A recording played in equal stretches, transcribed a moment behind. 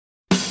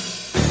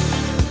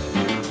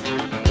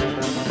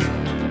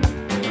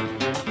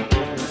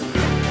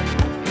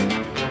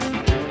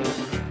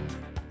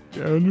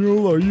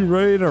Daniel, are you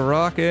ready to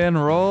rock and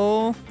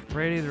roll?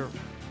 Ready to...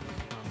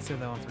 I'll save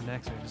that one for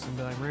next week. Just gonna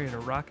be like, ready to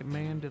rocket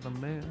man to the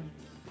moon.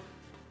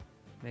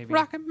 Maybe.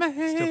 Rocket Man.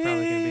 Still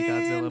probably gonna be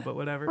Godzilla, but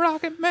whatever.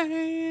 Rocket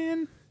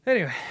Man.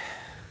 Anyway,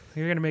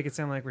 you're gonna make it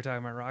sound like we're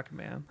talking about Rocket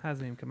Man.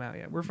 Hasn't even come out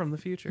yet. We're from the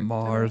future.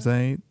 Mars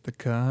ain't the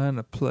kind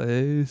of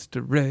place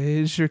to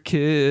raise your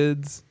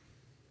kids.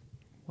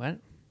 What?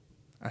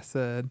 I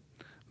said,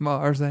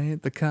 Mars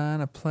ain't the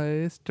kind of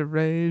place to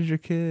raise your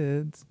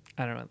kids.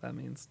 I don't know what that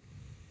means.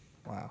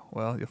 Wow.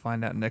 Well, you'll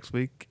find out next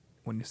week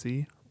when you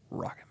see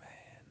Rocket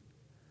Man.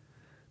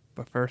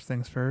 But first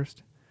things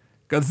first,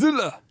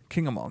 Godzilla,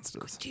 King of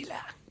Monsters. Godzilla.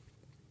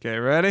 Okay,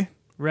 ready?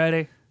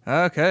 Ready?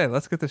 Okay,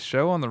 let's get this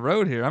show on the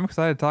road here. I'm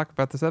excited to talk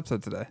about this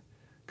episode today.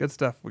 Good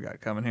stuff we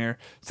got coming here.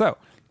 So,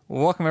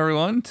 welcome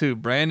everyone to a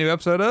brand new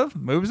episode of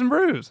Movies and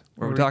Brews,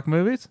 where we talk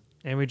movies.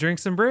 And we drink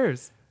some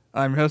brews.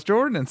 I'm your host,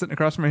 Jordan, and sitting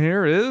across from me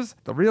here is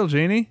the real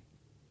genie,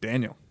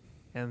 Daniel.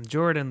 And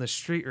Jordan, the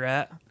street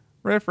rat.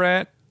 Riff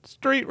Rat,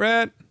 Street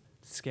Rat.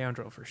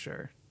 Scoundrel for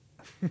sure.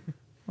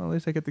 Well, at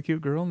least I get the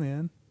cute girl in the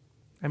end.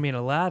 I mean,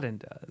 Aladdin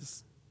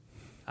does.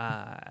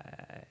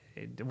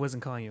 It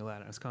wasn't calling you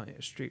Aladdin. I was calling you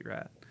a street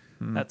rat.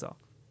 That's all.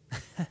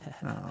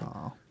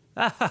 Oh,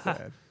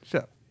 sad.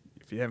 Shut up.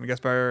 If you haven't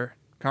guessed by our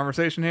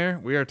conversation here,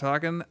 we are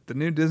talking the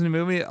new Disney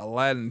movie,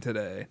 Aladdin,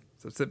 today.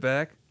 So sit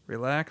back,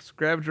 relax,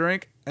 grab a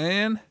drink,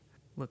 and...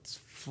 Let's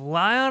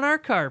fly on our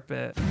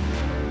carpet.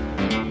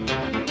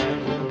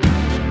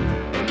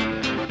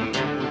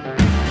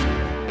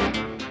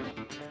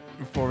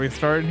 Before we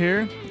start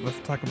here, let's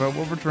talk about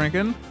what we're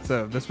drinking.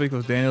 So this week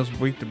was Daniel's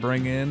week to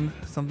bring in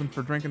something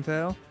for drink and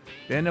tell.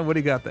 Daniel, what do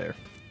you got there?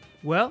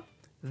 Well,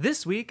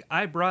 this week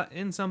I brought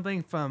in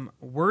something from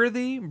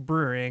Worthy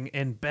Brewing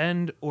in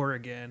Bend,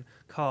 Oregon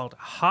called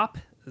Hop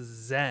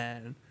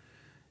Zen.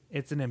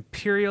 It's an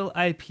Imperial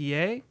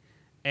IPA,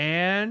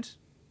 and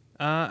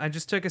I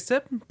just took a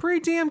sip.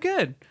 Pretty damn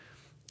good.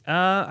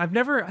 I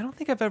don't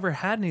think I've ever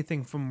had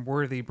anything from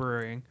Worthy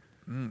Brewing,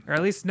 or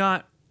at least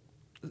not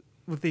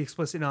with the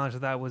explicit knowledge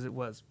that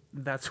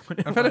that's what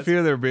it was. I've had a few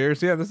of their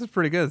beers. Yeah, this is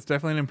pretty good. It's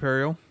definitely an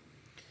Imperial.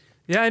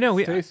 Yeah, I know.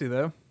 It's tasty,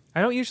 though.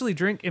 I don't usually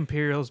drink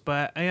Imperials,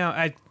 but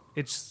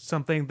it's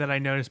something that I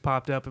noticed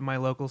popped up in my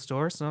local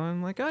store, so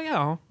I'm like, oh yeah,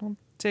 I'll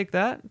take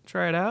that,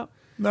 try it out.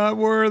 Not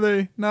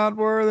worthy. Not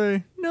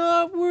worthy.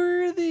 Not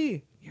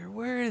worthy. You're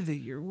worthy.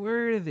 You're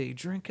worthy.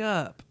 Drink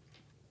up.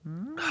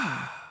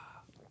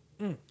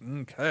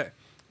 Okay.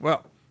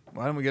 Well,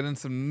 why don't we get in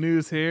some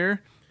news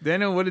here?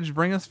 Daniel, what did you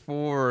bring us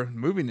for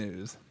movie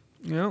news?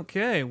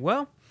 Okay,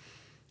 well,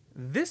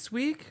 this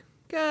week,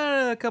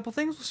 got a couple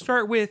things. We'll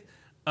start with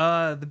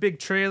the big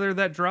trailer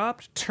that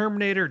dropped,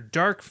 Terminator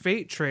Dark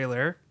Fate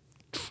trailer.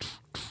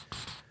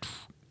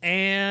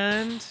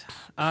 And,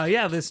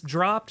 this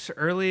dropped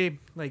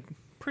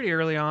pretty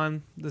early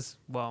on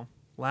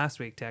last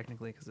week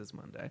technically because it's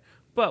Monday,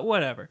 but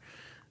whatever.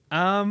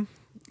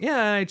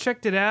 I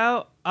checked it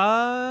out.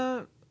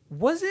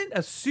 Wasn't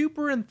a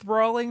super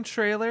enthralling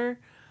trailer.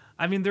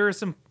 I mean, there's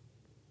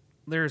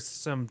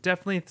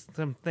definitely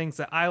some things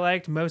that I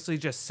liked, mostly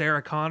just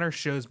Sarah Connor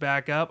shows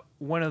back up,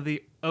 one of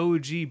the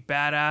OG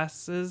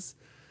badasses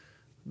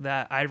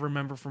that I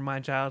remember from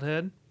my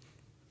childhood.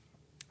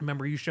 I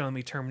remember you showing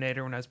me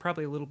Terminator when I was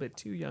probably a little bit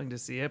too young to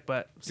see it,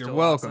 but still You're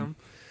welcome.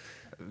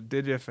 Awesome.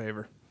 Did you a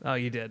favor. Oh,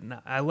 you did. No,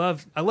 I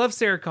love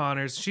Sarah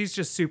Connors. She's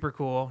just super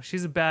cool.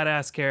 She's a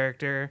badass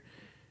character.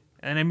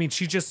 And I mean,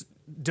 she just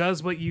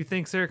does what you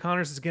think Sarah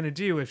Connors is going to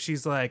do if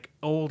she's like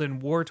old and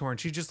war-torn.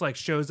 She just like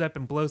shows up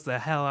and blows the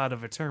hell out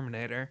of a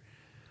Terminator.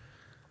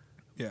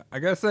 Yeah, I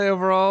gotta say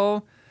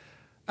overall,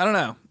 I don't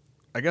know.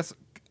 I guess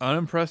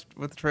unimpressed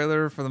with the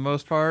trailer for the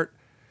most part.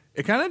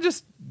 It kind of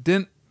just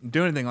didn't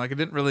do anything. Like, it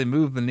didn't really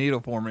move the needle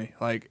for me.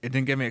 Like, it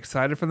didn't get me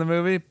excited for the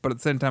movie, but at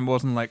the same time, I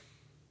wasn't like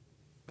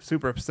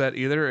super upset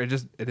either. It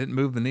didn't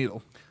move the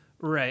needle.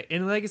 Right.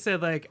 And like I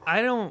said,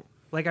 I'm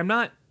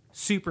not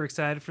super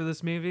excited for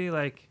this movie.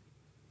 Like,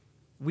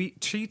 we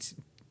treat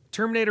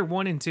Terminator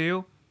 1 and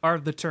 2 are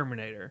the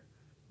Terminator,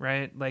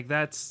 right? Like,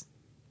 that's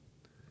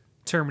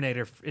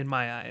Terminator in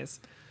my eyes.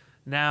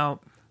 Now,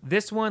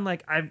 this one,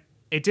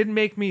 it didn't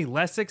make me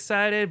less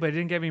excited, but it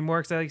didn't get me more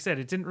excited. Like I said,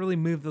 it didn't really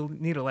move the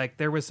needle. Like,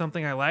 there was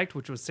something I liked,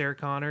 which was Sarah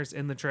Connors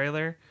in the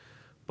trailer.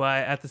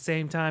 But at the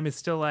same time, it's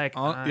still like...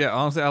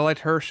 honestly, I liked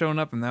her showing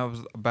up, and that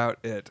was about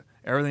it.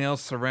 Everything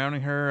else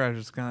surrounding her, I was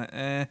just kind of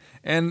eh.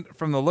 And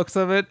from the looks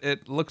of it,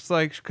 it looks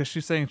like... Because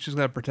she's saying she's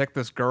got to protect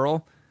this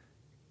girl,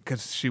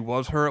 because she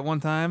was her at one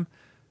time.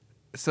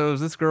 So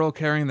is this girl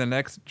carrying the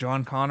next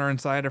John Connor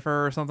inside of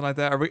her or something like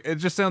that? It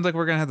just sounds like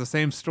we're going to have the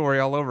same story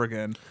all over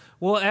again.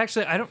 Well,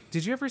 actually,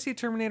 did you ever see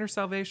Terminator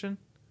Salvation?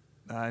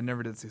 I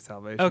never did see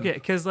Salvation. Okay,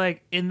 because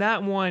in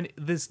that one,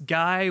 this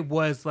guy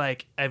was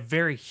like a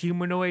very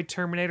humanoid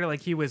Terminator,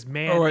 like he was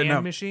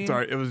machine.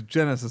 Sorry, it was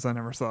Genesis I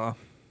never saw.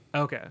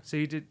 Okay, so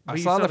you did. I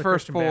saw the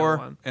first Christian Bale 4,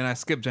 one. and I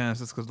skipped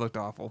Genesis because it looked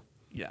awful.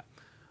 Yeah.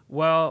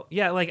 Well,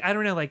 yeah, I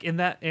don't know,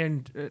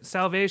 in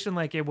Salvation,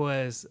 it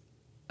was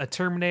a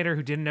Terminator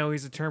who didn't know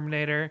he's a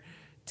Terminator,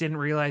 didn't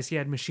realize he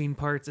had machine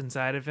parts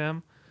inside of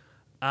him.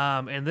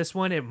 And this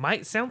one, it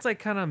might sounds like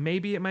kind of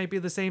maybe it might be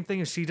the same thing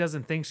as she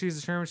doesn't think she's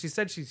a Terminator. She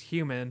said she's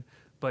human,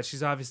 but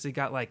she's obviously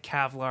got like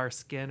Kevlar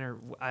skin, or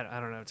I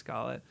don't know what to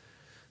call it.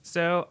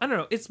 So I don't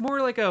know. It's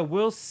more like a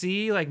we'll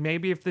see. Like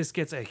maybe if this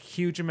gets a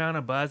huge amount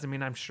of buzz, I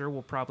mean, I'm sure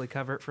we'll probably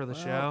cover it for the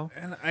show.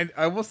 And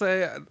I will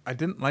say I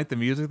didn't like the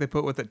music they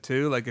put with it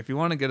too. Like if you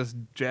want to get us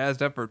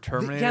jazzed up for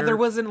Terminator, Yeah, there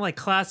wasn't like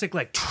classic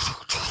like.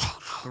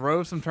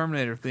 throw some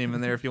Terminator theme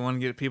in there if you want to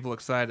get people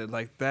excited.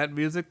 Like that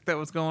music that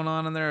was going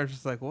on in there, I was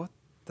just like, what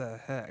the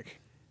heck?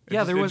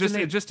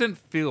 It just didn't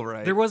feel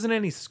right. There wasn't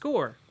any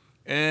score.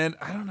 And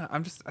I don't know.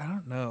 I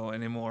don't know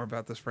anymore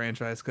about this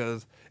franchise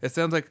because it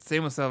sounds like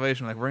same with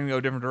Salvation. Like we're gonna go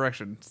a different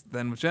direction.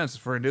 Then with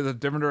Genesis, we're gonna do the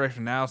different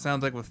direction. Now it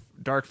sounds like with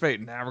Dark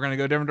Fate. Now we're gonna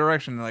go a different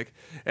direction. Like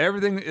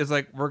everything is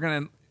like we're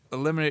gonna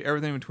eliminate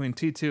everything between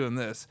T2 and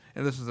this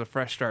is a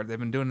fresh start. They've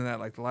been doing that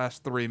like the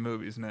last 3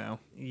 movies now.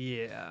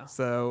 Yeah.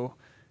 So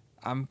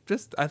I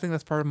think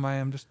that's part of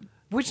my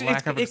Which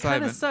lack of it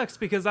excitement. kind of sucks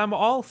because I'm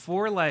all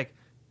for like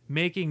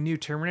making new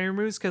Terminator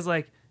movies because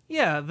like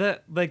yeah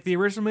the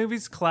original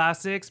movies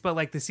classics, but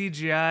like the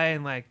CGI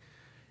and like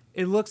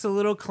it looks a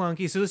little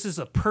clunky. So this is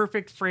a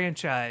perfect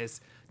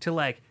franchise to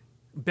like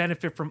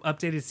benefit from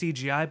updated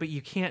CGI, but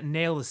you can't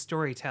nail the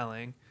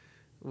storytelling,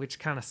 which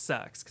kind of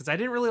sucks because I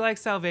didn't really like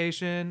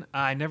Salvation.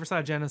 I never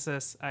saw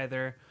Genesis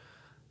either,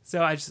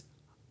 so I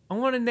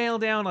want to nail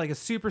down like a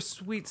super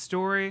sweet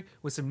story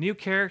with some new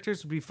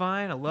characters would be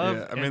fine. I love.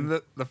 Yeah, I mean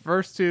the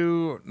first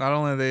 2, not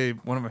only are they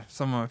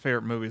some of my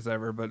favorite movies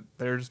ever, but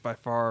they're just by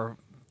far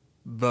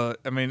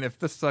I mean, if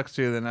this sucks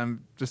too, then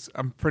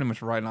I'm pretty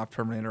much writing off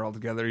Terminator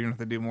altogether, even if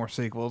they do more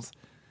sequels,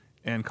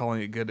 and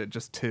calling it good at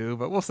just 2.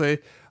 But we'll see.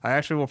 I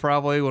actually will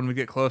probably, when we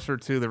get closer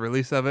to the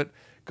release of it,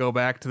 go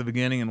back to the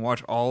beginning and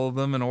watch all of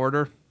them in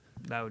order.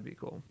 That would be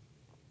cool.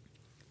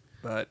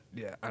 But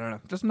yeah, I don't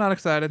know. Just not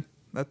excited.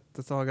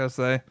 That's all I gotta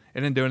say.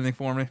 It didn't do anything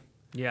for me.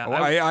 Yeah,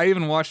 I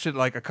even watched it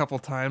like a couple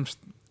times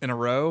in a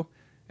row,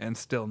 and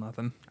still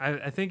nothing.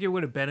 I think it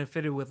would have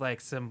benefited with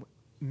like some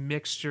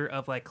mixture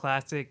of like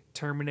classic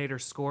Terminator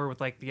score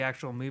with like the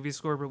actual movie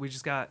score, but we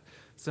just got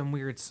some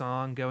weird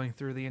song going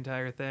through the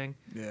entire thing.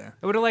 Yeah,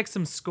 I would have liked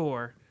some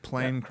score.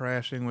 Plane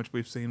crashing, which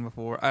we've seen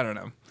before. I don't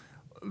know.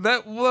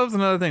 That was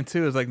another thing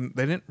too. Is like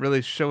they didn't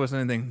really show us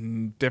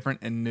anything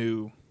different and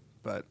new.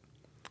 But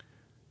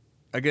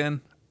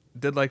again,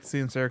 did like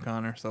seeing Sarah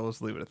Connor, so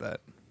let's leave it at that.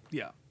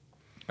 Yeah.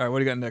 All right, what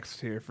do you got next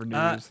here for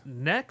news?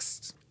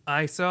 Next,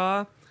 I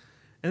saw,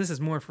 and this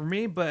is more for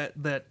me, but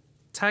the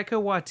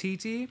Taika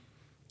Waititi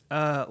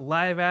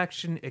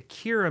live-action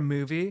Akira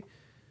movie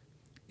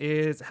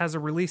has a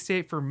release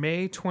date for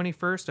May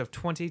 21st of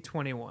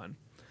 2021.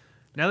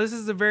 Now, this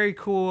is a very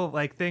cool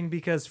like thing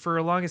because for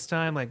the longest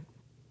time, like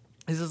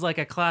this is like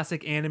a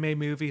classic anime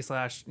movie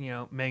 /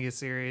 manga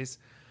series,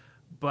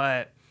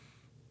 but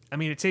I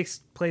mean it takes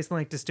place in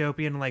like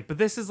dystopian like, but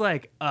this is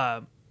like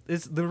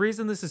the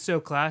reason this is so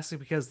classic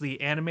because the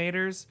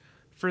animators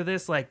for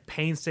this like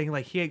painstaking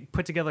like he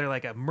put together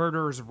like a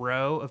murderer's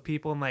row of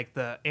people and like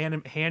the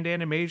hand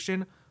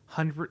animation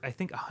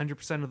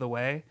 100% of the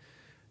way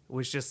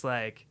was just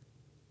like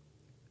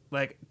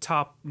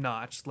top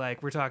notch.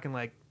 Like we're talking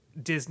like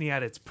Disney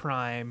at its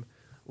prime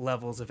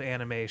levels of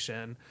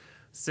animation.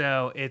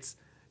 So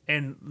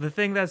and the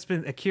thing that's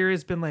been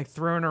Akira's been like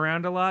thrown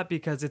around a lot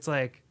because it's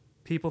like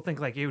people think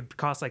like it would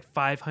cost like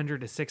 $500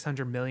 to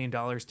 $600 million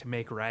to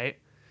make right.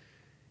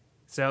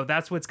 So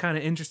that's what's kind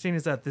of interesting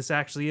is that this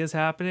actually is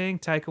happening.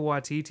 Taika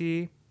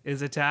Waititi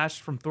is attached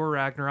from Thor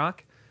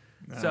Ragnarok.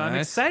 Nice. So I'm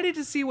excited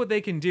to see what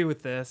they can do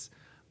with this.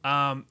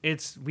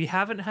 We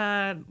haven't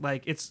had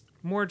like it's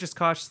more just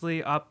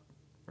cautiously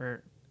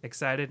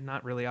excited,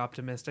 not really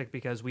optimistic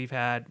because we've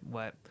had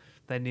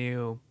the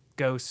new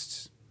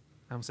Ghost.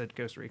 I almost said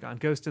Ghost Recon,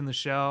 Ghost in the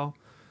Shell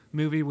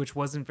movie, which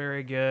wasn't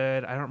very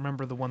good. I don't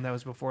remember the one that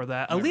was before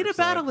that. Alita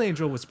Battle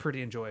Angel was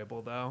pretty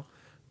enjoyable though.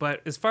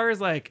 But as far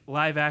as like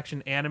live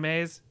action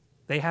animes,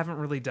 they haven't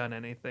really done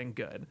anything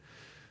good.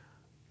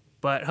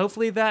 But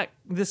hopefully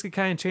this could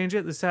kind of change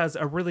it. This has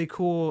a really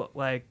cool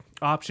like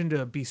option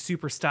to be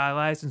super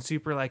stylized and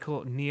super like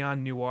cool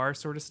neon noir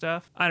sort of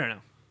stuff. I don't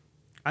know.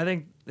 I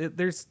think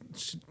there's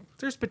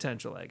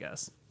potential, I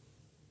guess.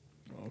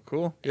 Oh,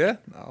 cool. Yeah,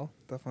 I'll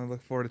definitely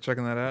look forward to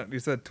checking that out. You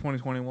said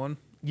 2021?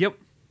 Yep.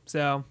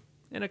 So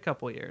in a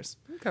couple of years.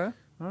 Okay.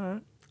 All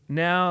right.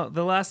 Now,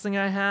 the last thing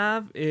I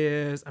have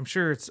is, I'm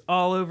sure it's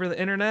all over the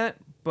internet,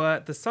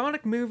 but the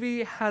Sonic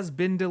movie has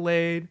been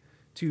delayed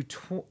to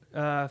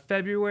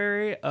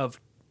February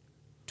of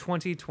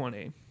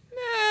 2020.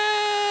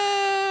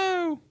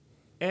 No!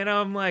 And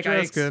I'm like,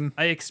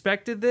 I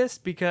expected this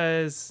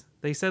because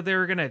they said they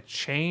were going to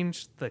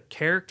change the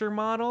character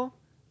model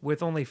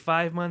with only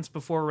 5 months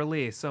before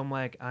release. So I'm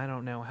like, I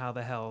don't know how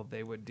the hell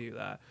they would do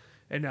that.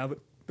 And now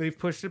they've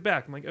pushed it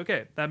back. I'm like,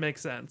 okay, that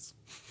makes sense.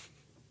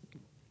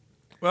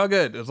 Well,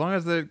 good. As long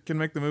as they can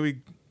make the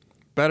movie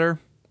better.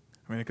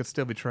 I mean, it could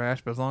still be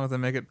trash, but as long as they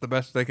make it the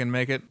best they can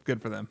make it,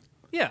 good for them.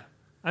 Yeah.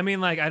 I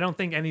mean, like, I don't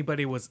think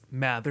anybody was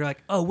mad. They're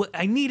like, oh,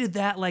 I needed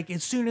that, like,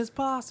 as soon as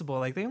possible.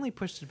 Like, they only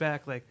pushed it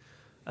back, like,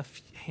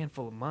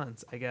 handful of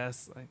months, I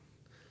guess. Like,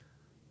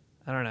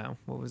 I don't know.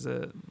 What was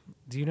it?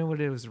 Do you know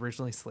what it was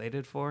originally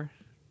slated for?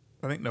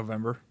 I think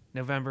November.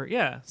 November.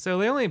 Yeah. So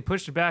they only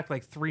pushed it back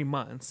like 3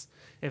 months.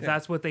 If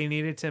that's what they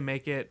needed to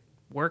make it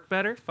work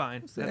better,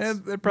 fine.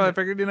 And they probably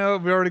figured,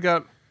 we already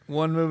got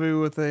one movie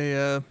with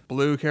a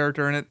blue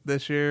character in it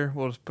this year.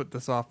 We'll just put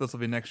this off. This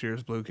will be next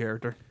year's blue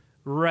character.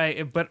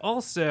 Right. But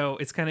also,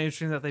 it's kind of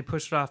interesting that they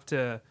pushed it off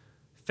to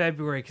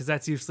February because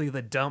that's usually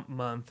the dump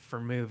month for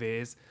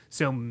movies.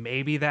 So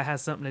maybe that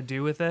has something to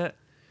do with it.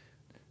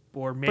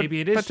 Or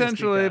maybe it is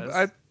potentially. Just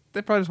because.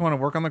 They probably just want to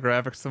work on the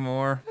graphics some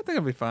more. I think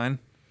it'll be fine.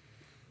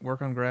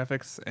 Work on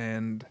graphics,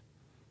 and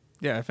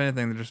yeah, if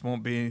anything, there just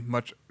won't be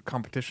much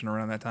competition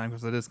around that time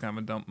because it is kind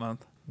of a dump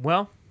month.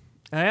 Well,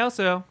 I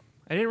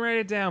didn't write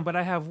it down, but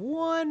I have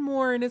one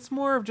more, and it's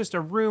more of just a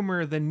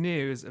rumor than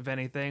news, if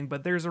anything.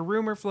 But there's a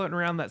rumor floating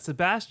around that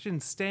Sebastian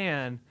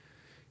Stan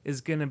is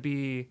going to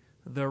be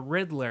the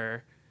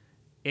Riddler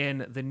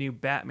in the new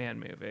Batman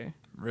movie.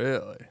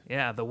 Really?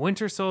 Yeah, the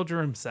Winter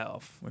Soldier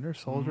himself. Winter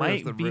Soldier might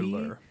is the be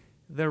Riddler.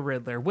 The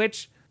Riddler,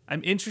 which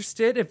I'm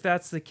interested if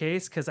that's the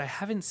case because I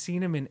haven't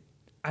seen him in.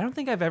 I don't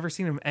think I've ever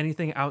seen him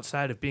anything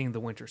outside of being the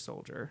Winter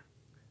Soldier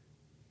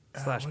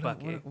 /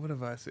 Bucky. What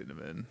have I seen him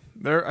in?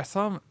 There, I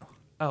saw him.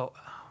 Oh,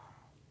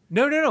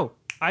 no!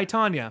 I,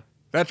 Tonya.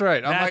 That's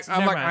right. I'm Never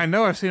like, mind. I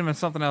know I've seen him in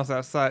something else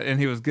outside, and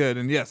he was good.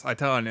 And yes, I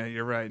Tonya,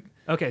 you're right.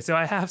 Okay, so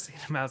I have seen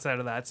him outside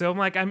of that. So I'm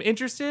like, I'm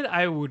interested.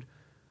 I don't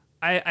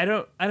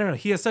know.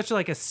 He has such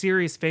like a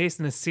serious face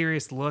and a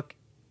serious look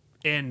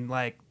in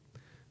like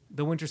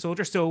the Winter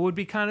Soldier. So it would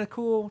be kind of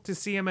cool to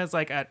see him as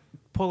like a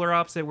polar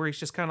opposite where he's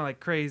just kind of like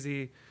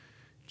crazy,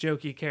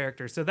 jokey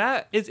character. So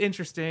that is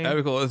interesting.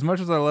 That'd be cool. As much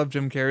as I love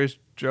Jim Carrey's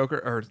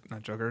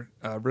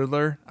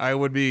Riddler, I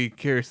would be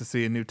curious to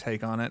see a new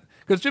take on it.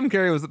 Because Jim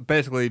Carrey was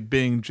basically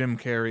being Jim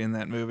Carrey in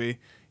that movie.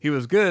 He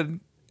was good.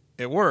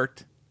 It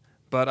worked.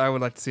 But I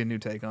would like to see a new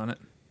take on it.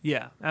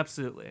 Yeah,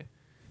 absolutely.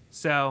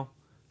 So,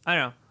 I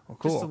don't know. Well,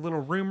 cool. Just a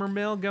little rumor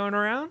mill going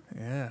around.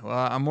 Yeah, well,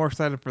 I'm more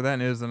excited for that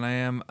news than I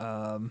am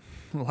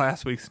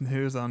last week's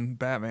news on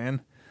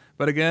Batman.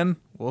 But again,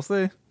 we'll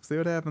see. See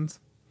what happens.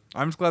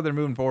 I'm just glad they're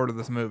moving forward to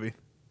this movie.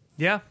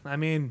 Yeah, I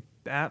mean,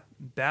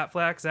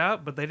 Batflack's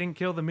out, but they didn't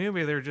kill the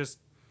movie. They're just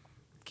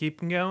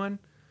keeping going,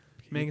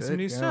 making some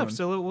new stuff.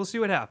 So we'll see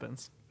what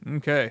happens.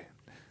 Okay.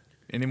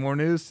 Any more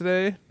news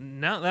today?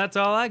 No, that's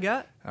all I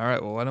got. All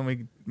right, well, why don't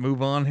we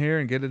move on here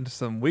and get into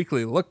some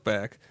weekly look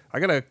back. I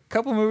got a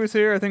couple movies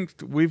here. I think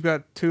we've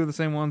got two of the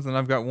same ones, and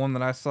I've got one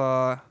that I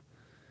saw.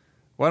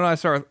 Why don't I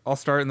start? I'll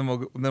start, and then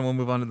we'll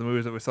move on to the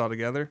movies that we saw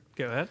together.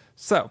 Go ahead.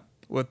 So,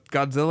 with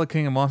Godzilla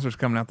King of Monsters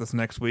coming out this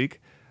next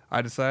week,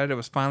 I decided it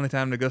was finally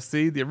time to go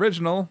see the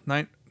original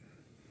I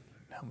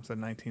almost said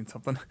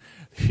 19-something.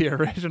 The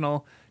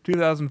original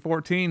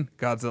 2014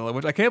 Godzilla,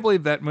 which I can't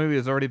believe that movie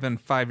has already been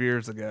 5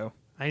 years ago.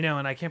 I know,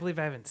 and I can't believe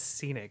I haven't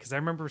seen it because I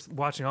remember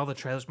watching all the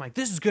trailers. I'm like,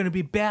 this is going to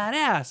be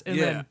badass. And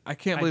then I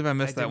can't believe I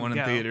missed that one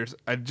in theaters.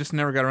 I just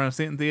never got around to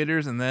seeing it in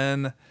theaters, and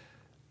then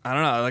I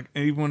don't know, like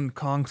even when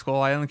Kong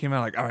Skull Island came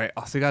out, like, all right,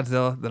 I'll see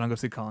Godzilla, then I'll go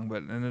see Kong,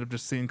 but I ended up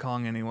just seeing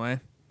Kong anyway.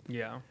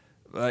 Yeah.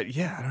 But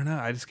yeah, I don't know.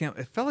 I just can't.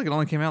 It felt like it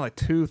only came out like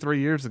 2-3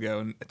 years ago,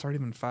 and it's already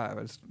been 5.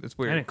 It's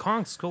weird. And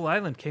Kong Skull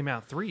Island came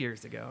out 3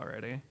 years ago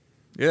already.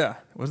 Yeah,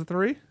 was it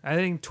 3? I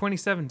think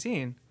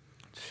 2017.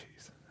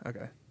 Jeez.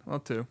 Okay. Well,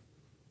 2.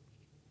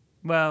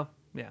 Well,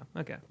 yeah.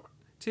 Okay.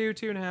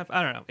 2.5.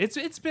 I don't know.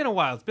 It's been a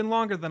while. It's been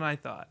longer than I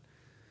thought.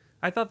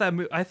 I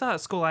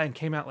thought Skull Island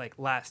came out like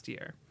last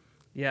year.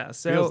 Yeah.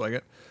 So feels like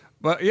it.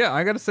 But yeah,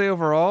 I got to say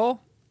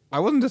overall, I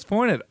wasn't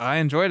disappointed. I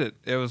enjoyed it.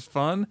 It was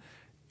fun.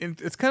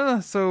 It's kind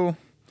of so.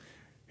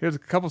 Here's a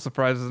couple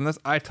surprises in this.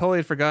 I totally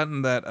had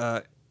forgotten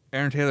that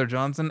Aaron Taylor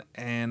Johnson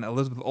and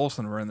Elizabeth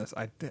Olsen were in this.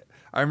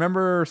 I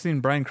remember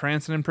seeing Bryan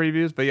Cranston in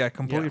previews, but yeah, I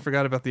completely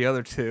forgot about the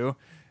other two,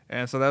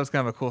 and so that was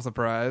kind of a cool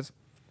surprise.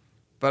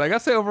 But I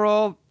gotta say,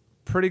 overall,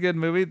 pretty good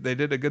movie. They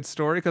did a good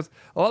story because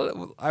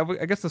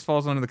I guess this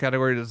falls under the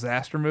category of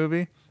disaster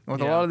movie. And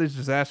with a lot of these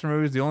disaster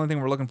movies, the only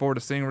thing we're looking forward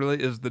to seeing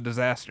really is the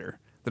disaster,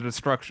 the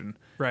destruction.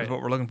 Right. Is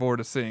what we're looking forward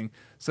to seeing.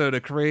 So to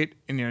create,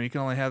 you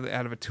can only have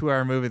out of a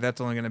 2-hour movie,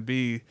 that's only going to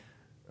be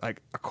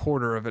like a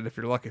quarter of it if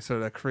you're lucky. So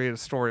to create a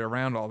story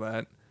around all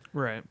that.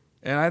 Right.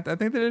 And I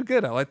think they did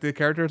good. I like the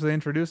characters they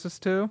introduced us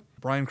to.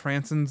 Bryan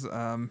Cranston's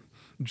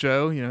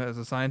Joe, as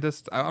a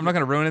scientist. I'm not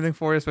going to ruin anything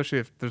for you, especially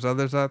if there's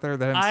others out there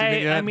that haven't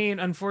seen it yet. I mean,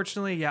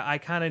 unfortunately, I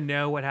kind of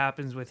know what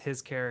happens with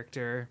his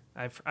character.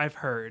 I've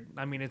heard.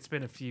 I mean, it's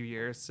been a few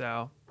years,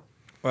 so.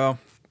 Well,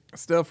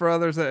 still for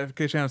others, in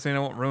case you haven't seen it, I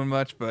won't ruin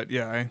much. But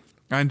yeah,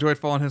 I enjoyed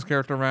following his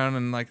character around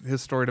and like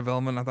his story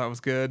development. I thought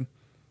was good.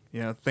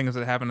 Things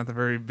that happened at the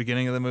very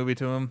beginning of the movie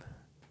to him.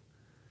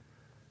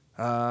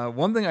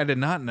 One thing I did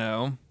not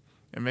know,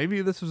 and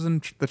maybe this was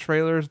in the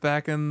trailers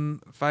back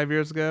in 5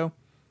 years ago,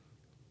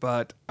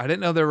 but I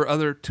didn't know there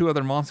were two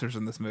other monsters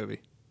in this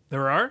movie.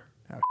 There are?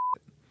 Oh,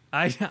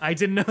 I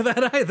didn't know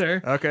that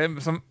either. Okay,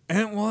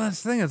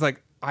 that's the thing is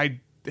like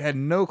I had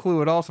no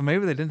clue at all, so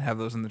maybe they didn't have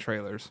those in the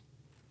trailers.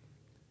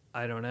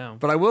 I don't know.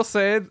 But I will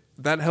say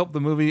that helped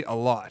the movie a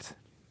lot.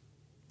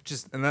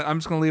 And I'm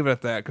just gonna leave it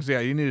at that because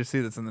you need to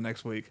see this in the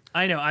next week.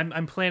 I know.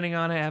 I'm planning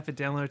on it. I have it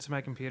downloaded to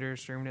my computer,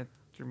 streaming it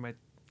through my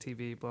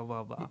TV. Blah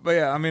blah blah. But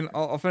yeah, I mean,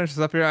 I'll finish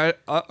this up here.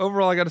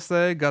 Overall, I got to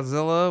say,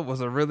 Godzilla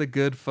was a really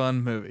good,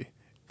 fun movie.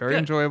 Very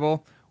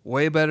enjoyable.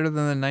 Way better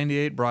than the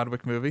 '98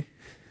 Broadwick movie.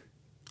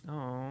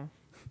 Oh.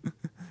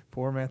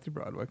 Poor Matthew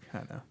Broderick. I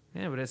know.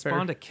 Yeah, but it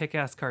spawned a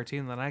kick-ass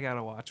cartoon that I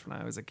gotta watch when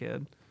I was a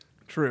kid.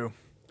 True.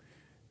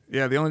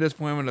 Yeah, the only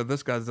disappointment of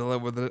this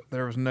Godzilla was that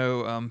there was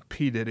no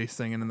P. Diddy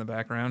singing in the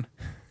background.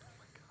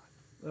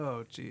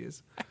 Oh,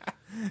 jeez.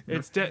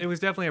 It was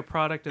definitely a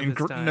product of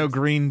its time. No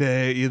Green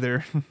Day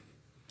either.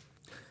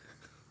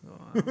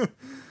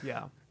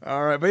 Yeah.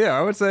 All right, but yeah,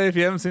 I would say if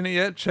you haven't seen it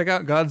yet, check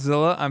out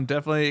Godzilla.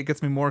 It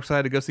gets me more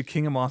excited to go see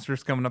King of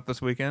Monsters coming up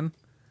this weekend.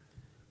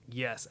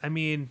 Yes, I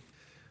mean,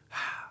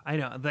 I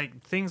know,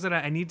 like, things that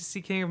I need to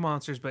see King of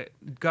Monsters, but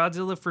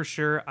Godzilla for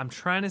sure. I'm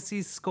trying to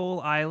see Skull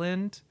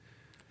Island.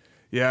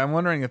 Yeah, I'm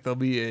wondering if there'll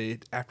be a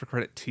after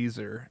credit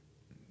teaser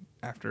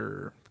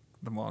after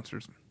the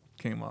Monsters,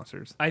 King of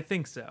Monsters. I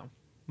think so.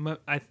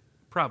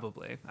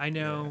 Probably. I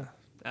know.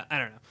 Yeah. I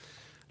don't know.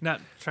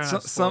 Not trying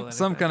to spoil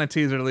some kind of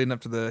teaser leading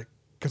up to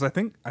because I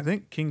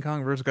think King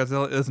Kong vs.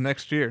 Godzilla is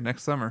next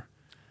summer.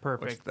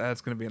 Perfect.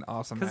 That's going to be an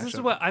awesome matchup. Because this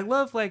is what I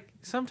love. Like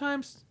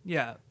sometimes,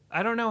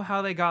 I don't know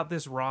how they got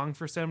this wrong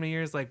for so many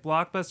years. Like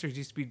blockbusters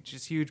used to be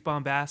just huge,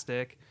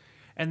 bombastic,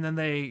 and then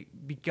they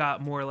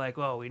got more like,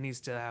 oh, it needs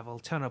to have a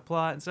ton of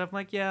plot and stuff. I'm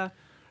like, yeah,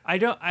 I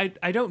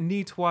don't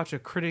need to watch a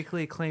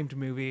critically acclaimed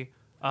movie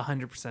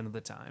 100% of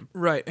the time.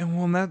 Right,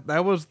 and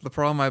that was the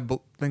problem I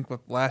think with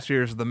last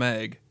year's The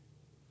Meg.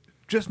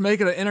 Just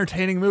make it an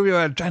entertaining movie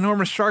about a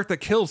ginormous shark that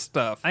kills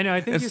stuff. I know. I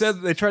think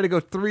instead they try to go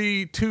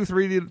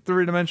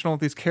three-dimensional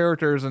with these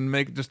characters and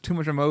make just too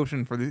much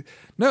emotion for these.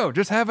 No,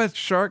 just have a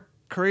shark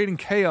creating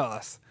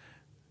chaos.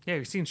 Yeah,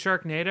 you've seen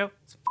Sharknado?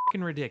 It's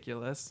fucking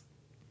ridiculous.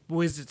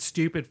 Was it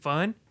stupid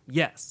fun?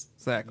 Yes.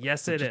 Exactly.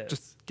 Yes, it is.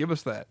 Just give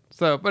us that.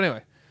 So, but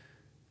anyway,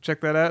 check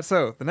that out.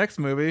 So the next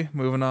movie,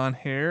 moving on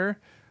here,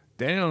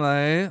 Daniel and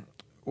I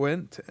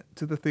went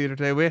to the theater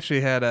today. We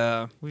actually had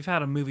we've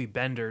had a movie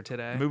bender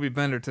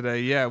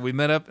today. Yeah, we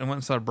met up and went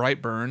and saw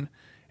Brightburn,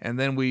 and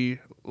then we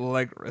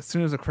as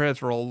soon as the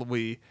credits rolled,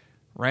 we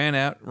ran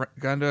out,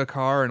 got into a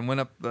car, and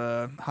went up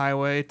the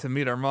highway to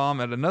meet our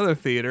mom at another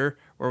theater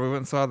where we went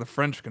and saw The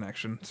French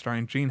Connection,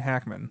 starring Gene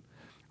Hackman.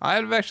 I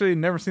have actually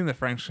never seen The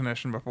French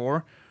Connection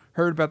before.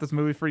 Heard about this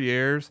movie for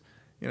years.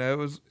 You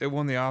know, it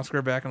won the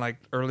Oscar back in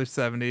early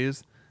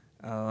 '70s.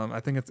 I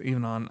think it's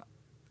even on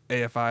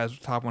AFI's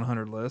top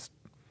 100 list.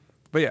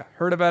 But yeah,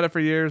 heard about it for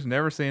years,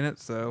 never seen it,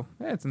 so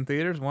it's in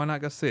theaters. Why not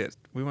go see it?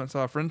 We went and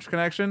saw French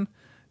Connection.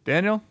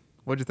 Daniel,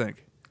 what'd you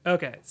think?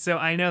 Okay, so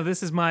I know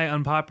this is my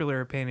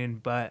unpopular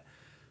opinion, but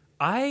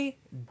I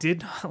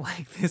did not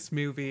like this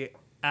movie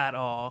at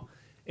all.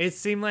 It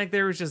seemed like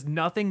there was just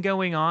nothing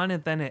going on,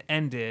 and then it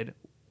ended.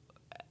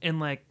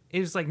 And it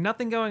was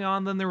nothing going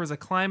on, then there was a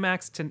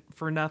climax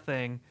for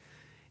nothing,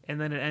 and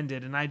then it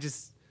ended. And I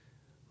just,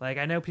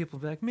 I know people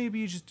be like, maybe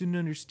you just didn't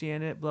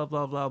understand it, blah,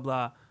 blah, blah,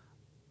 blah.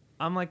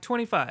 I'm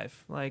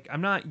 25.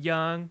 I'm not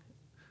young.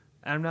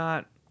 I'm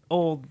not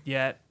old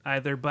yet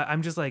either, but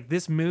I'm just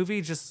this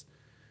movie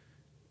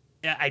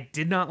I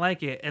did not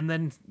like it. And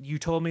then you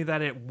told me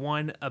that it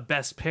won a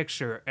Best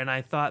Picture, and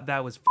I thought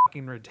that was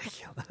fucking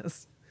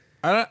ridiculous.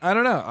 I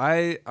don't know.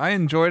 I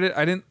enjoyed it.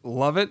 I didn't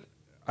love it.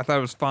 I thought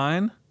it was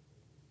fine.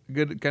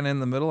 Good, kind of in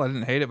the middle. I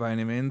didn't hate it by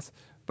any means.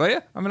 But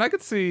yeah, I mean, I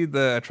could see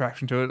the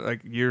attraction to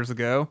it years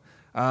ago.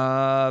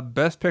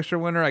 Best Picture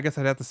winner, I guess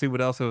I'd have to see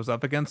what else it was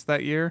up against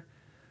that year.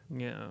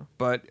 Yeah.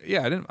 But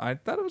yeah, I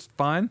thought it was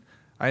fine.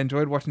 I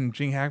enjoyed watching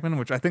Gene Hackman,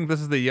 which I think this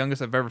is the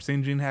youngest I've ever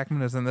seen Gene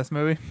Hackman is in this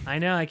movie. I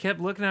know. I kept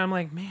looking at him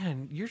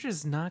man, you're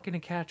just not going to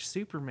catch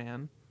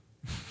Superman.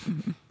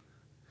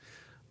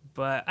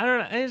 But I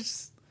don't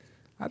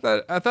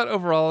know. I thought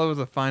overall it was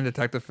a fine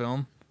detective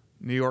film.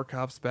 New York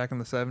cops back in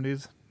the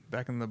 70s,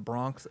 back in the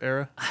Bronx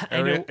era.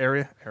 I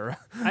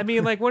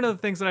mean, one of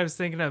the things that I was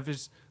thinking of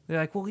is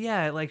they're well,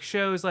 yeah, it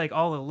shows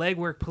all the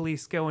legwork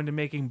police go into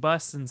making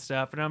busts and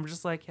stuff, and I'm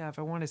just yeah, if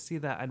I want to see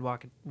that, I'd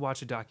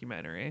watch a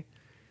documentary.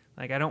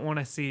 I don't want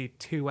to see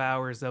 2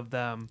 hours of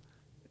them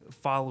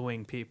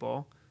following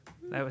people.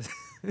 That was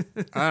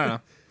I don't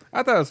know.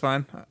 I thought it was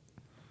fine.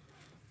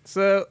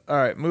 So, all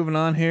right, moving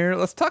on here.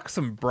 Let's talk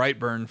some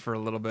Brightburn for a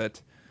little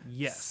bit.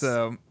 Yes.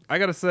 So, I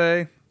got to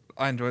say,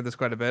 I enjoyed this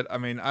quite a bit. I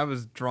mean, I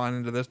was drawn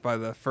into this by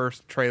the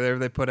first trailer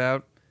they put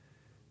out.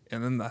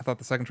 And then I thought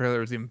the second trailer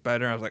was even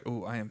better. I was like,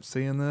 ooh, I am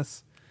seeing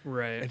this.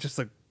 Right. It just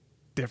looked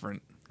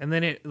different. And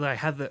then it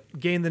had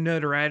gained the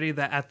notoriety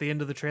that at the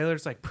end of the trailer,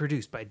 it's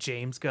produced by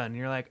James Gunn. And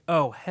you're like,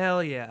 oh,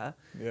 hell yeah.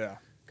 Yeah.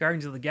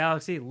 Guardians of the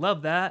Galaxy,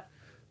 love that.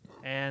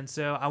 And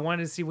so I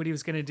wanted to see what he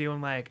was going to do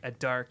in a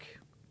dark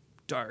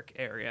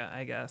area,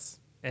 I guess.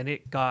 And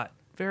it got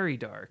very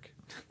dark.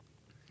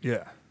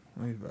 Yeah.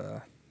 We've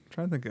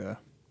trying to think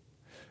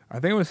I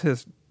think it was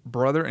his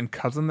brother and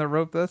cousin that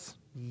wrote this.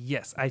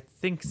 Yes, I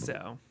think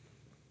so.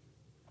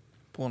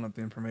 Pulling up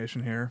the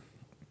information here.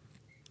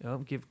 Oh,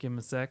 give him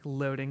a sec.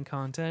 Loading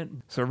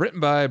content. So written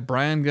by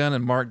Brian Gunn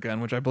and Mark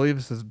Gunn, which I believe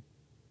is his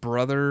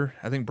brother.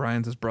 I think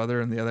Brian's his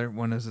brother, and the other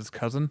one is his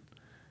cousin.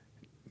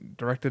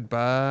 Directed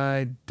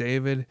by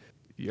David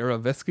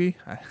Yarovitsky.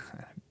 I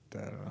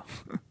don't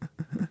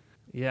know.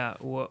 Yeah,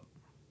 well,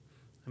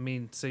 I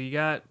mean, so you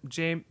got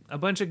a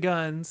bunch of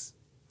guns,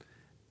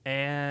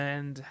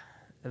 and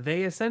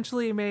they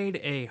essentially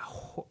made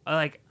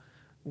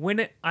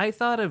I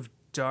thought of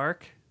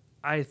Dark,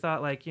 I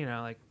thought like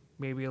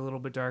maybe a little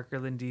bit darker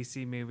than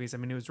DC movies. I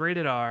mean, it was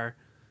rated R,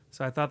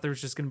 so I thought there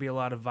was just going to be a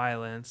lot of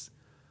violence,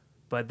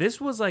 but this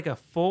was like a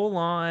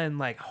full-on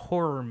like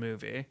horror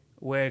movie,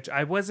 which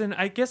I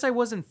guess I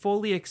wasn't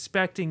fully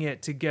expecting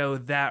it to go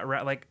that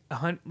route,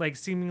 like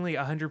seemingly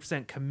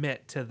 100%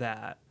 commit to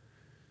that.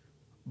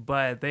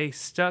 But I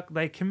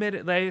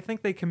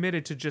think they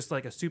committed to just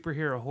like a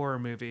superhero horror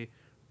movie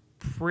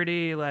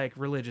pretty like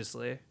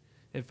religiously.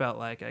 It felt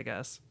like, I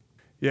guess.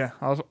 Yeah,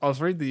 I'll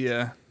read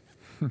the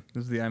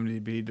this is the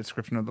IMDb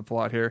description of the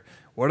plot here.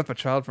 What if a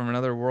child from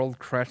another world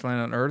crash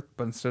landed on Earth,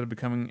 but instead of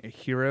becoming a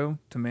hero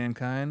to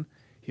mankind,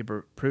 he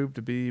proved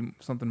to be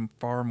something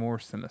far more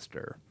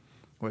sinister?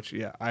 Which,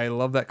 yeah, I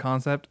love that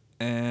concept,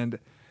 and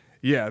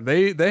yeah,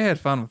 they had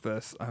fun with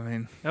this. I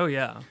mean, oh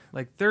yeah,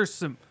 like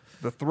there's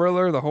the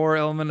thriller, the horror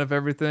element of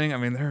everything. I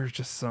mean, there's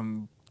just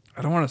some.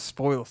 I don't want to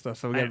spoil stuff,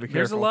 so we gotta be careful.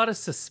 There's a lot of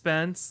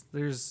suspense.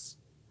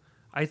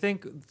 I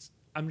think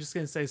I'm just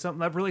gonna say something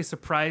that really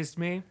surprised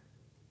me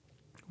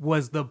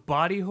was the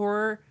body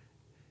horror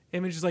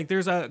images. Like,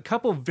 there's a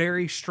couple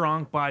very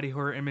strong body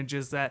horror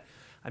images that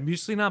I'm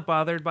usually not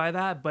bothered by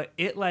that, but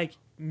it like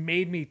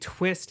made me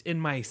twist in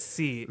my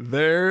seat.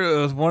 There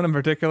was one in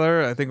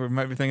particular. I think we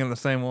might be thinking of the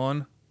same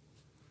one.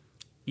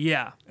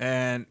 Yeah.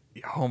 And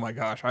oh my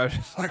gosh, I was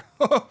just like,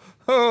 oh,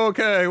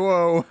 okay,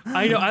 whoa.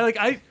 I know.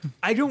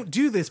 I don't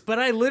do this, but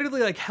I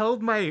literally like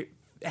held my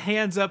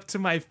hands up to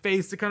my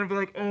face to kind of be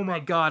like, oh my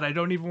God, I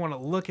don't even want to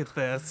look at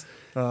this.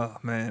 Oh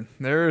man,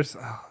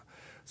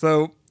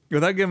 so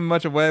without giving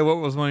much away, what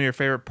was one of your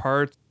favorite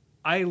parts?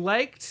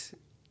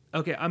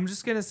 Okay, I'm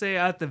just going to say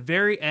at the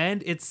very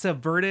end, it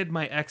subverted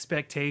my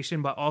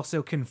expectation, but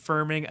also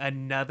confirming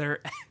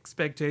another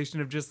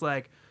expectation of just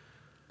like,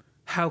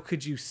 how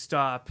could you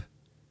stop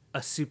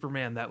a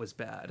Superman that was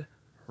bad?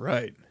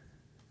 Right.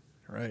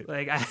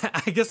 Like,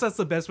 I guess that's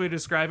the best way to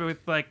describe it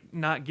with like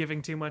not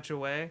giving too much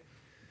away.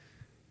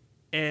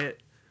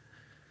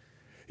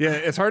 Yeah,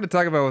 it's hard to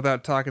talk about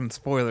without talking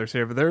spoilers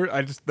here, but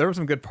there were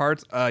some good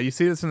parts. You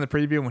see this in the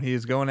preview when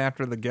he's going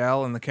after the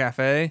gal in the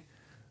cafe.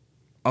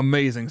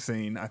 Amazing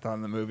scene, I thought,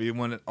 in the movie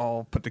when it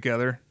all put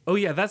together. Oh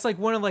yeah, that's like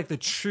one of like the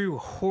true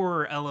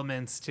horror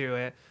elements to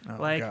it.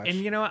 Like, gosh. and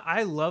you know what?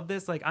 I love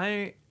this. Like,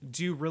 I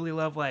do really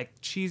love like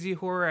cheesy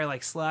horror. I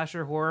like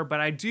slasher horror,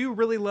 but I do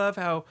really love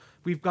how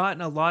we've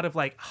gotten a lot of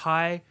like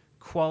high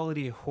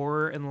quality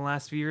horror in the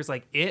last few years.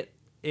 Like, it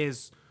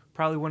is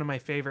probably one of my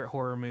favorite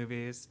horror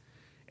movies.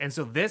 And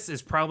so this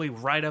is probably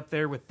right up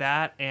there with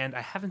that. And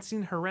I haven't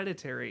seen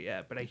Hereditary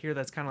yet, but I hear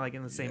that's kind of like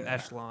in the same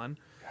echelon.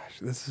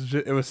 Gosh,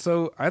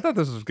 I thought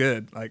this was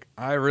good. Like,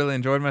 I really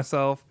enjoyed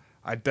myself.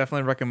 I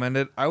definitely recommend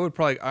it. I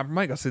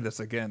might go see this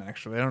again,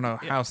 actually. I don't know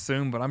how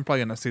soon, but I'm probably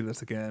going to see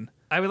this again.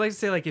 I would like to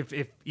say, like,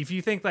 if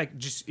you think, like,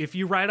 just if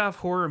you write off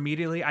horror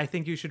immediately, I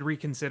think you should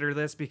reconsider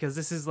this, because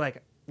this is,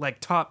 like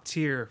top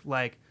tier,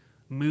 like,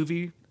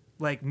 movie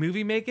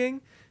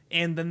making,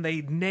 and then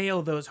they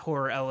nail those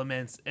horror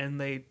elements, and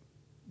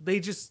they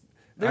just...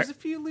 There's a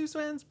few loose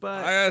ends,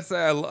 but... I gotta say,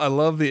 I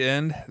love the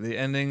end. The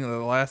ending, the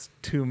last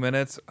 2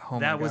 minutes. Oh my gosh.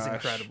 That was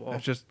incredible.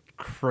 It's just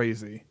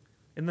crazy.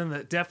 And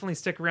then definitely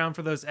stick around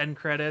for those end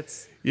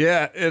credits.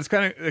 Yeah, it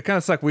kind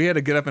of sucked. We had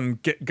to get up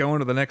and get going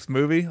to the next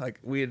movie. Like,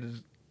 we had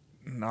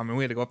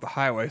to go up the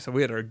highway, so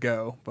we had to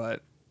go.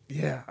 But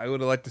yeah, I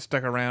would have liked to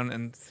stick around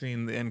and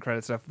seen the end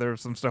credit stuff. There was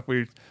some stuff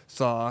we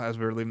saw as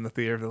we were leaving the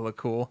theater that looked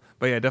cool.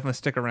 But yeah, definitely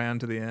stick around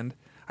to the end.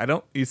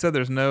 You said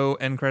there's no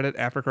end credit,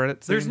 after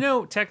credit scene? There's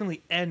no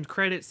technically end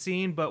credit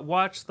scene, but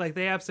watch, like,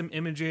 they have some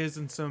images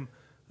and some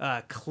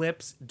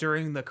clips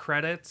during the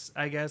credits,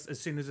 I guess, as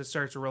soon as it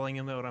starts rolling,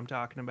 you'll know what I'm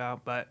talking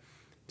about. But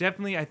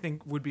definitely, I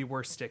think, would be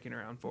worth sticking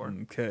around for.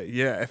 Okay,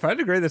 yeah. If I had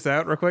to grade this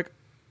out real quick,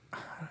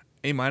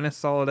 A-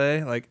 solid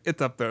A. Like,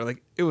 it's up there.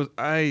 Like,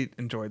 I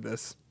enjoyed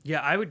this. Yeah,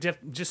 I would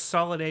just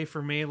solid A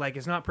for me. Like,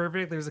 it's not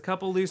perfect. There's a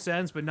couple loose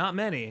ends, but not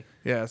many.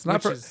 Yeah, it's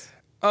not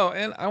Oh,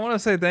 and I want to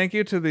say thank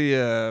you to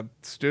the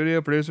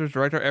studio, producers,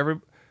 director,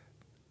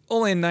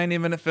 only a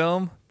 90-minute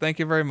film. Thank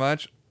you very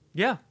much.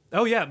 Yeah.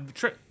 Oh, yeah.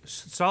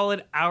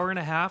 Solid hour and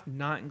a half,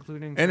 not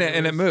including... And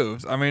it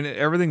moves. I mean,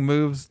 everything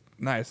moves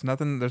nice.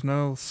 There's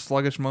no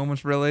sluggish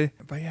moments, really.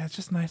 But yeah, it's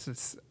just nice.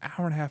 It's an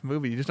hour and a half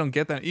movie. You just don't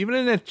get that. Even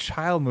in a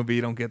child movie,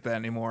 you don't get that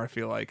anymore, I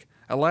feel like.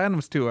 Aladdin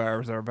was 2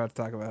 hours, that we're about to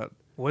talk about.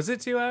 Was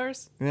it 2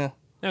 hours? Yeah.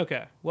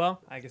 Okay.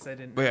 Well, I guess I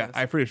didn't But notice. yeah,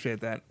 I appreciate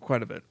that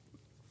quite a bit.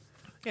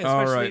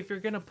 Yeah, especially if you're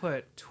going to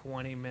put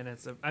 20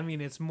 minutes of... I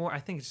mean, it's more... I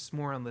think it's just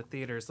more on the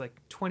theaters.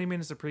 Like, 20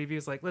 minutes of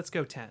previews, like, let's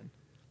go 10.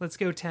 Let's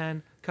go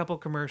 10, couple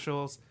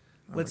commercials.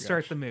 Let's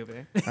start the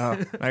movie.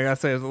 I gotta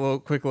say, as a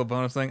quick little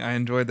bonus thing, I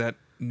enjoyed that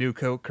new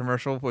Coke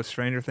commercial with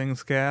Stranger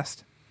Things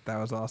cast. That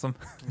was awesome.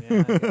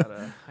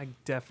 Yeah, I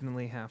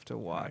definitely have to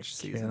watch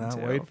season 2.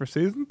 Cannot wait for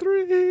season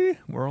 3.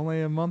 We're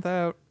only a month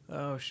out.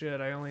 Oh shit!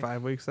 I only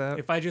 5 weeks out.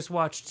 If I just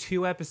watch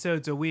 2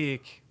 episodes a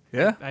week,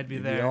 Yeah, I'd be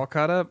you'd there. Be all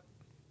caught up.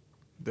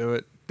 Do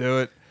it.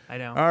 I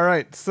know. All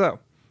right, so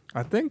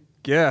I think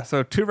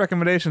so 2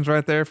 recommendations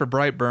right there for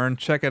Brightburn.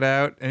 Check it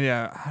out, and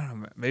yeah, I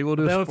don't know. Maybe we'll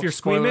do. Though if you're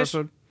spoiler squeamish,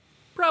 episode.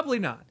 Probably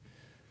not.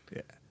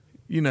 Yeah,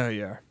 you know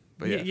you are.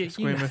 But yeah, if you're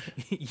squeamish.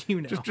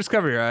 You know. Just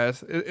cover your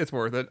eyes. It's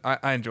worth it.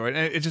 I enjoy it,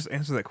 and it just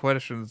answers that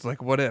question. It's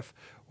like, what if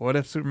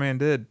Superman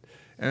did?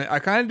 And I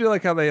kind of do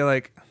like how they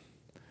like.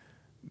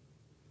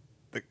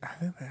 I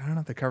don't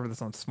know if they covered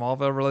this on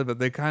Smallville really, but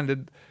they kind of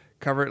did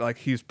cover it like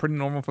he's pretty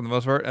normal for the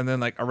most part, and then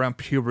like around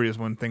puberty is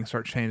when things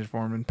start changing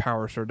for him and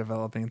powers start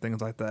developing and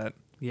things like that.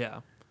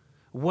 Yeah.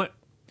 What?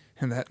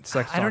 And that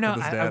sex talk I don't know.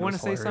 with his dad I want to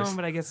was say hilarious. something,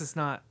 but I guess it's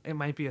not. It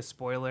might be a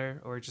spoiler,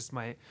 or it just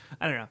might.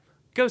 I don't know.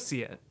 Go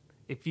see it.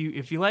 If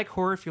you like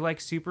horror, if you like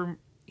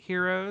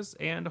superheroes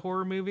and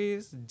horror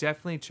movies,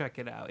 definitely check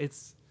it out.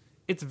 It's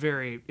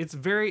very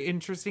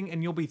interesting,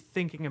 and you'll be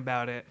thinking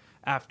about it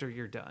after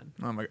you're done.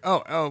 Oh my!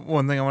 Oh,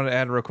 one thing I wanted to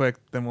add real quick,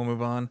 then we'll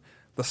move on.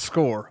 The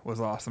score was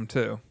awesome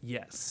too.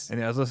 Yes. And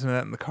yeah, I was listening to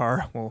that in the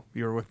car. Well,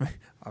 you were with me,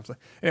 obviously.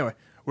 Anyway,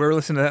 we were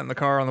listening to that in the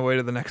car on the way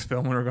to the next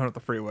film when we were going up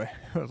the freeway.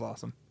 It was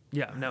awesome.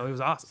 Yeah. No, it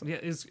was awesome. Yeah,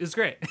 it's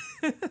great.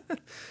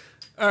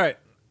 All right,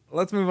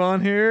 let's move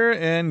on here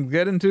and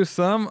get into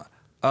some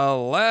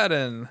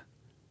Aladdin.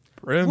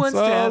 Prince One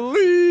step.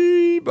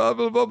 Ali, blah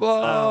blah blah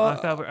blah.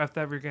 I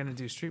thought we were gonna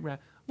do street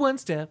rap. One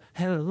step,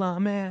 hello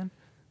lawman.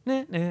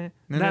 Nah, nah.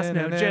 That's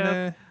no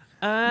joke.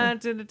 I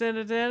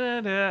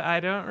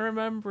don't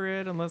remember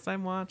it unless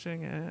I'm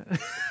watching it.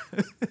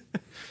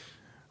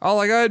 All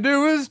I gotta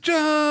do is jump.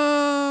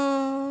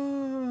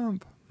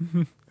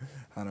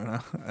 I don't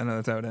know. I know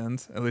that's how it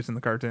ends, at least in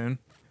the cartoon.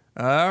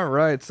 All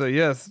right, so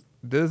yes,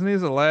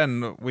 Disney's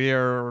Aladdin. We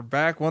are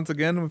back once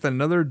again with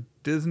another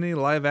Disney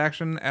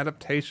live-action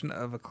adaptation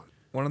of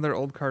one of their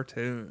old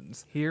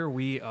cartoons. Here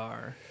we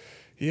are.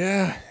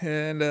 Yeah,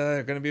 and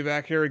gonna be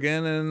back here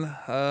again in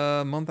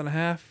a month and a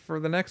half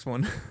for the next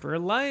one. For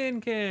Lion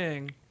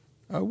King.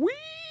 Wee.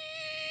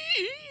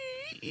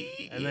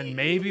 And then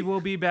maybe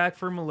we'll be back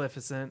for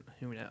Maleficent.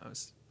 Who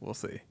knows? We'll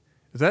see.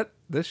 Is that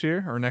this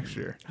year or next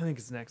year? I think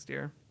it's next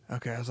year.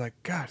 Okay, I was like,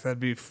 gosh, that'd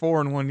be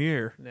 4 in 1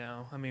 year.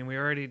 No, I mean, we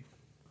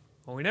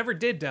never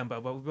did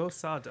Dumbo, but we both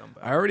saw Dumbo.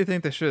 I already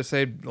think they should have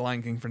saved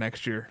Lion King for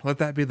next year. Let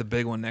that be the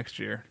big one next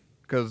year.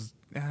 Because,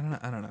 I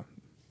don't know.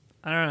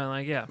 I don't know,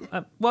 like, yeah.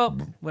 Well,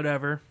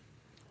 whatever.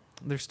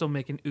 They're still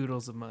making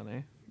oodles of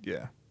money.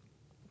 Yeah.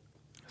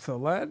 So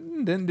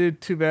Aladdin didn't do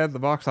too bad at the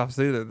box office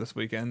either this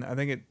weekend. I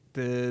think it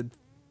did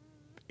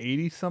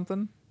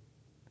 80-something.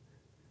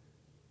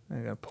 I'm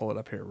going to pull it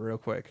up here real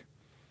quick.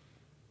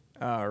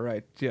 All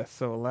right. Yes,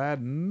 so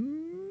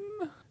Aladdin...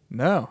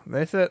 No,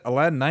 they said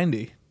Aladdin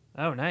 90.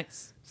 Oh,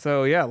 nice.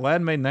 So, yeah,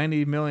 Aladdin made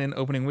 90 million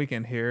opening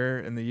weekend here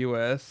in the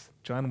U.S.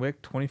 John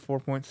Wick,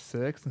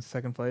 24.6 in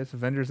second place.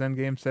 Avengers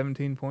Endgame,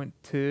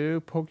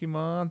 17.2.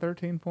 Pokemon,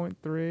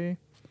 13.3.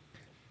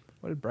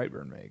 What did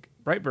Brightburn make?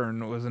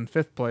 Brightburn was in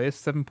fifth place,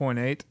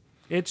 7.8.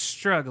 It's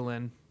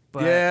struggling,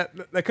 but... Yeah,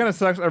 that kind of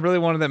sucks. I really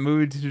wanted that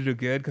movie to do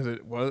good because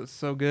it was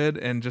so good.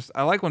 And just,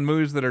 I like when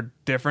movies that are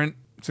different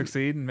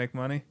succeed and make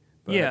money.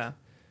 But, yeah.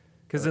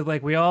 Because,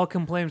 like, we all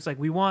complain. It's like,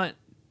 we want...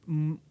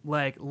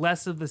 like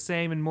less of the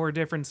same and more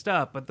different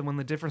stuff, but then when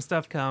the different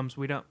stuff comes,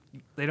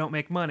 they don't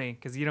make money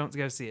because you don't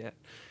go see it.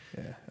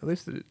 Yeah, at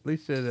least it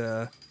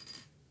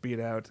beat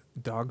out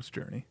Dog's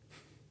Journey.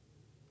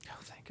 Oh,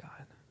 thank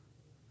God.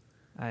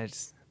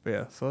 But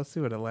yeah, so let's see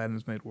what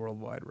Aladdin's made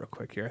worldwide real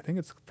quick here. I think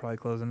it's probably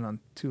closing in on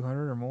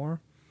 200 or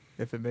more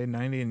if it made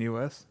 90 in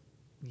US.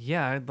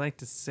 Yeah, I'd like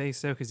to say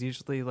so because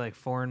usually like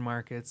foreign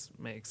markets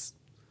makes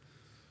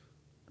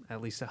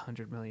at least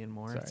 100 million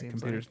more. Sorry, it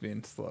seems computer's like.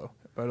 being slow,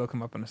 but it'll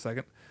come up in a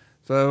second.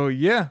 So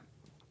yeah,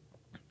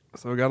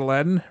 so we got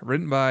Aladdin,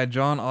 written by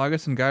John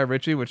August and Guy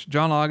Ritchie, which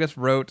John August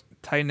wrote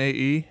Titan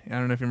A.E. I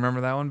don't know if you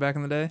remember that one back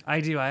in the day.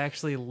 I do. I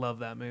actually love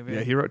that movie.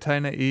 Yeah, he wrote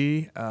Titan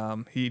A.E.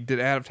 He did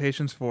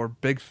adaptations for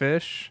Big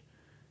Fish.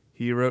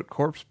 He wrote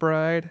Corpse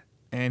Bride,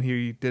 and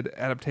he did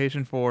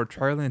adaptation for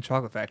Charlie and the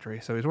Chocolate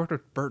Factory. So he's worked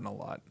with Burton a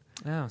lot.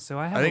 Oh, so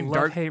I have I a think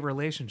love-hate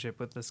relationship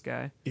with this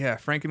guy. Yeah,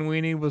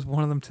 Frankenweenie was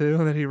one of them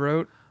too that he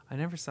wrote. I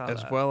never saw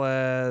as that. well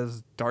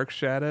as Dark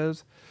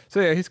Shadows.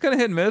 So yeah, he's kind of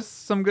hit and miss.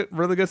 Some good,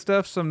 really good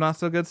stuff, some not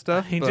so good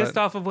stuff. I mean, just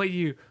off of what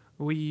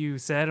you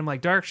said, I'm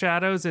like, Dark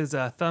Shadows is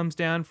a thumbs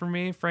down for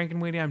me.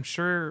 Frankenweenie, I'm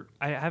sure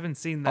I haven't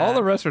seen that. All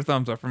the rest are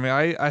thumbs up for me.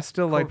 I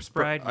still Corpse like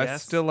Bride, I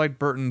yes. still like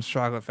Burton's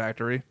Chocolate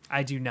Factory.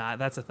 I do not.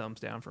 That's a thumbs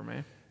down for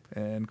me.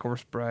 And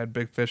Corpse Bride,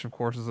 Big Fish, of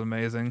course, is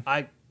amazing.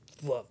 I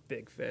love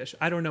Big Fish.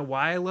 I don't know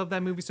why I love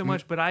that movie so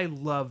much, but I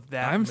love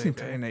that I haven't movie. seen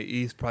Titan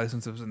A.E. probably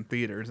since it was in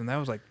theaters, and that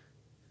was like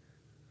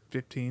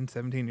 15,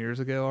 17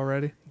 years ago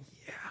already.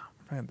 Yeah.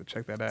 I have to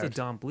check that out. It's a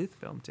Don Bluth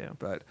film, too.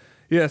 But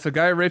yeah, so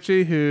Guy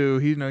Ritchie, who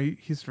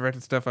he's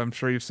directed stuff I'm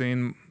sure you've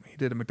seen. He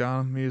did a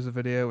McDonald's music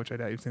video, which I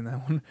doubt you've seen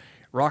that one.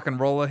 Rock and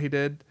Rolla he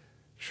did.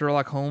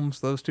 Sherlock Holmes,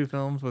 those two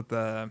films with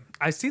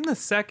I've seen the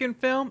second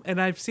film, and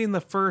I've seen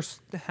the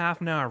first half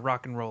an hour of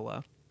Rock and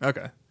Rolla.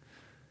 okay,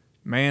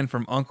 Man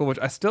from Uncle, which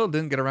I still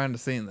didn't get around to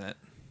seeing that.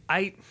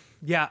 I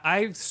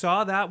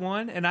saw that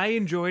one and I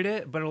enjoyed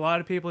it, but a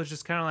lot of people it's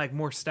just kind of like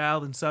more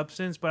style than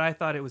substance. But I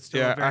thought it was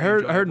still Yeah, very I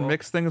heard enjoyable.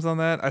 mixed things on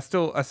that. I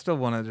still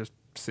want to just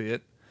see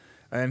it.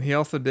 And he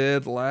also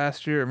did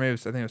last year, or maybe I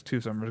think it was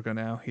 2 summers ago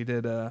now. He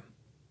did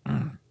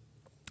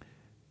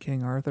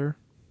King Arthur.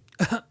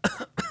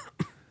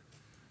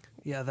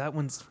 Yeah, that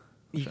one's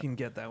you can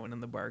get that one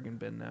in the bargain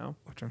bin now.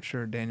 Which I'm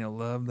sure Daniel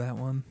loved that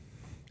one.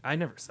 I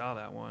never saw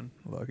that one.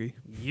 Lucky.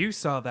 You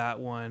saw that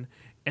one,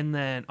 and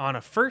then on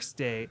a first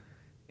date,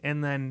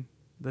 and then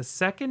the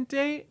second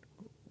date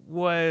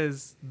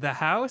was the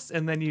house,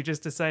 and then you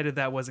just decided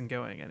that wasn't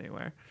going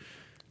anywhere,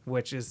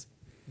 which is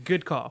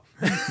good call.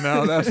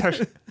 No, that was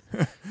actually.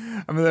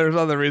 I mean, there's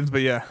other reasons,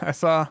 but yeah, I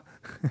saw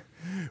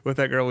with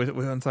that girl. We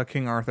went and saw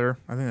King Arthur.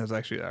 I think that was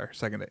actually our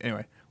second date.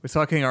 Anyway, we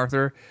saw King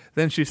Arthur.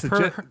 Then she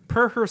suggested,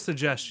 per her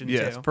suggestion,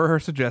 yes, too. per her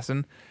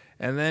suggestion,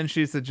 and then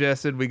she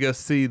suggested we go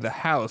see The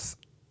House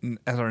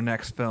as our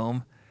next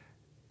film.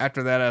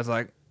 After that, I was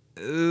like,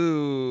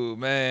 ooh,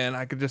 man,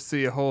 I could just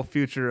see a whole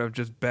future of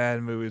just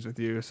bad movies with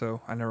you. So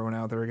I never went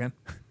out there again.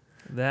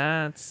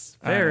 That's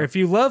I fair. know. If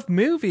you love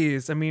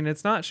movies, I mean,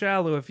 it's not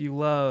shallow if you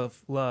love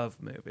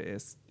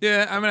movies.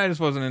 Yeah, I mean, I just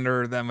wasn't into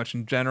her that much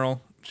in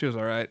general. She was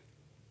all right.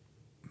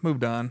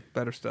 Moved on.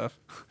 Better stuff.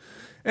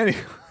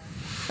 Anyway.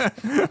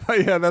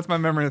 But yeah, that's my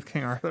memory of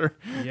King Arthur.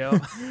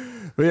 Yep.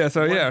 But yeah,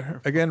 so yeah,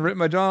 again, written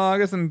by John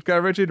August and Guy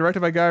Ritchie,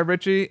 directed by Guy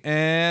Ritchie,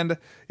 and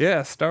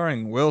yeah,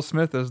 starring Will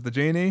Smith as the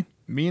genie.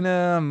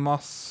 Mina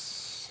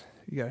Mas...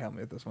 You gotta help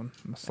me with this one.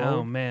 Masood?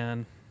 Oh,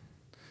 man.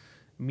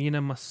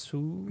 Mina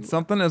Masood.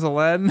 Something as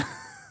Aladdin.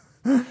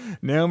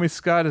 Naomi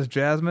Scott as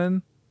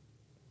Jasmine.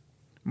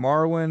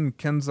 Marwan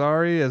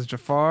Kenzari as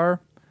Jafar.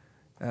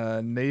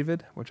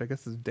 Navid, which I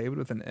guess is David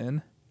with an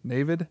N.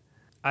 Navid.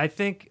 I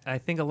think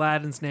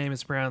Aladdin's name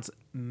is pronounced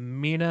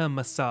Mina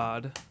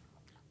Masad.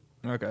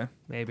 Okay.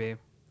 Maybe.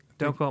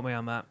 Don't quote me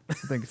on that. I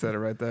think you said it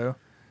right, though.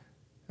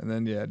 And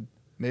then, yeah,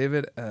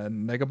 David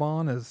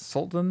Negabon as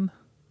Sultan.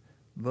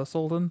 The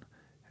Sultan.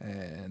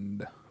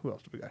 And who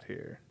else do we got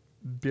here?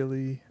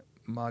 Billy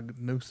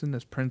Magnuson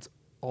as Prince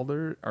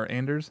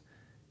Anders.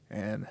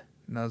 And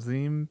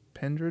Nazim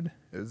Pendred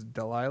is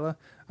Delilah.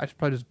 I should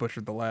probably just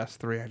butchered the last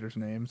 3 actors'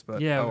 names,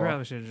 but Yeah, oh, we well.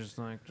 probably should have just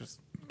kept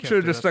Should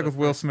have it just at stuck the with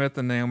Will first. Smith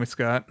and Naomi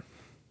Scott.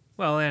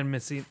 Well, and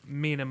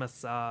Mina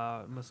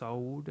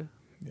Masood.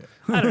 Yeah.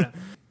 I don't know.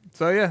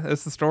 So yeah,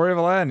 it's the story of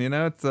Aladdin. You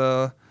know, it's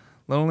a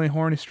lonely,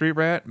 horny street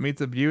rat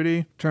meets a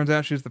beauty. Turns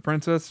out she's the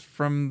princess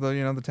from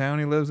the town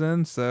he lives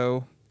in.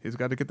 So he's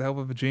got to get the help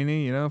of a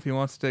genie. You know, if he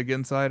wants to get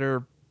inside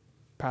her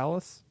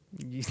palace.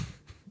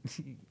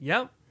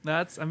 Yep.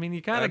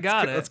 You kind of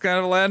got it. That's kind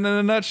of Aladdin in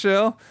a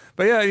nutshell.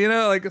 But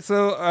yeah,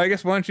 so I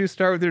guess why don't you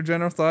start with your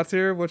general thoughts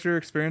here? What's your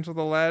experience with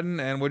Aladdin,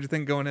 and what'd you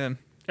think going in?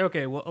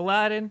 Okay, well,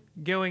 Aladdin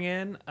going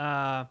in,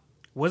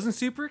 wasn't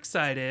super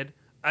excited.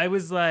 I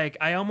was like,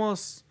 I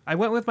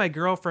went with my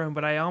girlfriend,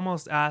 but I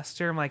almost asked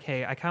her, I'm like,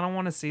 hey, I kind of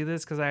want to see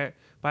this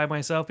by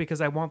myself because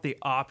I want the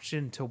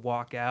option to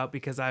walk out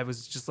because I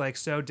was just like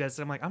so dead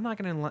set. I'm like, I'm not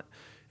going to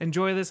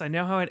enjoy this. I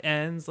know how it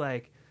ends.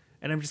 Like,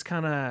 and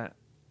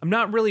I'm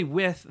not really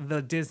with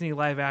the Disney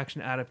live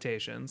action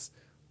adaptations.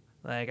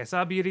 Like, I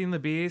saw Beauty and the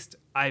Beast.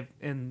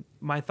 And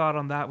my thought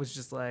on that was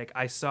just like,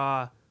 I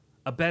saw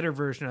a better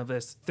version of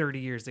this 30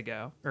 years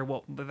ago, or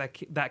well,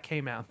 that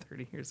came out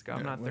 30 years ago.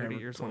 I'm not 30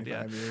 years old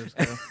yet. 25 years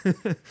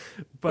ago.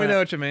 But We know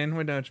what you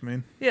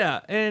mean.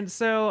 yeah, and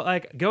so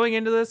like going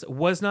into this,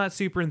 was not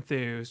super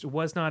enthused,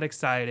 was not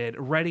excited,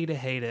 ready to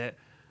hate it,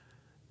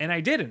 and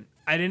I didn't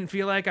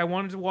feel like I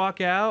wanted to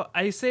walk out.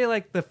 I say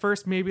like the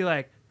first maybe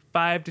like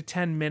 5 to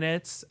 10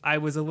 minutes, I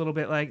was a little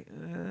bit like,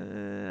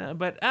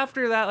 but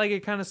after that, like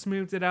it kind of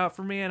smoothed it out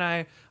for me, and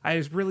I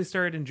really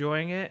started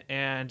enjoying it.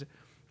 And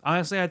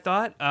honestly, I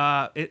thought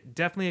it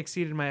definitely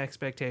exceeded my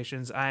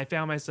expectations. I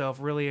found myself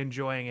really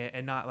enjoying it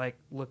and not like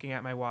looking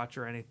at my watch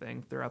or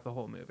anything throughout the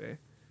whole movie.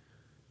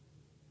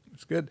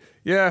 It's good.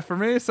 Yeah, for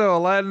me, so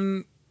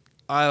Aladdin,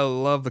 I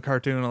love the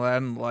cartoon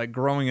Aladdin. Like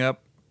growing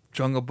up,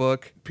 Jungle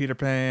Book, Peter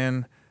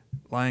Pan,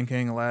 Lion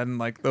King, Aladdin,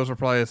 like those were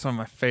probably some of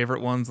my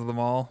favorite ones of them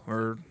all.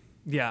 Or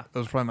Yeah,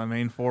 those are probably my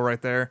main 4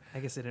 right there. I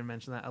guess I didn't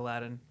mention that.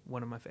 Aladdin,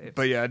 one of my faves.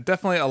 But yeah,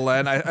 definitely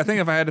Aladdin. I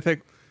think if I had to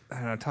pick, I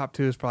don't know, top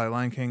 2 is probably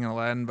Lion King and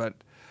Aladdin, but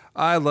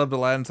I loved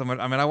Aladdin so much.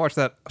 I mean, I watched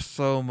that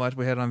so much.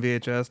 We had it on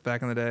VHS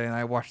back in the day, and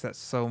I watched that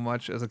so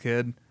much as a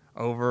kid,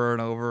 over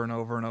and over and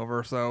over and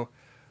over. So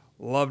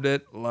loved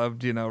it.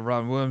 Loved,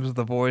 Robin Williams as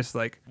the voice.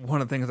 Like,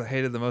 one of the things I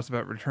hated the most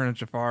about Return of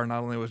Jafar,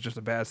 not only was just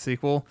a bad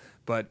sequel,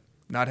 but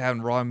not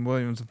having Robin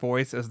Williams'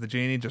 voice as the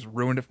genie just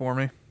ruined it for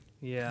me.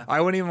 Yeah.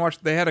 I wouldn't even watch.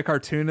 They had a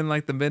cartoon in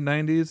like the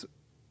mid-90s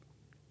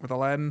with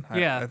Aladdin.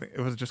 Yeah. I think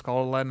it was just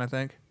called Aladdin, I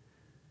think.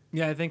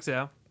 Yeah, I think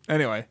so.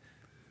 Anyway,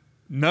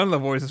 none of the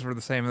voices were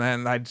the same.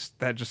 And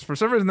that just for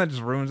some reason that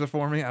just ruins it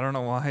for me. I don't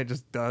know why, it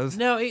just does.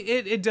 No,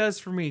 it does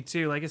for me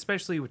too. Like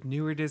especially with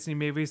newer Disney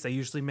movies, they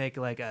usually make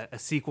like a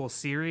sequel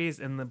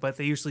series, but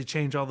they usually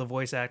change all the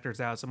voice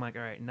actors out. So I'm like,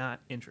 all right,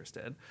 not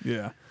interested.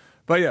 Yeah.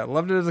 But yeah,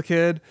 loved it as a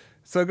kid.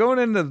 So going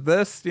into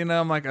this,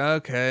 I'm like,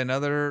 okay,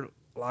 another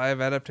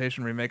live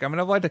adaptation remake. I mean,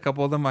 I've liked a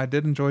couple of them. I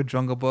did enjoy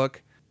Jungle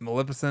Book.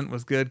 Maleficent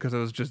was good because it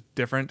was just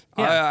different.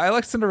 Yeah. I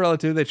like Cinderella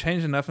too. They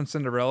changed enough in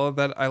Cinderella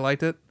that I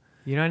liked it.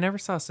 I never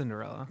saw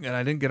Cinderella. And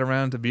I didn't get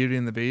around to Beauty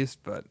and the Beast,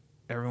 but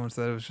everyone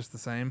said it was just the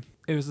same.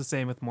 It was the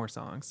same with more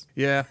songs.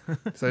 Yeah.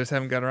 So I just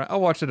haven't got around.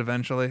 I'll watch it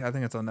eventually. I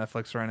think it's on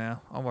Netflix right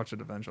now. I'll watch it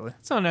eventually.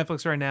 It's on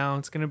Netflix right now.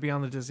 It's going to be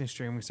on the Disney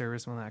streaming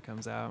service when that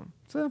comes out.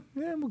 So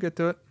yeah, we'll get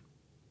to it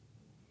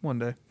one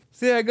day.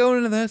 So yeah, going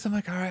into this, I'm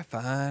like, all right,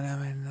 fine. I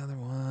mean, another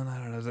one. I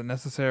don't know. Is it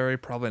necessary?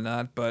 Probably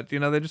not. But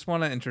they just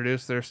want to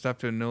introduce their stuff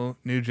to a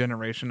new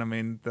generation. I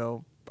mean,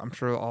 I'm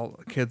sure all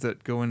kids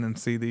that go in and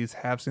see these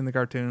have seen the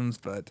cartoons,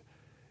 but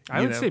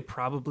I would say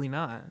probably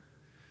not.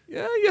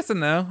 Yeah, yes and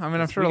no. I mean,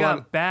 I'm sure we a lot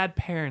got bad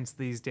parents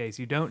these days.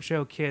 You don't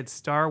show kids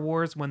Star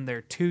Wars when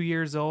they're 2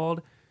 years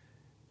old,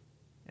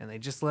 and they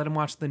just let them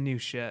watch the new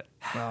shit.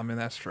 Well, I mean,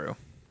 that's true.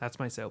 That's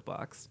my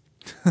soapbox.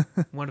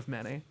 One of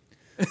many.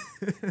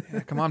 Yeah,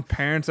 come on,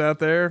 parents out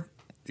there.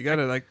 You got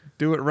to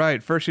do it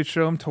right. First, you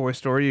show them Toy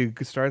Story. You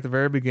could start at the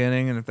very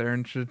beginning, and if they're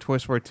interested in Toy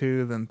Story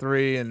 2, then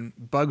 3, and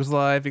Bugs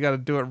Life, you got to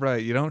do it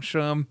right. You don't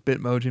show them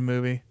Bitmoji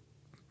Movie,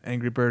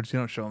 Angry Birds. You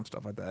don't show them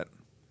stuff like that.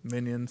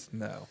 Minions,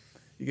 no.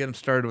 You get them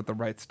started with the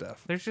right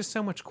stuff. There's just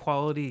so much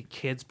quality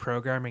kids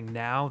programming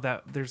now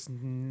that there's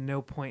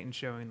no point in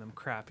showing them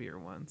crappier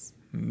ones.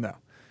 No.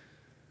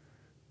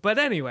 But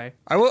anyway,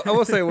 I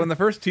will say when the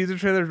first teaser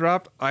trailer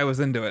dropped, I was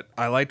into it.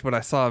 I liked what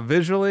I saw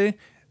visually.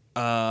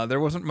 There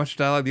wasn't much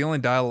dialogue. The only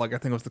dialogue I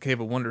think was the Cave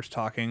of Wonders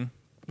talking.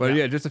 But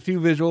yeah, just a few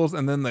visuals,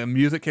 and then the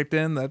music kicked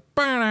in.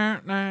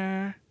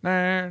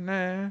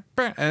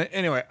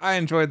 Anyway, I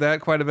enjoyed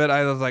that quite a bit.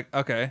 I was like,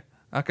 okay,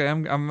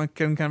 I'm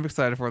getting kind of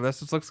excited for this.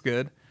 This looks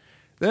good.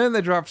 Then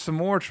they dropped some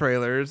more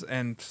trailers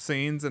and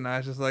scenes, and I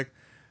was just like,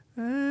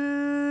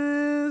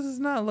 this is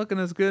not looking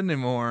as good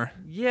anymore.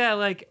 yeah,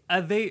 like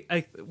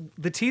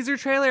the teaser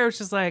trailer was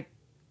just like,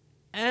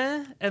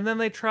 and then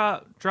they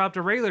dropped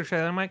a regular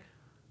trailer. I'm like,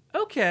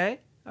 okay,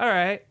 all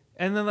right.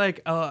 And then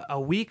like a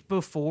week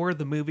before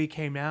the movie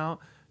came out,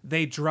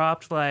 they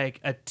dropped like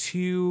a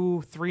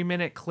 2-3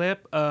 minute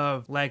clip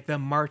of like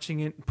them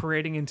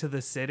parading into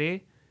the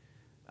city.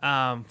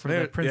 From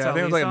the Prince Ali I think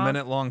it was like song. a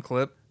minute long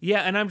clip.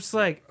 Yeah, and I'm just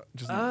like,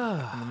 In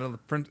the middle of the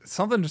print,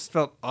 something just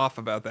felt off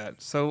about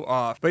that. So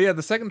off. But yeah,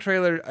 the second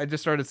trailer, I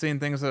just started seeing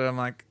things that I'm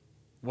like,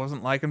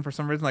 wasn't liking for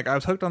some reason. Like I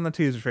was hooked on the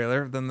teaser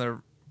trailer, then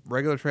the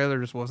regular trailer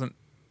just wasn't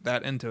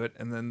that into it,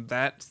 and then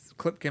that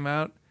clip came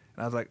out,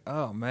 and I was like,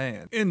 oh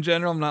man. In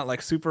general, I'm not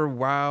like super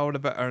wowed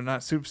about, or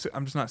not super.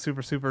 I'm just not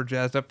super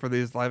jazzed up for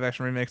these live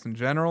action remakes in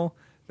general.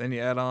 Then you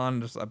add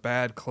on just a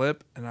bad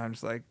clip, and I'm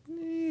just like,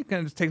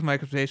 kind of just takes my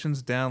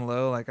expectations down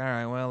low. Like, all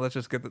right, well, let's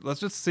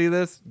just see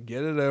this,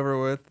 get it over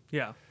with.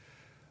 yeah.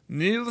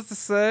 Needless to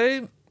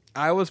say,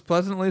 I was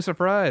pleasantly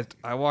surprised.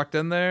 I walked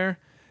in there.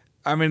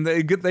 I mean,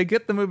 they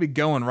get the movie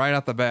going right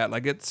off the bat.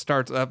 Like it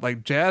starts up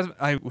like jazz.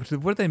 What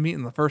did they meet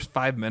in the first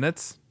 5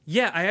 minutes?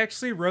 Yeah, I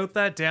actually wrote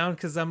that down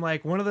because I'm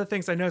like, one of the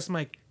things I noticed,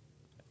 I'm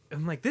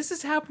like, this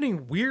is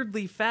happening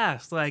weirdly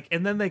fast. Like,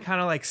 and then they kind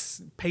of like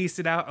pace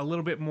it out a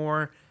little bit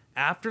more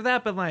after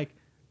that. But like,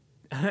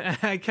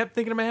 I kept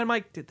thinking in my head, I'm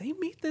like, did they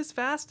meet this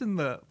fast in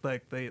the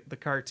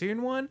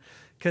cartoon one?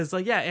 Because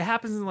like, yeah, it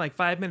happens in like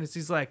 5 minutes.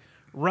 He's like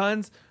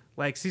runs,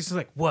 like Caesar's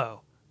like,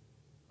 whoa,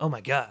 oh my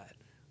god,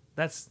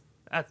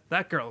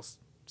 that girl's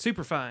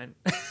super fine.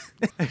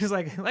 He's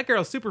like, that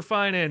girl's super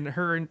fine in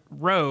her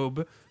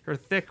robe, her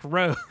thick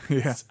robe.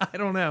 Yeah. I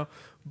don't know,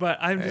 but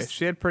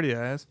She had pretty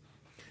eyes.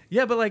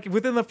 yeah, but like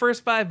within the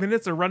first 5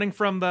 minutes of running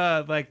from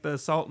the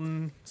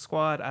Sultan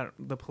squad,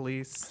 the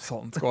police.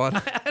 Sultan Squad.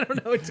 I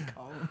don't know what to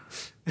call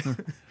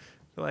them.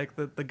 Like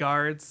the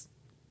guards,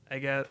 I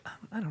guess.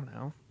 I don't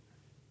know.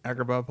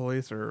 Agrabah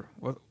police or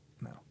what?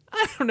 No.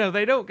 I don't know.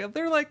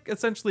 They're like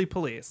essentially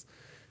police.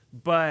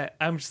 But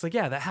I'm just like,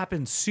 yeah, that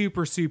happened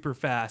super, super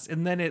fast.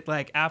 And then it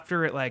like,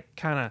 after it like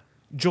kind of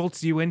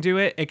jolts you into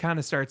it, it kind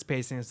of starts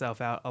pacing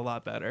itself out a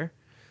lot better.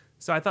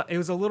 So I thought it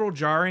was a little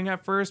jarring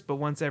at first, but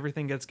once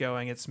everything gets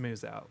going, it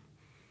smooths out.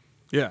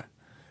 Yeah.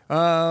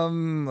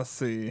 Let's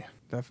see.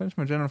 Did I finish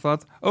my general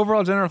thoughts?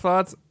 Overall general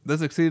thoughts,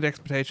 this exceeded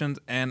expectations,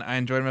 and I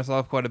enjoyed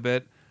myself quite a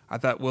bit. I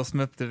thought Will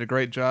Smith did a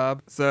great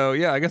job. So,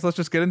 yeah, I guess let's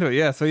just get into it.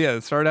 Yeah, so, yeah,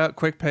 it started out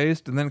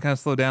quick-paced and then kind of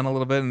slowed down a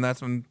little bit, and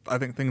that's when I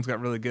think things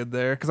got really good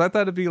there. Because I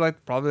thought it'd be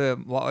like probably a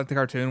lot like the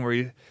cartoon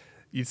where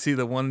you'd see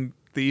the one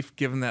thief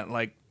giving that,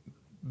 like,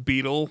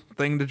 beetle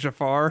thing to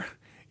Jafar.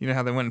 You know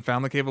how they went and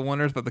found the Cave of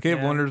Wonders, but the Cave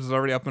of Wonders is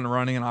already up and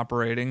running and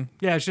operating.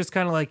 Yeah, it's just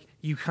kind of like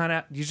you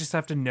just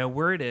have to know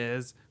where it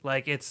is.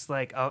 Like it's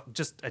like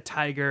just a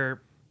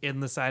tiger in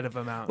the side of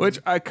a mountain. Which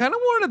I kind of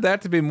wanted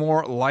that to be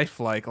more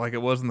lifelike, like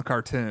it was in the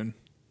cartoon.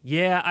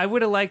 Yeah, I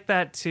would have liked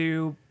that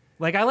too.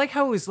 Like I like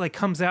how it was like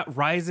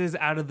rises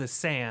out of the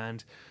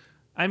sand,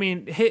 I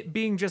mean, hit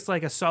being just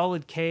like a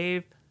solid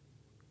cave,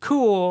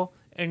 cool,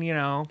 and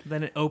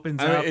then it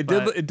opens I mean,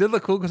 up. it did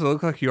look cool because it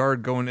looked like you are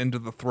going into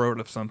the throat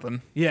of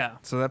something. Yeah.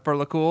 So that part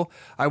looked cool.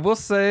 I will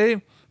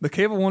say the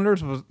Cave of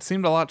Wonders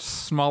seemed a lot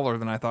smaller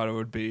than I thought it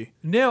would be.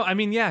 No, I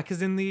mean, yeah,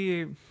 because in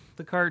the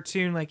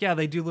cartoon, like, yeah,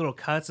 they do little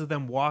cuts of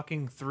them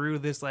walking through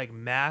this like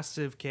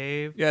massive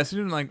cave. Yeah, it's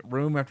doing like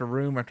room after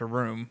room after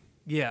room.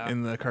 Yeah.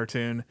 In the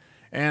cartoon.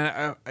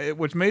 And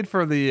which made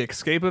for the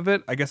escape of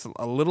it, I guess,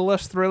 a little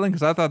less thrilling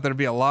because I thought there'd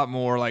be a lot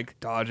more like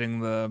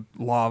dodging the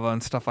lava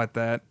and stuff like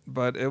that.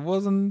 But it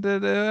wasn't. I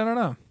don't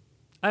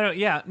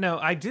know.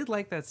 I did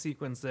like that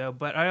sequence though.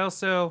 But I'm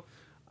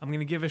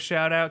gonna give a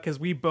shout out because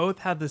we both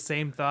had the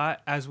same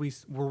thought as we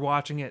were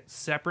watching it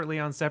separately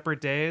on separate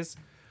days.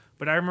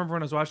 But I remember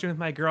when I was watching with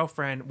my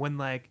girlfriend when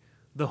like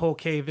the whole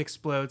cave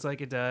explodes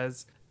like it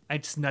does. I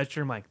just nudged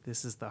her. I'm like,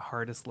 this is the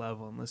hardest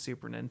level in the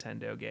Super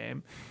Nintendo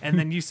game. And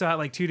then you saw it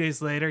like 2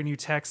 days later and you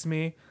text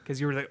me because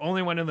you were the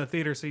only one in the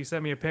theater. So you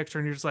sent me a picture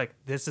and you're just like,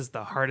 this is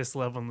the hardest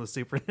level in the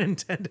Super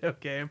Nintendo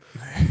game.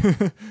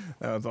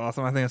 That was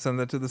awesome. I think I sent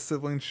that to the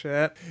sibling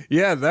chat.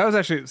 Yeah, that was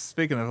actually,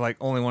 speaking of like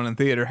only one in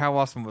theater, how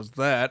awesome was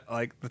that?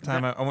 Like the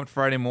time I went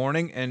Friday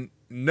morning and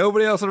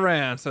nobody else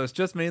around, so it's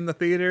just me in the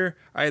theater.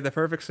 I had the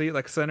perfect seat,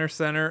 like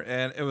center,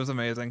 and it was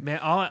amazing. Man,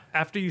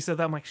 after you said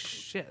that, I'm like,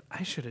 shit,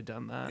 I should have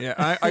done that.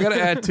 Yeah, I got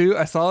to add too,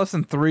 I saw this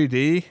in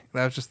 3D.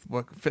 That was just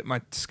what fit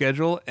my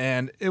schedule,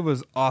 and it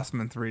was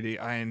awesome in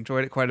 3D. I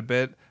enjoyed it quite a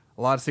bit.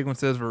 A lot of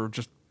sequences were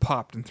just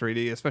popped in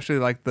 3D, especially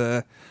like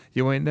the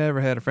 "You Ain't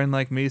Never Had a Friend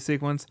Like Me"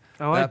 sequence.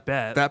 Oh, I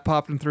bet. That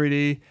popped in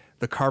 3D.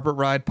 The carpet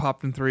ride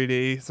popped in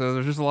 3D, so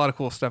there's just a lot of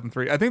cool stuff in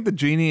 3D. I think the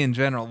genie in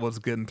general was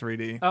good in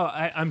 3D. Oh,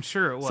 I'm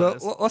sure it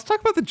was. So let's talk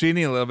about the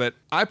genie a little bit.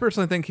 I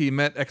personally think he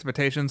met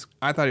expectations.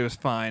 I thought he was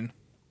fine.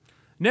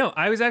 No,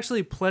 I was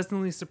actually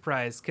pleasantly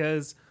surprised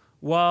because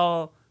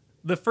while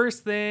the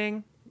first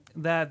thing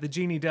that the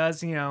genie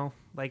does,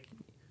 like,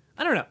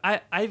 I don't know,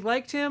 I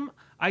liked him.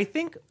 I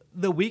think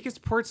the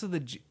weakest parts of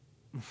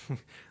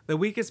the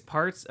weakest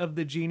parts of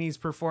the genie's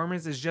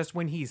performance is just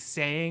when he's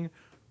saying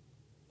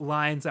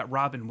lines that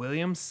Robin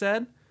Williams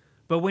said,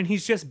 but when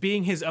he's just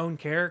being his own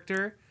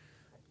character,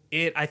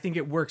 I think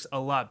it works a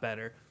lot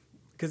better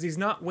because he's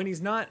not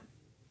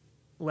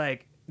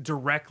like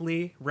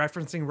directly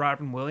referencing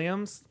Robin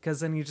Williams,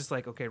 because then you're just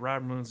like, okay,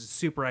 Robin Williams is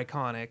super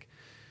iconic,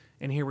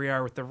 and here we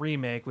are with the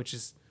remake, which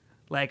is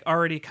like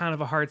already kind of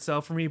a hard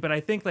sell for me. But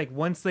I think like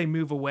once they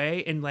move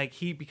away and like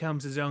he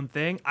becomes his own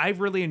thing, I've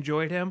really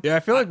enjoyed him. Yeah, I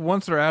feel like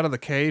once they're out of the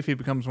cave, he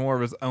becomes more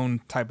of his own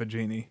type of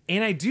genie.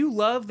 And I do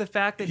love the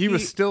fact that he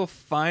was still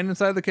fine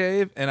inside the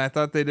cave, and I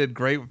thought they did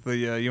great with the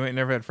 "You Ain't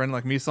Never Had a Friend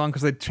Like Me" song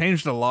because they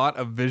changed a lot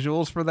of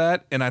visuals for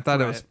that, and I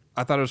thought it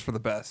was for the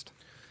best.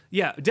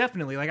 Yeah,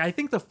 definitely. Like, I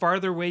think the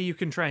farther away you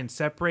can try and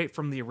separate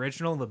from the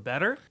original, the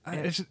better.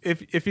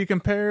 If you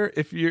compare,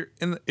 if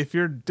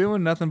you're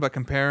doing nothing but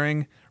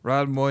comparing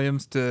Robin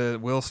Williams to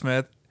Will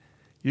Smith,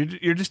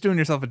 you're just doing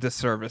yourself a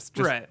disservice.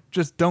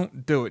 Just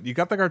don't do it. You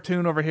got the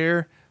cartoon over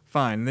here,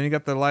 fine. And then you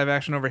got the live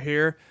action over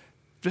here.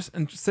 Just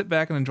sit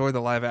back and enjoy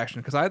the live action,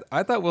 because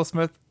I thought Will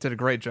Smith did a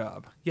great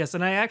job. Yes,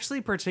 and I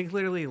actually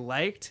particularly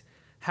liked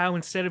how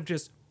instead of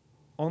just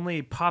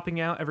only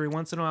popping out every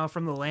once in a while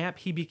from the lamp,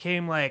 he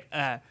became like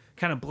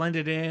kind of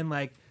blended in,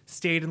 like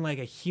stayed in like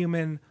a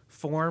human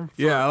form.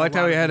 Yeah, I liked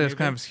how he had his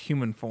kind of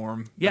human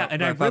form. Yeah,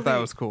 and I thought that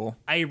was cool.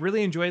 I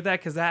really enjoyed that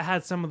because that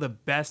had some of the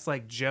best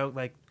like joke,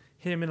 like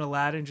him and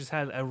Aladdin just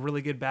had a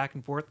really good back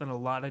and forth on a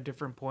lot of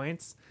different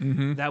points.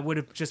 Mm-hmm. That would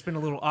have just been a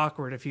little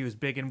awkward if he was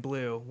big and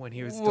blue when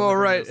he was. Well,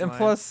 right, and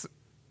plus,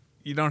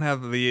 you don't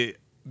have the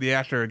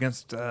actor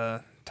against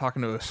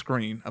talking to a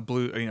screen, a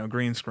blue,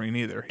 green screen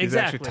either. He's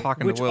actually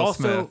talking to Will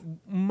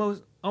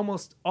Smith.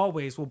 Almost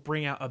always will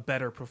bring out a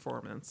better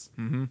performance.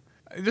 Mm-hmm.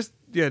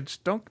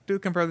 Just don't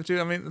compare the two.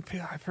 I mean,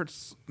 I've heard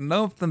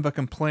nothing but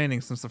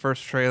complaining since the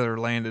first trailer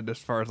landed as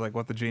far as like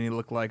what the genie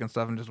looked like and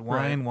stuff, and just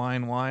whine.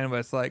 But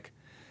it's like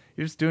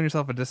you're just doing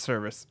yourself a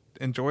disservice.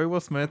 Enjoy Will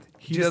Smith.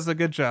 He does a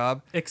good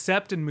job.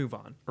 Accept and move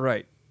on.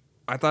 Right.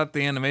 I thought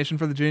the animation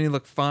for the genie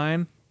looked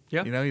fine.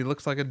 Yeah. He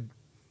looks like a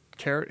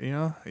carrot.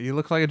 He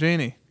looks like a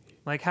genie.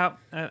 Like how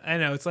I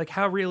know it's like,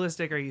 how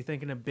realistic are you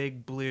thinking a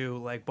big blue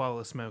like ball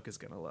of smoke is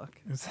gonna look?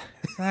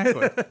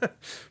 Exactly.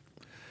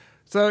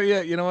 So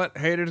yeah, you know what?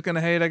 Haters gonna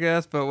hate, I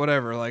guess, but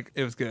whatever. Like,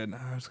 it was good.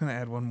 I was gonna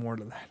add one more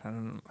to that. I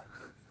don't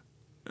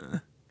know.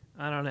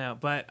 I don't know,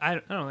 but I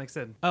don't know. Like I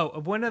said,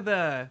 one of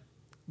the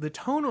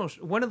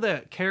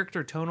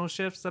character tonal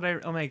shifts that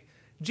I'm like,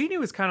 Genie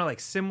was kind of like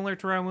similar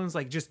to Robin Williams,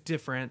 like just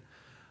different.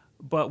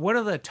 But one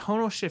of the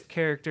tonal shift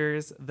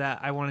characters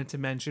that I wanted to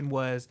mention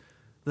was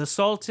the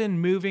Sultan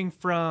moving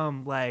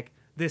from like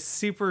this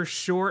super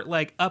short,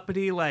 like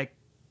uppity, like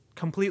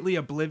completely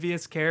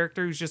oblivious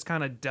character who's just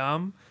kind of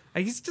dumb.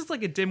 Like, he's just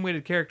like a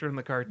dim-witted character in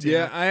the cartoon.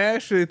 Yeah, I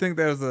actually think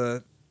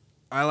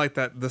I like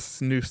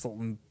this new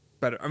Sultan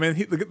better. I mean,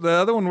 the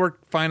other one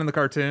worked fine in the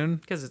cartoon.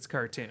 Because it's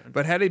cartoon.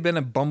 But had he been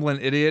a bumbling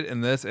idiot in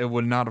this, it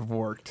would not have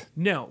worked.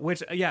 No,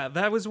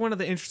 that was one of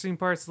the interesting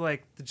parts,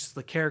 like just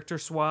the character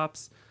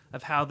swaps.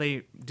 of how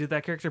they did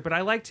that character. But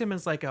I liked him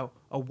as like a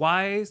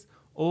wise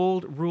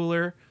old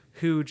ruler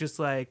who just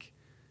like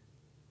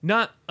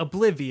not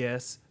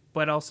oblivious,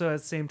 but also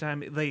at the same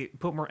time they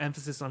put more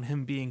emphasis on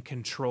him being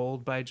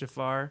controlled by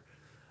Jafar,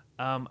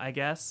 I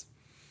guess.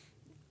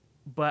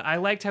 But I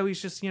liked how he's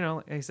just,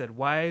 like I said,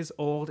 wise,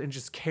 old, and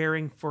just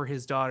caring for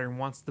his daughter and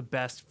wants the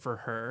best for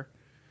her.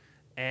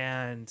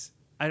 And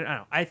I don't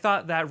know. I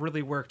thought that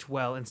really worked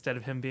well instead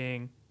of him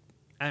being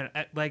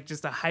like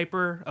just a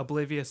hyper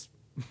oblivious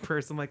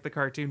person like the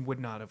cartoon would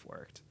not have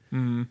worked.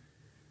 Mm-hmm.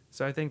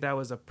 So I think that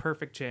was a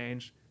perfect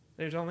change.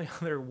 There's only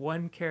other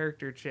one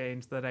character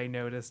change that I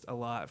noticed a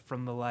lot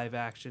from the live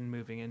action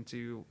moving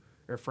into,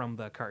 or from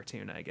the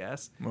cartoon, I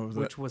guess,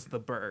 which was the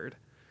bird.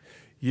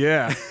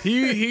 Yeah,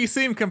 he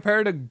seemed,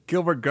 compared to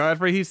Gilbert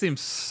Godfrey, he seemed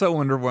so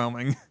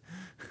underwhelming.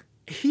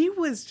 He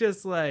was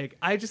just like,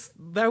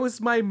 that was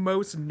my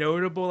most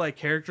notable like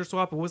character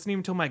swap. It wasn't even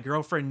until my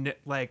girlfriend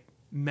like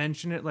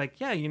mentioned it, like,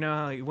 yeah,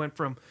 how he went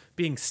from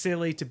being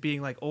silly to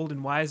being like old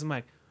and wise. I'm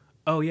like,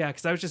 oh yeah,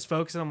 because I was just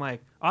focusing on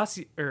like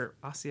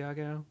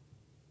Asiago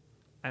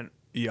and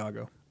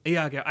Iago.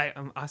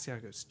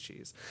 Asiago's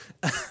cheese.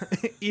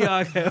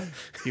 Iago.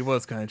 He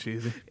was kind of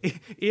cheesy.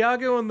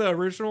 Iago in the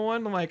original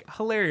one, I'm like,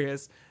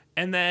 hilarious.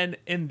 And then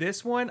in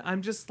this one,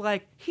 I'm just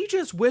like, he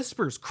just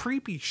whispers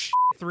creepy shit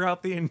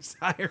throughout the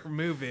entire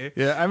movie.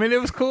 Yeah, I mean,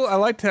 it was cool. I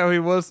liked how he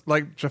was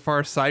like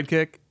Jafar's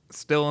sidekick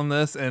still in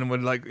this, and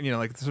would like,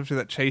 like especially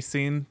that chase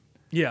scene.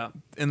 Yeah.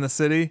 In the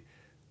city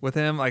with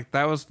him, like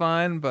that was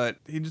fine, but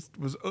he just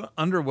was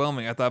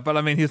underwhelming, I thought. But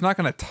I mean, he's not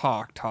going to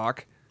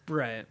talk.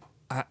 Right.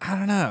 I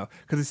don't know,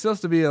 because he's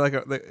supposed to be like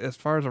as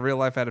far as a real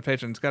life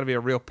adaptation, it's got to be a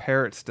real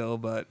parrot still,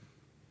 but.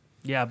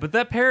 Yeah, but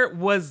that parrot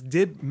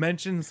did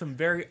mention some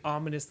very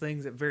ominous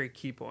things at very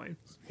key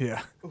points.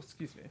 Yeah. Oh,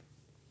 excuse me.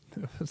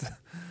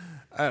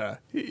 I don't know.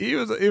 He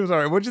was all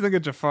right. What'd you think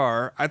of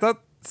Jafar? I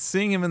thought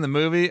seeing him in the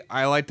movie,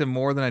 I liked him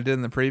more than I did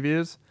in the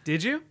previews.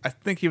 Did you? I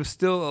think he was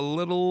still a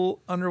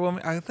little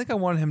underwhelming. I think I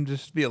wanted him to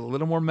just be a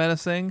little more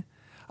menacing.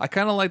 I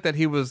kind of like that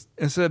he was,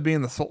 instead of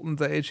being the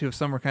Sultan's age, he was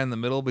somewhere kind of in the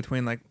middle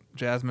between like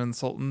Jasmine and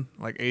Sultan,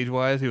 like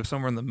age-wise. He was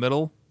somewhere in the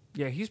middle.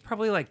 Yeah, he's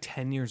probably like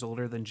 10 years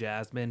older than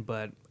Jasmine,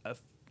 but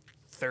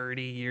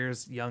 30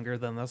 years younger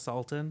than the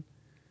Sultan.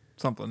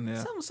 Something,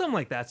 yeah. Something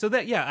like that. So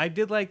that, yeah, I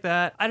did like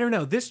that. I don't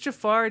know. This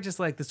Jafar, just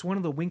like this one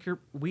of the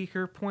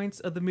weaker points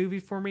of the movie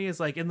for me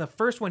is like in the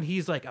first one,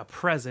 he's like a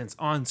presence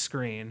on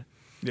screen.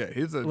 Yeah,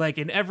 he's a like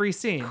in every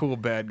scene. Cool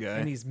bad guy.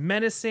 And he's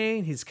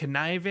menacing, he's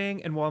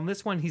conniving, and while in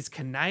this one he's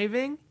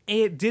conniving,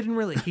 he didn't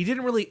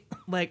really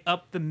like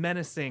up the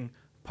menacing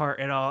part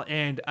at all.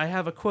 And I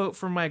have a quote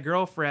from my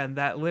girlfriend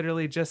that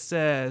literally just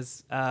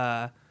says,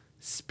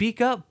 speak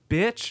up,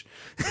 bitch.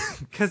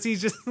 Cause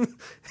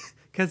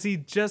he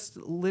just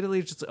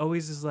literally just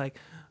always is like,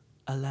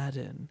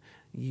 Aladdin,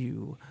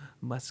 you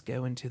must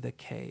go into the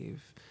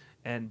cave.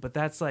 But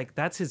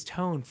that's his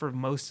tone for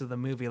most of the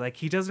movie. Like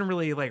he doesn't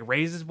really like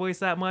raise his voice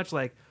that much.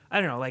 Like, I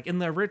don't know, like in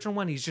the original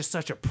one, he's just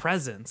such a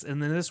presence.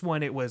 And then this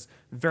one, it was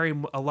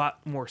a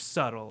lot more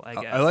subtle, I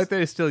guess. I like that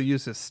he still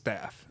used his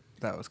staff.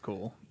 That was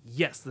cool.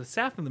 Yes, the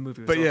staff in the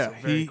movie was but also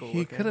yeah, very cool.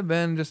 He could have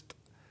been just,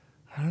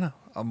 I don't know,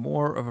 a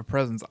more of a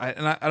presence. I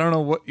don't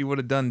know what you would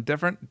have done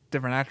different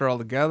actor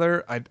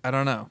altogether. I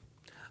don't know.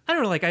 I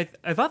don't know, like,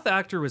 I thought the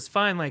actor was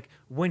fine. Like,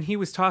 when he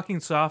was talking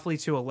softly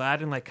to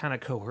Aladdin, like, kind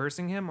of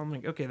coercing him, I'm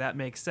like, okay, that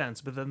makes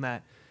sense. But then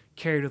that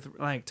carried with,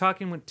 like,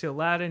 talking to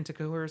Aladdin to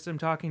coerce him,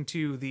 talking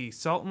to the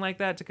Sultan like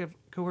that to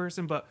coerce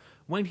him. But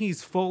when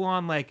he's full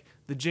on, like,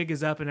 the jig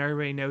is up and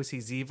everybody knows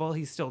he's evil,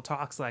 he still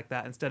talks like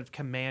that instead of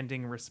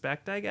commanding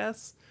respect, I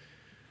guess.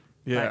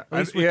 Yeah,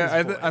 I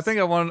think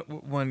I want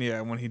when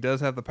he does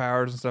have the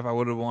powers and stuff, I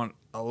would have want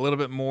a little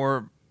bit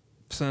more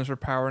sinister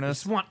powerness. I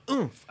just want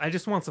oomph. I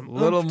just want some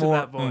little oomph more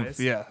to that voice. Oomph.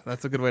 Yeah,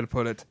 that's a good way to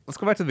put it. Let's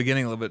go back to the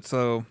beginning a little bit.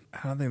 So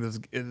I don't think this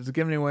is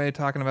giving away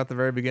talking about the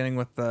very beginning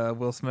with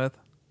Will Smith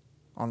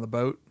on the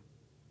boat.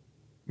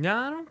 No,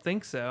 I don't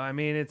think so. I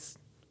mean, it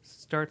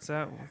starts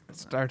out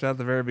at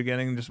the very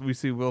beginning. Just we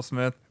see Will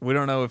Smith. We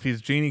don't know if he's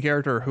Genie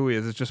character or who he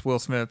is. It's just Will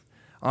Smith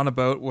on a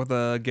boat with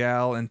a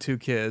gal and 2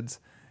 kids.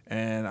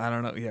 And I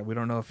don't know. Yeah, we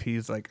don't know if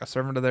he's like a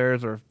servant of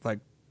theirs or if, like,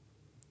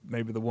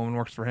 maybe the woman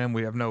works for him.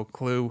 We have no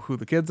clue who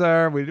the kids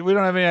are. We don't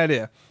have any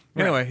idea.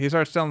 Right. Anyway, he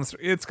starts telling the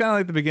story. It's kind of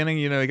like the beginning.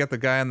 You got the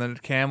guy on the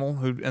camel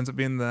who ends up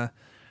being the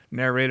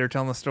narrator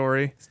telling the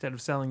story. Instead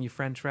of selling you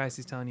French fries,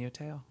 he's telling you a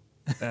tale.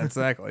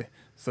 Exactly.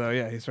 So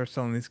yeah, he starts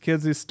telling these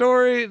kids these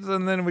stories,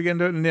 and then we get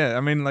into it. And yeah,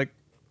 I mean, like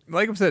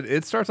I said,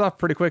 it starts off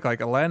pretty quick.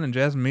 Like Aladdin and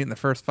Jasmine meet in the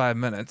first 5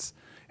 minutes,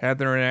 have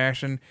their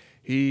interaction.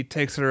 He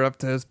takes her up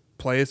to his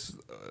place,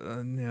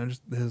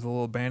 just his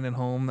little abandoned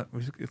home.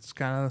 It's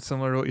kind of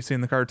similar to what you see in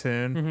the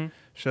cartoon. Mm-hmm.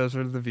 Shows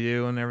her the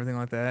view and everything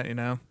like that,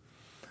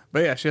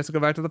 But yeah, she has to go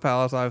back to the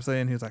palace, obviously,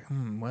 and he's like,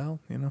 well,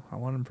 I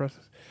want to impress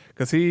her.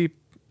 Because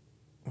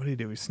what did he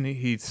do?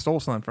 He stole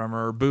something from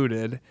her, or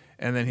booted,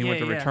 and then he went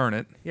to return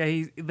it.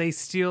 Yeah, they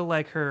steal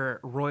like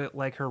her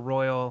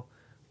royal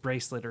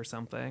bracelet or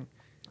something,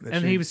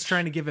 and he was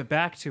trying to give it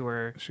back to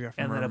her,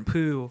 and then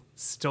Apu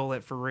stole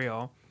it for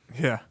real.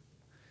 Yeah.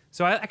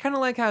 So I kind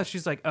of like how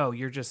she's like, oh,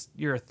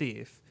 you're a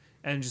thief,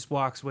 and just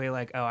walks away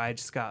like, oh, I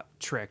just got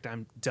tricked.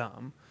 I'm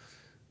dumb.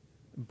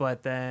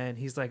 But then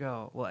he's like,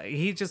 oh, well,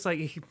 he just like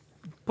he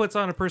puts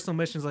on a personal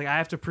mission. He's like, I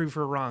have to prove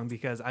her wrong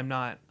because I'm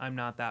not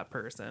that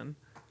person.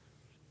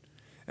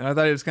 And I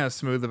thought he was kind of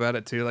smooth about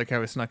it too, like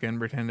how he snuck in,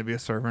 pretending to be a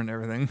servant and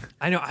everything.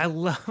 I know, I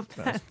love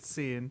that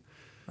scene.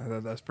 I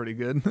thought that's pretty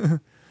good. There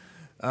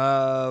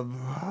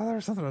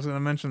was something I was going to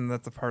mention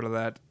that's a part of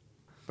that.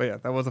 But yeah,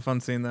 that was a fun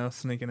scene though,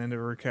 sneaking into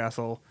her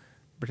castle,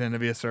 pretending to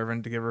be a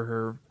servant to give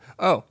her.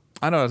 Oh,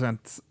 I know what I was going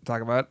to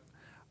talk about.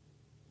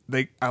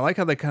 I like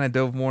how they kind of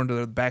dove more into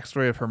the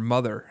backstory of her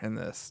mother in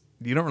this.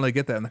 You don't really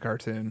get that in the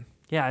cartoon.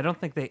 Yeah, I don't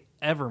think they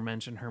ever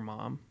mention her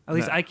mom. At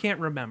least No. I can't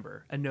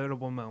remember a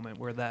notable moment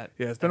where that.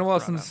 Yeah, it's been a while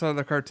that's brought since I saw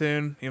the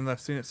cartoon, even though I've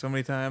seen it so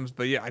many times.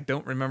 But yeah, I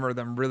don't remember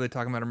them really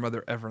talking about her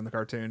mother ever in the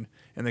cartoon.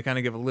 And they kind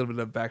of give a little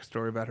bit of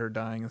backstory about her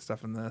dying and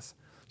stuff in this.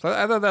 So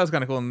I thought that was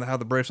kind of cool, and how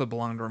the bracelet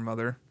belonged to her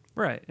mother.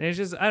 Right, and it's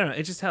just I don't know.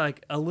 It just had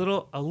like a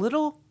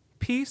little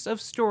piece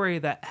of story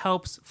that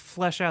helps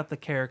flesh out the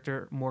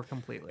character more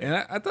completely. And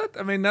I thought,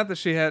 I mean, not that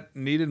she had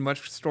needed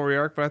much story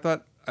arc, but I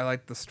thought I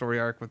liked the story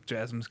arc with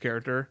Jasmine's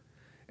character.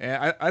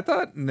 And I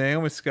thought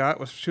Naomi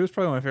Scott she was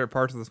probably one of my favorite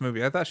parts of this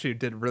movie. I thought she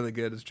did really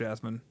good as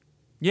Jasmine.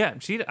 Yeah,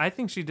 I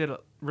think she did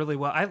really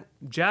well.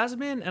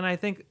 Jasmine and I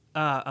think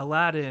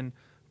Aladdin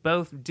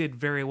both did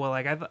very well.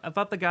 Like I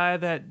thought the guy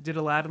that did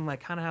Aladdin like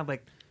kind of had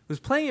like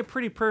was playing it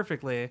pretty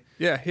perfectly.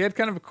 Yeah, he had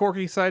kind of a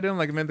quirky side to him.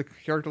 Like it made the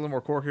character a little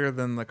more quirkier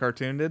than the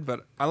cartoon did,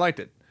 but I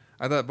liked it.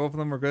 I thought both of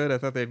them were good. I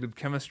thought they had good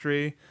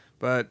chemistry.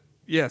 But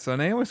yeah, so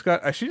Naomi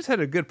Scott, she just had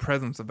a good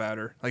presence about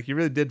her. Like you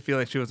really did feel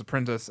like she was a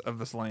princess of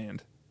this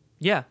land.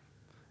 Yeah.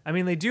 I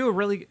mean, they do a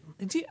really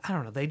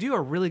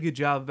good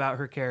job about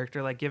her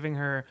character, like giving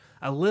her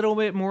a little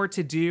bit more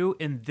to do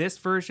in this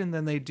version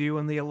than they do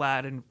in the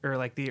Aladdin or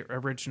like the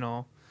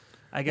original,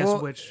 I guess.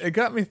 Well, which it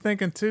got me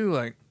thinking too.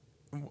 Like,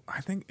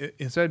 I think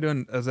instead of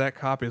doing exact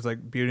copies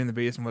like Beauty and the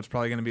Beast and what's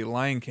probably going to be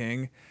Lion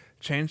King,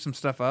 change some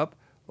stuff up.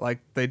 Like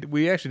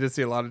we actually did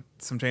see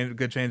some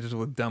good changes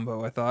with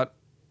Dumbo. I thought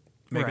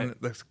making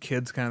Right. the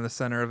kids kind of the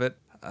center of it,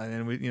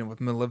 and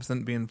with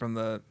Maleficent being from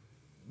the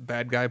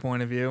bad guy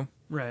point of view.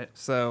 right.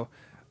 So,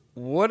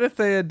 what if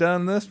they had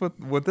done this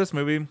with this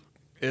movie?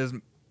 Is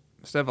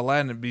instead of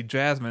Aladdin, it'd be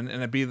Jasmine, and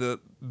it'd be the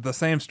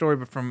same story,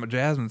 but from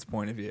Jasmine's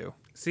point of view.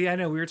 See, I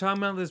know we were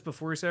talking about this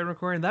before we started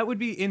recording. That would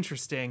be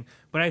interesting,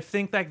 but I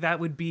think that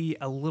would be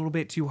a little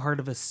bit too hard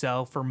of a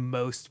sell for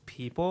most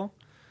people.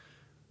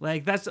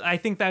 Like I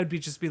think that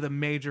would just be the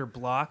major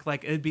block.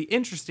 Like it'd be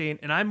interesting,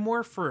 and I'm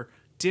more for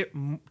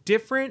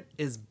different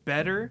is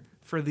better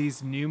for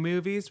these new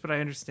movies, but I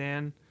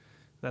understand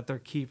that they're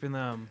keeping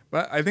them.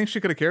 But I think she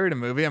could have carried a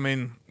movie. I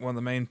mean, one of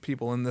the main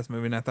people in this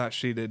movie, and I thought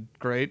she did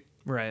great.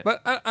 Right.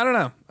 But I don't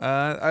know.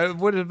 I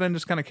would have been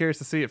just kind of curious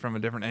to see it from a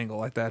different angle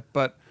like that.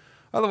 But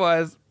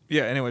otherwise,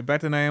 yeah, anyway,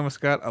 back to Naomi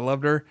Scott. I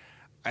loved her.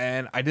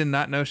 And I did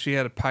not know she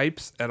had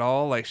pipes at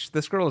all. Like,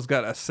 this girl has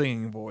got a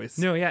singing voice.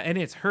 No, yeah, and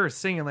it's her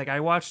singing. Like, I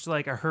watched,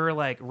 like, her,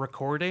 like,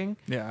 recording.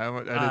 Yeah,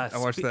 I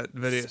watched that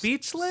video.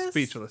 Speechless?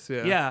 Speechless,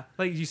 yeah. Yeah,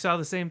 like, you saw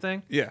the same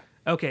thing? Yeah.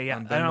 Okay, yeah.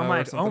 On And I'm Venmo or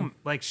like, something?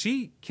 like,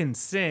 she can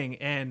sing.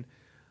 And,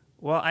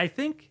 well, I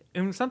think,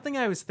 and something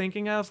I was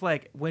thinking of,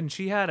 like, when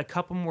she had a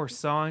couple more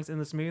songs in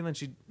this movie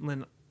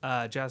than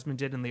Jasmine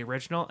did in the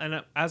original,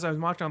 and as I was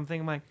watching, I'm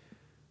thinking, like,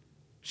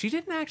 she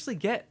didn't actually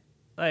get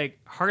like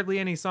hardly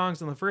any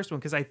songs in the first one,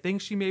 because I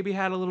think she maybe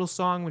had a little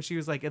song when she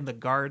was like in the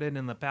garden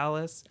in the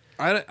palace.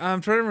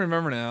 I'm trying to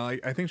remember now.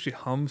 I think she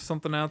hums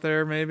something out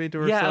there maybe to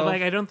herself. Yeah,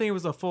 like I don't think it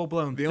was a full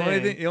blown thing.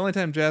 The only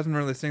time Jasmine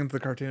really sings the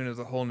cartoon is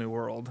A Whole New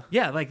World.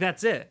 Yeah, like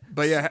that's it.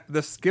 But yeah,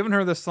 giving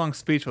her this song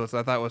Speechless,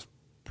 I thought was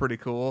pretty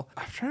cool.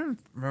 I'm trying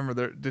to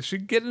remember did she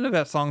get into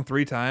that song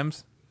 3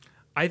 times?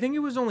 I think it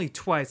was only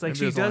twice. Like Maybe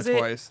she it was does only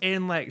it twice.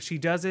 and like she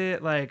does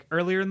it like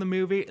earlier in the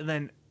movie and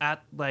then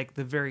at like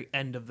the very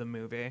end of the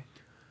movie.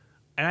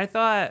 And I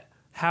thought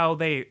how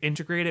they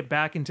integrate it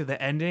back into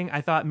the ending, I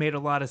thought made a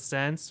lot of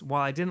sense.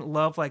 While I didn't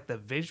love like the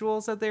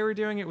visuals that they were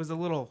doing, it was a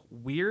little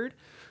weird.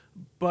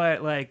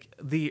 But like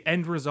the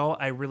end result,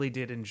 I really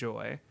did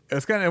enjoy.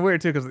 It's kind of weird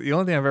too, because the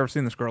only thing I've ever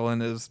seen this girl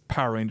in is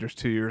Power Rangers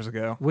 2 years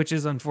ago. Which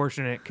is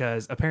unfortunate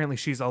because apparently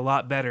she's a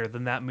lot better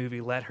than that movie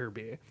let her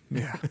be.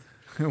 Yeah,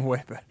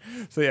 way better.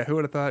 So yeah, who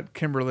would have thought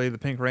Kimberly the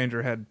Pink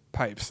Ranger had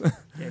pipes?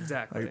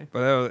 Exactly.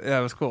 But that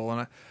was cool.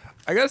 And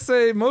I gotta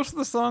say, most of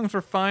the songs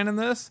were fine in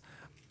this.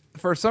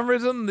 For some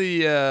reason,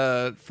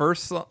 the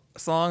first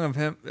song of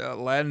him,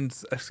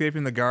 Aladdin's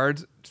escaping the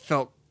guards,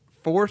 felt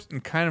forced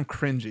and kind of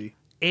cringy.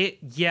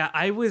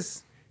 I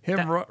was...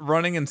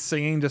 Running and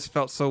singing just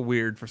felt so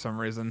weird for some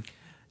reason.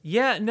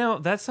 Yeah, no,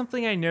 that's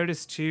something I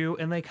noticed too.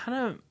 And they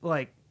kind of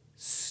like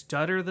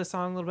stutter the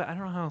song a little bit. I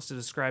don't know how else to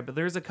describe it.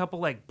 There's a couple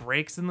like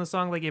breaks in the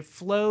song. Like it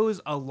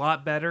flows a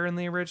lot better in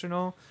the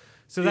original.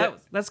 So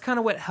that's kind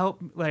of what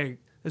helped. Like,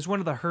 it's one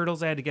of the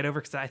hurdles I had to get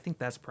over because I think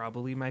that's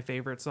probably my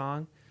favorite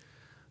song.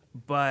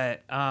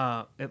 But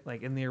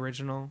like in the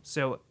original,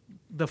 so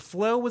the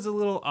flow was a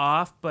little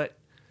off, but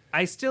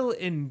I still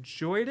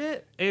enjoyed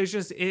it. It was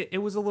just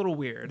it was a little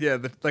weird. Yeah,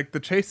 the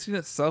chase scene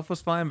itself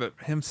was fine, but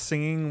him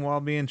singing while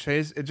being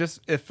chased,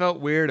 it felt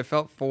weird. It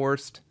felt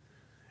forced.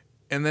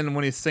 And then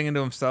when he's singing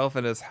to himself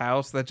at his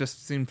house, that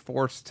just seemed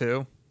forced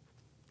too.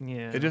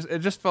 Yeah. It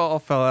just all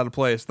fell out of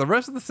place. The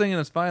rest of the singing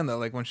is fine though.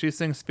 Like when she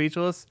sings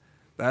 "Speechless,"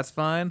 that's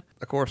fine.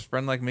 Of course,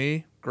 "Friend Like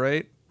Me,"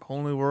 great.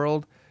 "Whole New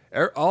World,"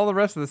 all the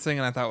rest of the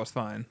singing I thought was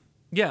fine.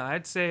 Yeah,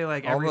 I'd say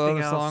like All the everything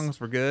other else. songs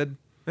were good.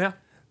 Yeah.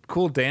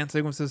 Cool dance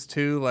sequences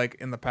too, like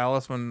in the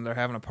palace when they're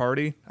having a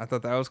party. I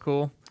thought that was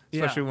cool,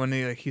 especially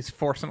when he's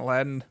forcing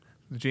Aladdin.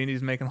 The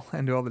genie's making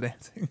Aladdin do all the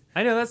dancing.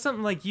 I know that's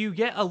something like you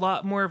get a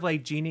lot more of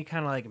like Genie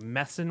kind of like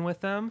messing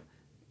with them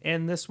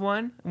in this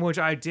one, which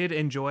I did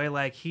enjoy.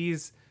 Like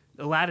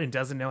Aladdin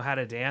doesn't know how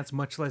to dance,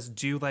 much less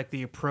do like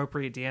the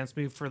appropriate dance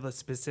move for the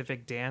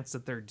specific dance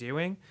that they're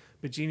doing.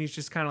 But Genie's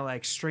just kind of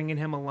like stringing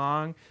him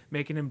along,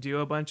 making him do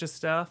a bunch of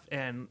stuff,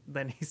 and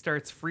then he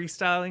starts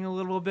freestyling a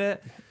little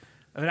bit.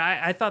 I mean,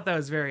 I thought that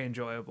was very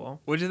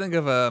enjoyable. What'd you think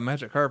of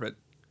Magic Carpet?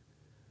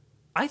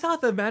 I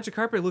thought the magic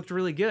carpet looked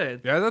really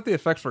good. Yeah, I thought the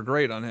effects were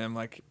great on him.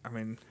 Like, I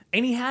mean,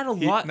 And he had a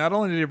lot. not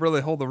only did he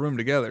really hold the room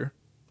together,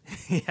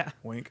 Yeah.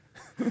 wink.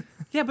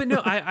 Yeah, but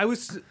no, I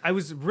was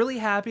really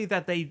happy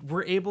that they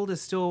were able to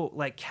still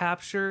like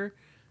capture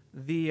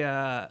the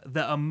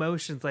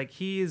emotions. Like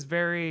he is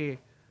very.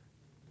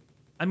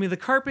 I mean, the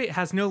carpet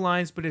has no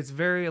lines, but it's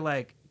very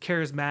like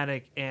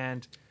charismatic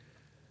and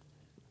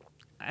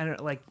I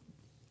don't like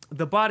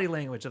the body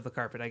language of the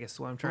carpet. I guess is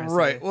what I'm trying to say.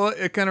 Right. Well,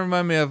 it kind of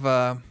reminded me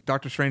of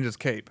Doctor Strange's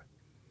cape.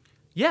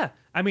 Yeah,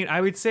 I mean, I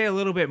would say a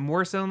little bit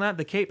more so than that.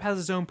 The cape has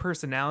its own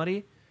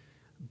personality.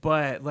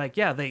 But like,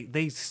 yeah,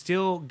 they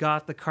still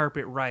got the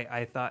carpet right.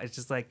 I thought it's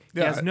just like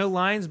he has no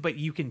lines, but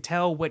you can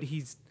tell what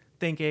he's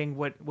thinking,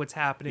 what's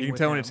happening. You can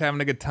tell when it's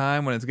having a good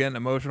time, when it's getting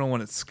emotional,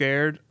 when it's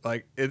scared.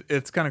 Like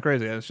it's kind of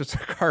crazy. It's just a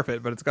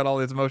carpet, but it's got all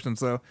these emotions.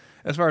 So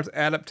as far as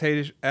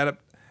adaptating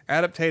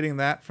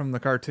that from the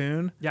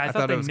cartoon, yeah, I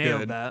thought they it was nailed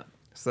good. that.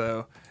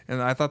 So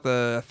and I thought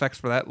the effects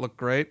for that looked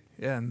great.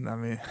 Yeah, and I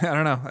mean I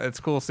don't know.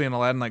 It's cool seeing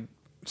Aladdin like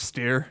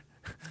steer.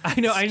 I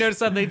know. I noticed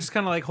that they just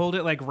kind of like hold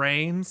it like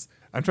reins.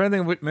 I'm trying to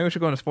think. Maybe we should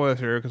go into spoilers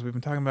here because we've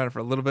been talking about it for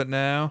a little bit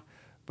now.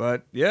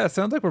 But yeah, it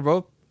sounds like we're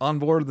both on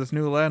board with this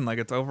new Aladdin. Like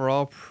it's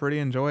overall pretty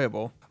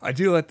enjoyable. I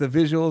do like the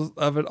visuals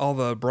of it. All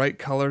the bright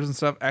colors and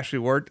stuff actually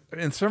worked.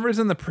 In some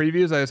reason, the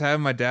previews I was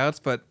having my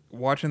doubts, but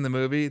watching the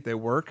movie, they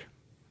work.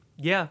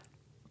 Yeah.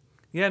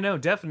 Yeah, no,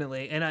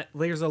 definitely. And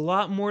there's a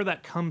lot more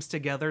that comes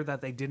together that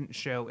they didn't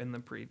show in the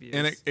previews.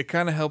 And it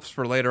kind of helps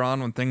for later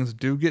on when things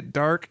do get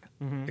dark.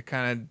 Mm-hmm. It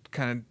kind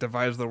of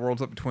divides the worlds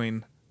up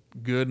between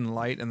good and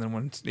light, and then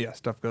when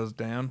stuff goes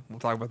down, we'll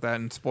talk about that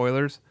in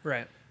spoilers.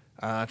 Right.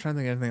 Trying to think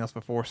of anything else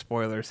before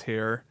spoilers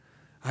here.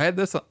 I had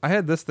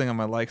this thing on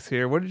my likes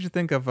here. What did you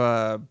think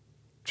of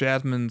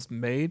Jasmine's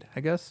maid? I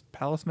guess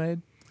palace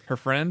maid, her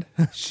friend.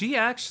 She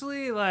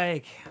actually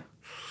like.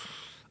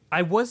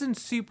 I wasn't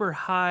super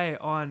high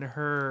on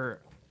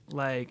her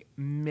like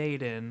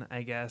maiden.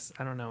 I guess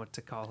I don't know what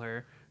to call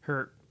her.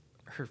 Her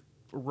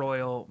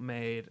royal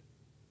maid.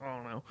 I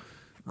don't know.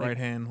 Right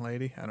hand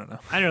lady. I don't know.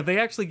 I don't know. They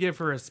actually give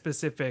her a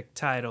specific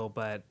title,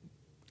 but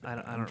I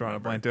don't. I'm drawing a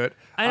remember. blank to it.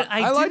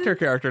 I liked her didn't-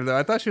 character though.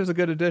 I thought she was a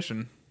good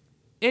addition.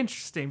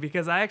 Interesting,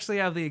 because I actually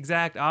have the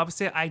exact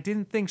opposite. I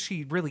didn't think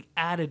she really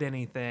added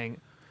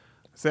anything.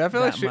 See, I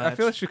feel that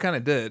like she kind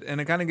of did, and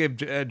it kind of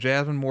gave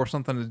Jasmine more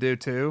something to do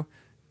too.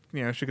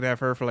 You know, she could have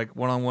her for like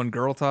one-on-one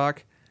girl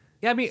talk.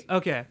 Yeah, I mean,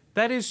 okay,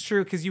 that is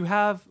true, because you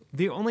have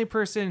the only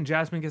person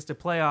Jasmine gets to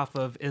play off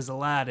of is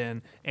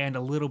Aladdin and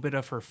a little bit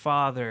of her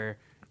father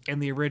in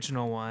the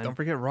original one. Don't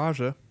forget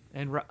Raja.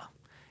 And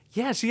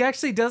yeah, she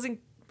actually doesn't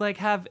like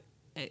have.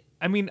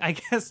 I mean, I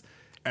guess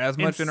As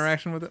much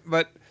interaction with it,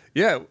 but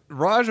yeah,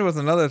 Raja was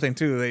another thing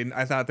too.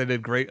 I thought they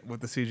did great with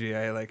the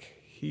CGI. Like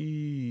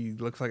he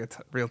looks like a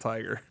real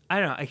tiger. I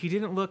don't know. He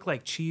didn't look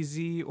like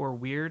cheesy or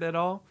weird at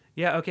all.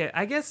 Yeah. Okay.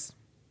 I guess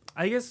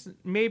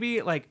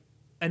maybe like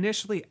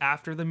initially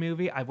after the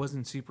movie, I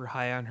wasn't super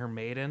high on her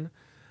maiden,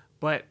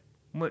 but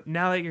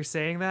now that you're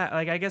saying that,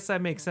 like I guess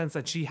that makes sense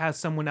that she has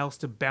someone else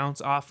to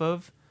bounce off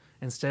of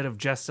instead of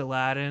just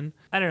Aladdin.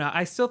 I don't know.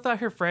 I still thought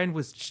her friend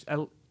was,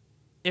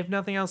 if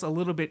nothing else, a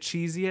little bit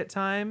cheesy at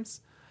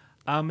times.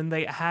 And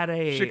they had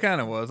She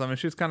kind of was. I mean,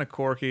 she was kind of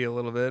quirky a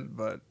little bit,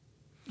 but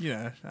you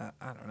know,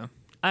 I don't know.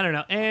 I don't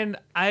know. And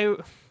I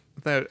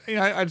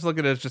just look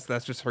at it as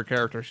that's just her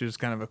character. She's just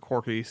kind of a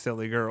quirky,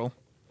 silly girl.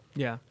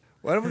 yeah.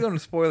 Why don't we go into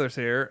spoilers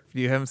here? If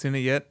you haven't seen it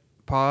yet,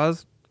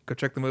 pause, go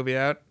check the movie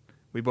out.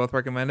 We both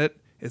recommend it.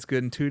 It's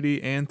good in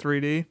 2D and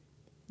 3D.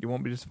 You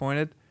won't be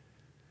disappointed.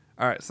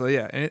 All right, so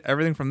yeah,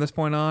 everything from this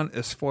point on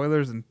is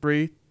spoilers in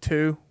 3,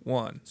 2,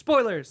 1.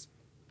 Spoilers.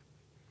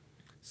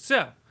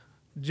 So,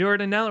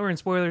 Jordan, now that we're in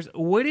spoilers,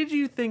 what did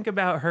you think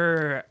about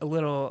her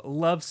little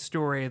love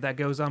story that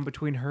goes on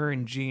between her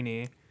and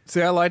Genie?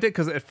 See, I liked it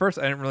because at first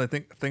I didn't really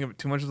think of it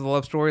too much as a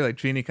love story. Like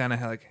Genie kind of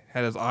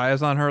had his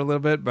eyes on her a little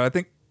bit, but I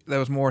think that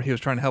was more he was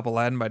trying to help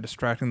Aladdin by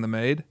distracting the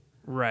maid.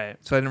 Right.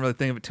 So I didn't really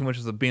think of it too much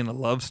as being a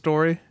love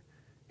story.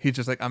 he's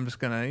just like, I'm just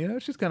gonna,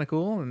 she's kind of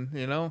cool,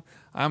 and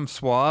I'm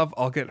suave.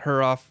 I'll get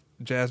her off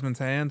Jasmine's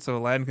hand so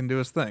Aladdin can do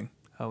his thing.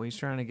 Oh, he's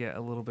trying to get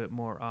a little bit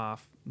more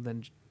off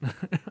than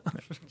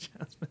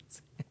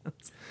Jasmine's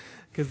hands,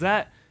 because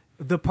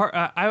the part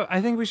I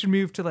think we should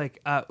move to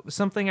like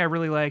something I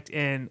really liked,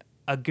 and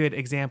a good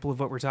example of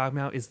what we're talking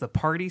about is the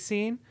party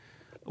scene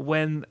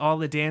when all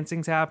the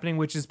dancing's happening,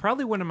 which is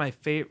probably one of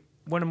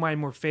my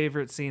more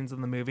favorite scenes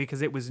in the movie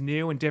because it was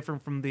new and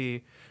different from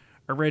the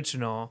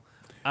original.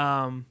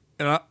 And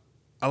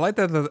I like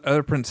that the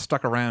other prince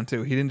stuck around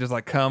too. He didn't just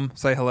like come,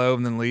 say hello,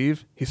 and then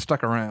leave. He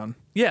stuck around.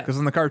 Yeah, because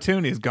in the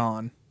cartoon he's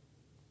gone.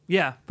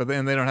 Yeah, but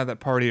then they don't have that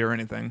party or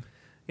anything.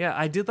 Yeah,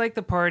 I did like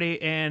the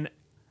party, and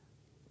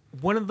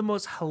one of the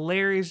most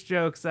hilarious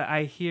jokes that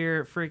I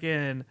hear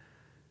freaking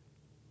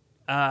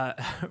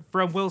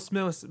from Will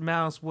Smith's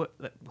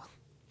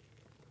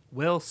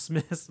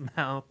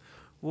mouth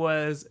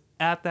was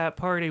at that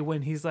party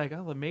when he's like,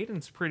 "Oh, the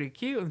maiden's pretty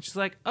cute," and she's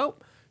like, "Oh,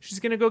 she's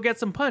gonna go get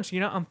some punch.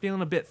 I'm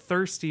feeling a bit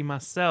thirsty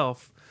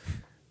myself."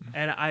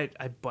 And I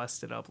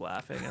busted up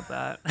laughing at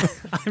that.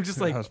 I'm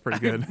just like, that was pretty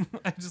good.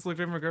 I just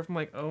looked at my girlfriend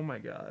like, oh my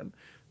God,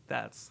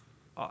 that's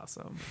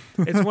awesome.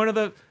 It's one of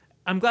the,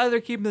 I'm glad they're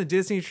keeping the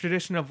Disney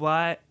tradition of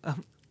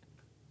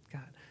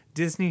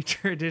Disney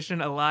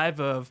tradition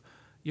alive of,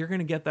 you're going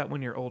to get that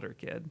when you're older,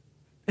 kid.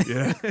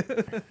 Yeah.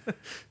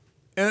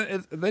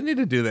 And they need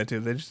to do that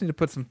too. They just need to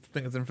put some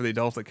things in for the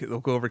adults that they'll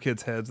go over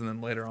kids' heads, and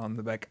then later on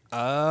they're like,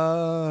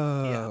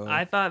 oh. Yeah,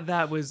 I thought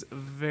that was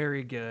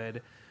very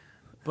good.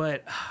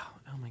 But,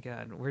 oh my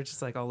God, we're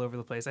just like all over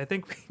the place. I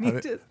think we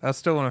need to. That's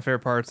still one of my favorite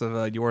parts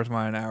of Yours,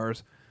 Mine, and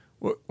Ours.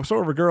 What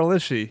sort of a girl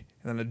is she?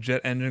 And then a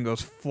jet engine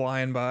goes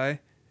flying by.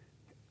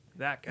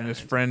 That guy. And his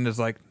friend is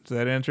like, does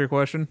that answer your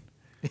question?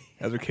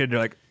 As a kid, you're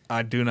like,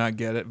 I do not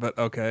get it, but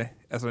okay.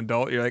 As an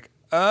adult, you're like,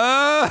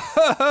 oh,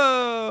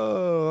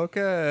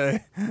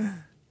 okay.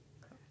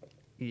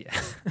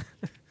 Yeah.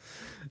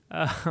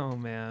 Oh,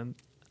 man.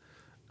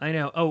 I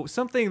know. Oh,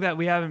 something that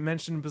we haven't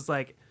mentioned was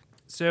like,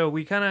 so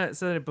we kind of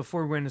said it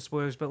before we went into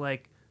spoilers, but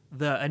like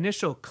the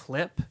initial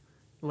clip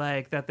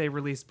like that they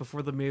released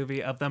before the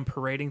movie of them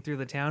parading through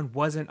the town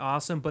wasn't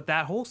awesome, but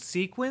that whole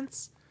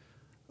sequence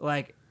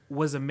like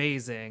was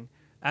amazing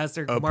as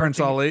they're marching. Prince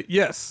Ali.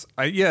 Yes.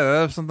 That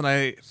was something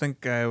I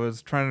think I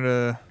was trying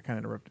to kind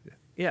of interrupt you.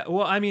 Yeah,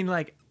 well, I mean,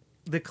 like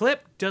the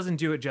clip doesn't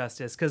do it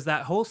justice because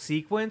that whole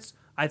sequence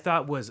I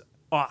thought was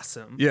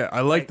awesome. Yeah,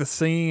 I like the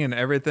scene and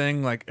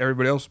everything. Like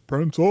everybody else,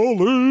 Prince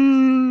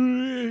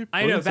Ali.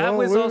 I know that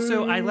was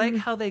also. I like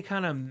how they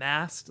kind of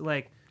masked,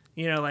 like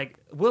like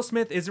Will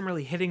Smith isn't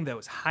really hitting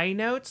those high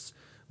notes,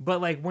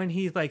 but like when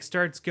he like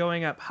starts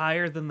going up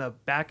higher, than the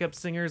backup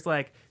singers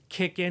like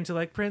kick into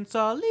like Prince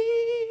Ali.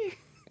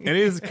 And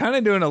he's kind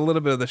of doing a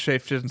little bit of the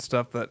shape-shifting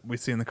stuff that we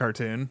see in the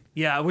cartoon.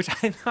 Yeah, which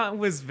I thought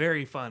was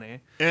very funny.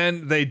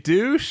 And they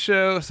do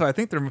show. So I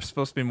think they're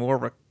supposed to be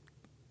more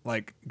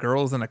like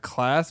girls in a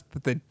class,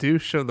 but they do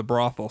show the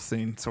brothel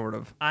scene, sort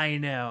of. I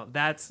know.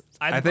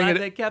 I'm glad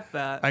they kept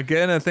that.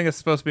 Again, I think it's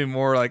supposed to be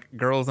more like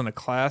girls in a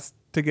class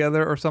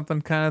together or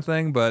something kind of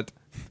thing, but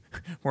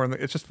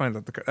it's just funny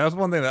that that was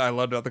one thing that I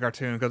loved about the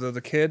cartoon, because as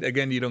a kid,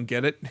 again, you don't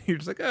get it. You're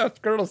just like, oh, it's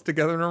girls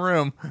together in a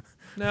room.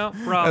 No,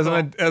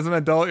 brothel. As an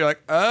adult, you're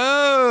like,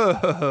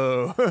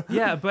 oh.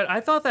 Yeah, but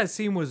I thought that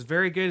scene was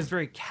very good. It's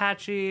very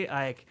catchy.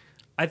 Like,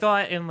 I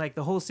thought in like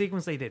the whole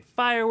sequence, they did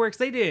fireworks.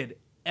 They did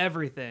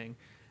everything.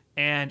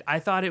 And I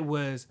thought it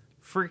was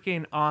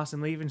freaking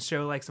awesome. They even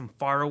show like some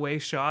faraway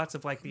shots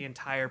of like the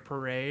entire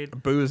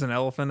parade. Boo is an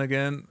elephant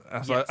again.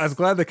 Yes. I was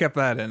glad they kept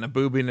that in. A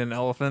Boo being an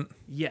elephant.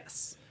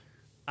 Yes.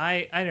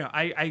 I know.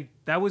 I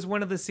that was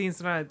one of the scenes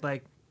that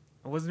I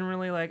wasn't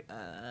really like,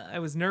 I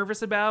was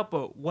nervous about,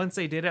 but once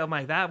they did it, I'm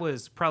like, that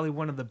was probably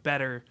one of the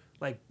better,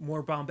 like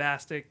more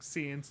bombastic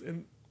scenes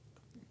in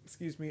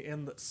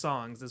the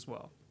songs as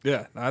well.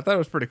 Yeah, I thought it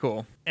was pretty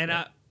cool. And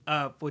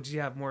would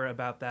you have more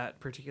about that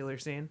particular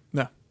scene?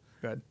 No.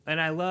 Good. And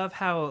I love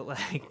how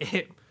like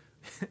it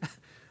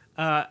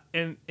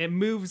and it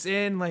moves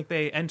in, like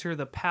they enter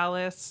the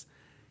palace,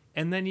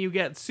 and then you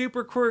get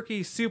super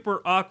quirky,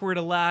 super awkward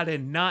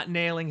Aladdin not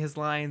nailing his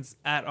lines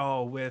at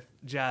all with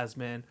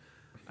Jasmine.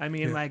 I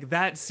mean, like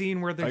that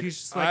scene where he's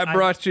just like, I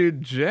brought you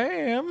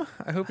jam.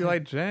 I hope you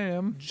like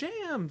jam.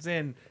 Jams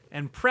and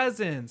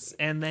presents,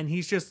 and then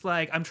he's just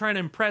like, I'm trying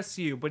to impress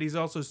you, but he's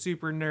also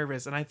super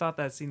nervous. And I thought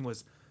that scene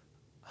was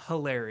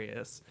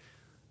hilarious.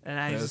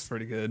 And That's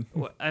pretty good.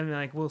 I'm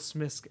like, Will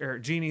Smith or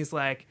Genie's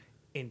like,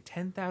 in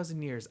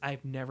 10,000 years,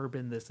 I've never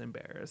been this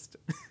embarrassed.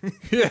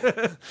 Yeah,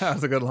 that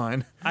was a good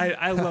line.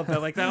 I love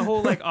that. Like that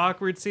whole like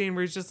awkward scene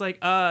where he's just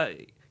like,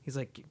 he's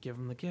like, give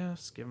him the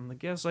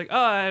gifts. Like,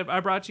 oh, I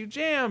brought you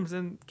jams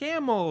and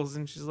camels.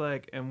 And she's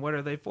like, and what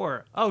are they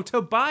for? Oh,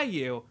 to buy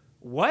you.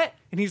 What?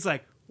 And he's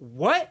like,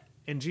 what?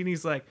 And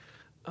Genie's like,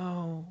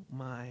 oh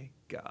my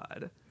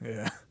God.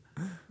 Yeah.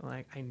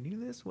 Like, I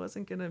knew this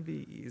wasn't going to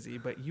be easy,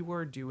 but you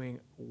are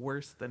doing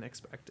worse than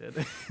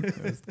expected.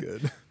 That's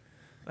good.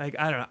 Like,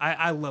 I don't know.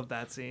 I love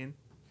that scene.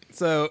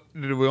 So,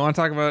 do we want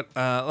to talk about,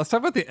 let's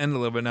talk about the end a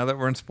little bit now that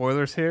we're in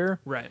spoilers here.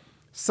 Right.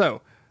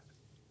 So,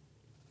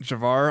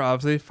 Jafar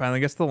obviously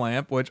finally gets the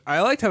lamp, which I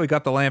liked how he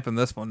got the lamp in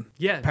this one.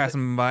 Yeah, passing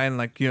him by and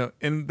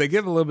and they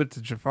give a little bit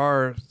to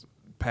Jafar's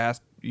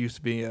past. Used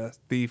to be a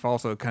thief,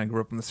 also kind of grew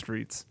up in the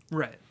streets,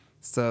 right.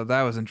 so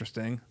that was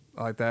interesting.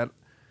 I like that.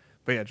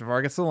 But yeah,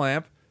 Jafar gets the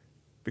lamp,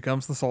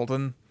 becomes the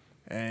Sultan,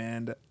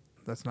 and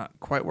that's not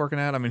quite working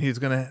out. I mean, he's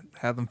gonna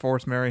have them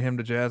force marry him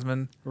to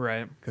Jasmine.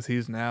 Right. Because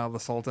he's now the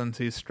Sultan,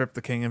 so he's stripped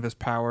the king of his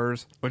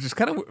powers, which is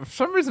kind of, for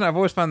some reason, I've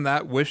always found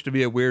that wish to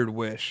be a weird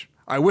wish.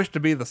 I wish to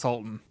be the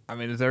Sultan. I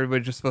mean, is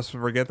everybody just supposed to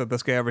forget that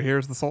this guy over here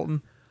is the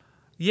Sultan?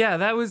 Yeah,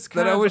 that was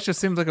kind That of... always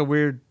just seems like a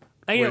weird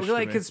I know, wish to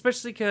like, me.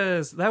 especially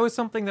because that was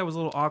something that was a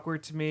little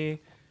awkward to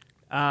me.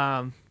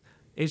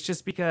 It's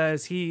just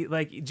because he,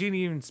 like,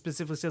 Genie even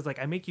specifically says, like,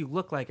 I make you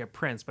look like a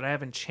prince, but I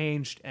haven't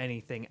changed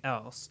anything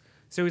else.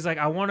 So he's like,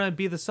 I want to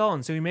be the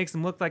Sultan. So he makes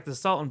him look like the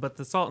Sultan, but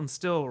the Sultan's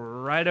still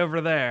right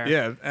over there.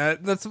 Yeah,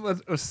 that's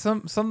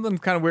something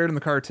kind of weird in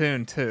the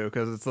cartoon, too,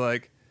 because it's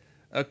like,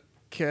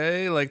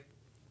 okay, like,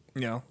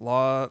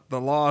 the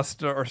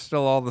laws are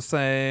still all the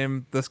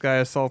same. This guy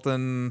is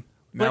Sultan.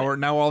 Now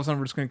all of a sudden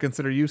we're just going to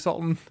consider you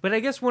Sultan. But I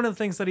guess one of the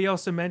things that he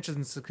also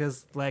mentions,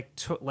 because like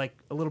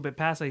a little bit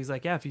past that, he's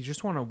like, yeah, if you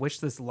just want to wish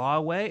this law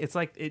away, it's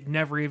like it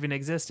never even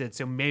existed.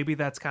 So maybe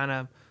that's kind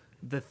of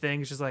the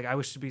thing. It's just like, I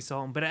wish to be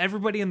Sultan. But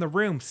everybody in the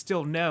room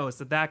still knows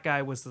that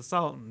guy was the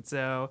Sultan.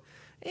 So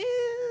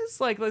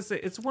it's like, let's say,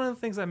 it's one of the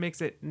things that makes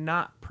it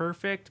not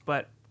perfect,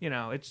 but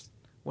it's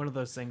one of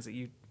those things that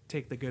you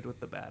take the good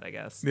with the bad, I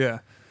guess. Yeah.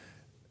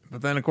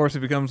 But then, of course, he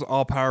becomes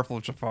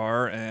all-powerful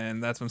Jafar,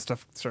 and that's when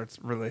stuff starts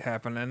really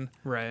happening.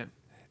 Right.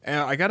 And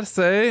I gotta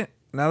say,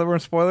 now that we're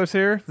in spoilers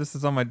here, this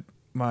is on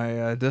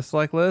my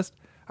dislike list.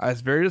 I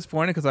was very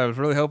disappointed because I was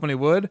really hoping he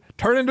would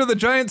turn into the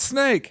giant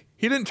snake.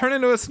 He didn't turn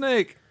into a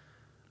snake.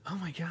 Oh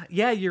my god.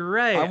 Yeah, you're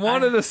right. I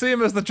wanted to see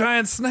him as the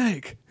giant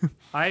snake.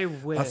 I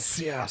wish. Let's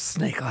see how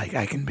snake-like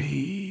I can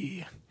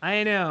be.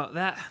 I know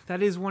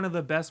that is one of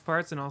the best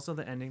parts, and also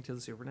the ending to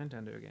the Super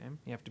Nintendo game.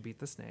 You have to beat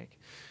the snake.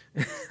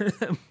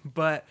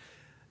 But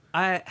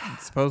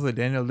Supposedly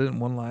Daniel didn't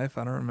win life.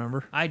 I don't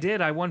remember. I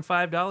did. I won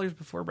 $5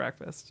 before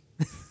breakfast.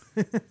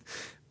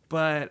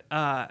 But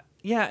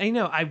yeah, I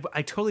know.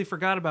 I totally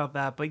forgot about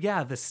that. But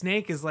yeah, the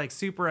snake is like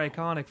super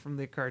iconic from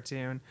the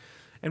cartoon.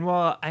 And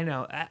while I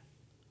know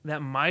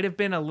that might have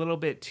been a little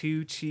bit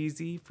too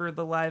cheesy for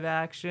the live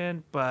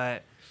action,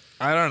 but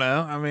I don't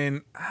know. I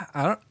mean,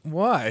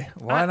 why?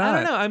 Why not? I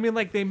don't know. I mean,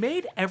 like, they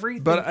made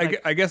everything. But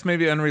like, I guess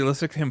maybe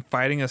unrealistic him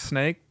fighting a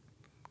snake.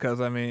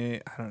 Because, I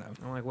mean, I don't know.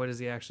 I'm like, what is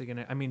he actually going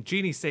to... I mean,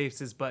 Genie saves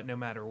his butt no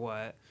matter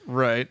what.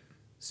 Right.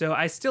 So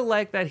I still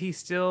like that he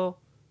still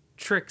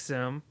tricks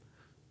him,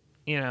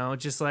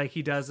 just like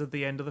he does at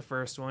the end of the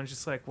first one.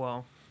 Just like,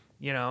 well,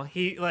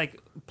 he, like,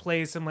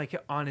 plays him, like,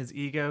 on his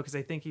ego. Because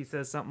I think he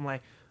says something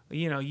like,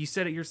 you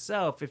said it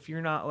yourself. If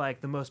you're not,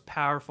 like, the most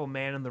powerful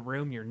man in the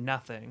room, you're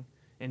nothing.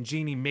 And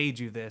Genie made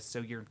you this, so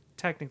you're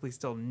technically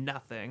still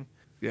nothing.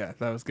 Yeah,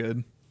 that was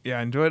good. Yeah,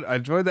 I enjoyed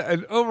that. I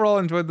overall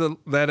enjoyed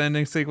that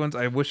ending sequence.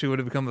 I wish he would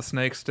have become the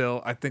snake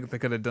still. I think they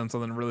could have done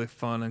something really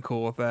fun and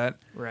cool with that.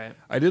 Right.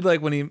 I did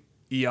like when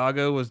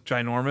Iago was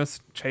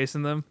ginormous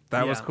chasing them.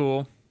 That was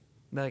cool.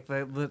 Like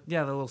the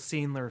little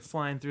scene they're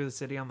flying through the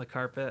city on the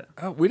carpet.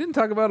 Oh, we didn't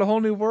talk about A Whole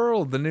New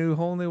World, the new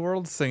Whole New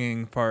World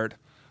singing part.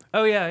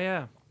 Oh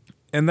yeah.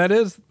 And that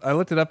is, I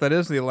looked it up, that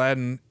is the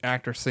Aladdin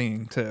actor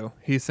singing too.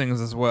 He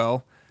sings as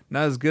well.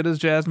 Not as good as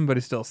Jasmine, but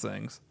he still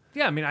sings.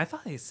 Yeah, I mean, I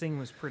thought his singing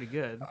was pretty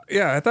good.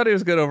 Yeah, I thought he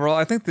was good overall.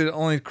 I think the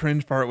only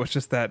cringe part was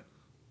just that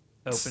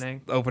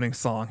opening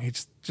song. He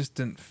just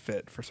didn't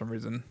fit for some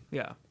reason.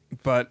 Yeah.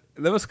 But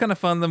that was kind of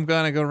fun, them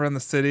going to go around the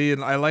city.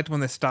 And I liked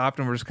when they stopped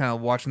and were just kind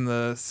of watching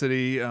the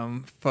city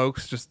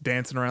folks just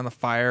dancing around the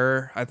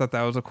fire. I thought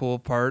that was a cool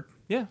part.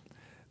 Yeah.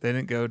 They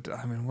didn't go to,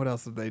 I mean, what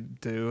else did they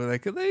do?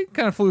 They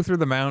kind of flew through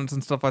the mountains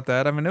and stuff like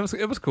that. I mean, it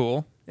was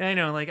cool. Yeah, I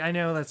know. Like, I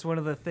know that's one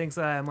of the things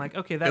that I'm like,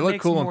 okay, that It makes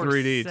looked cool more in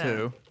 3D sense.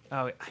 too.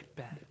 Oh, I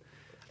bet.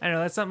 I know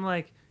that's something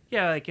like,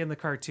 yeah, like in the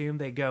cartoon,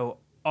 they go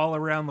all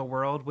around the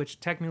world, which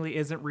technically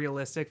isn't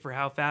realistic for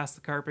how fast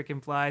the carpet can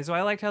fly. So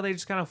I liked how they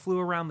just kind of flew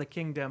around the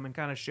kingdom and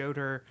kind of showed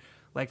her,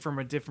 like, from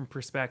a different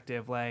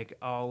perspective, like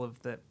all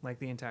of the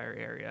entire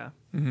area.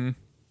 Mm-hmm.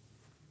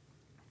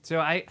 So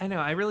I know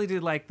I really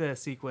did like the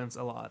sequence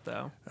a lot,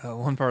 though.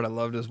 One part I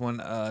loved is when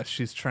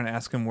she's trying to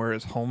ask him where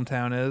his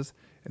hometown is,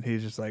 and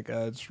he's just like,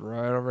 it's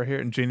right over here.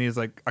 And Genie is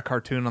like a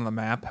cartoon on the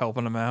map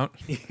helping him out.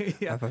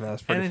 Yeah. I thought that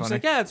was pretty and then funny. she's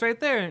like, yeah, it's right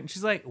there. And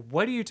she's like,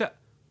 what do you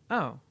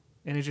Oh.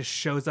 And it just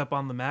shows up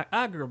on the map.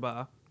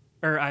 Agrabah.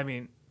 Or, I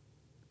mean,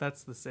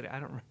 that's the city. I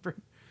don't remember.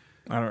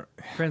 I don't.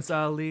 Prince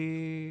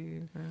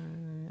Ali.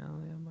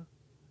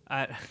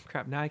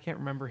 Crap, now I can't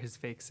remember his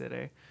fake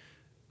city.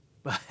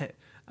 But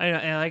I know,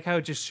 and I like how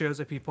it just shows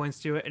up. He points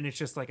to it, and it's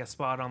just like a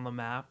spot on the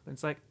map. And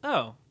it's like,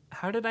 oh,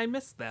 how did I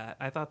miss that?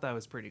 I thought that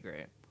was pretty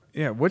great.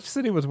 Yeah, which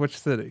city was which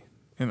city?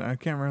 And I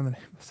can't remember the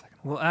name of the second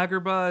one. Well,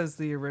 Agrabah is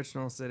the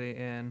original city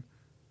in...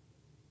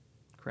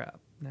 Crap,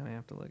 now I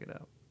have to look it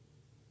up.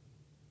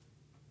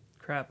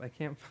 Crap, I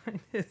can't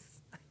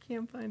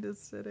find his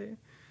city.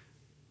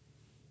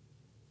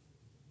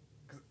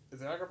 Is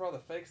Agrabah the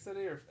fake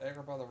city or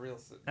Agrabah the real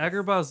city?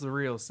 Agrabah's the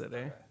real city.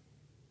 Okay.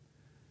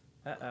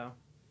 Uh-oh.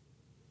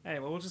 Hey,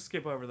 well, we'll just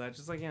skip over that.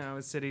 Just like,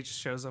 a city just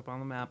shows up on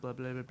the map, blah,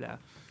 blah, blah, blah.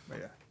 But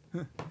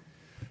yeah.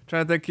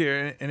 Trying to think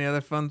here. Any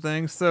other fun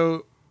things?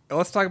 So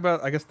let's talk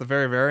about, I guess, the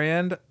very, very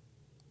end.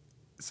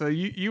 So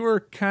you were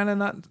kind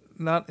of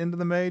not into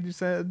the maid, you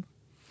said?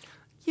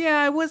 Yeah,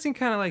 I wasn't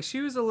kind of like, she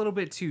was a little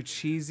bit too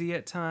cheesy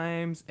at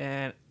times,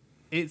 and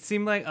it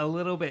seemed like a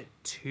little bit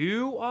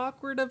too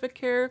awkward of a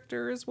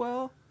character as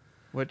well.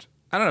 Which,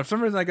 I don't know, for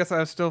some reason I guess I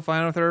was still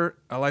fine with her.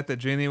 I like that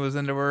Genie was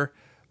into her.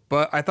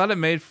 But I thought it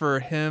made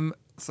for him,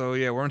 so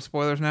yeah, we're in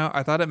spoilers now.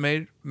 I thought it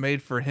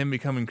made for him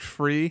becoming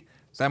free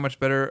that much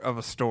better of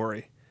a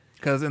story.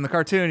 Because in the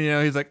cartoon,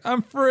 he's like,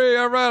 I'm free,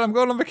 all right, I'm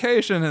going on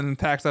vacation, and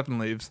packs up and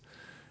leaves.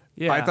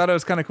 Yeah. I thought it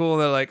was kind of cool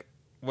that, like,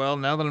 well,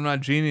 now that I'm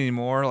not Genie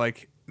anymore,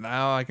 like,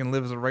 now I can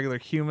live as a regular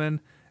human.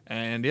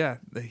 And yeah,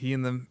 he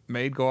and the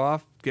maid go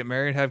off, get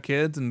married, have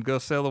kids, and go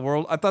sail the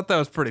world. I thought that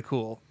was pretty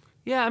cool.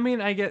 Yeah, I mean,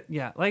 like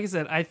I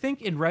said, I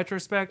think in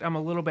retrospect, I'm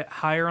a little bit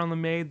higher on the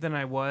maid than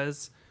I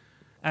was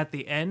at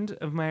the end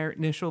of my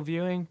initial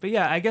viewing. But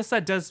yeah, I guess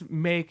that does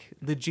make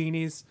the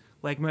Genie's,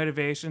 like,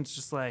 motivations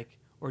just like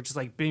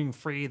being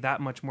free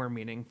that much more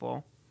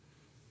meaningful.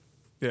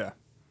 Yeah.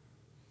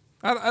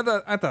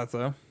 I thought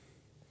so.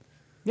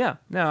 Yeah,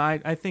 no,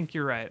 I think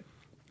you're right.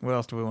 What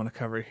else do we want to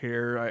cover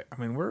here? I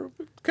mean, we've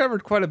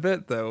covered quite a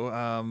bit, though.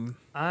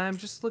 I'm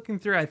just looking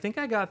through. I think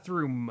I got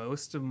through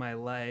most of my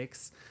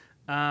likes.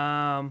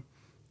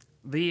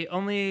 The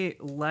only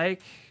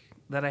like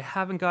that I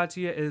haven't got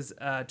to yet is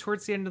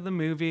towards the end of the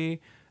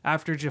movie,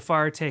 after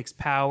Jafar takes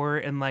power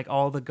and, like,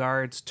 all the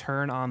guards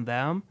turn on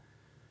them,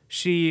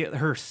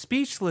 her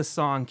Speechless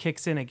song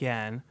kicks in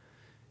again,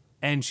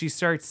 and she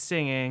starts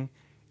singing,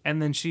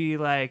 and then she,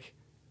 like,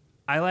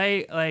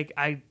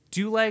 I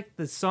do like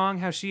the song,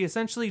 how she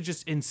essentially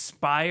just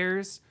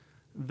inspires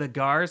the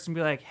guards and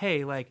be like,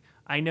 hey, like,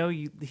 I know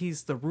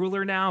he's the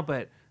ruler now,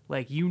 but,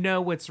 like, you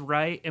know what's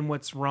right and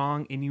what's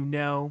wrong, and you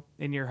know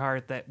in your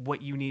heart that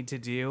what you need to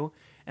do,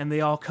 and they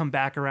all come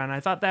back around.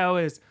 I thought that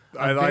was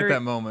like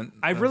that moment.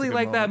 I really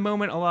like that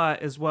moment a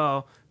lot as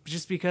well,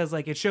 just because,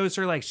 like, it shows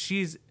her, like,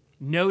 she's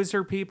knows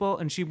her people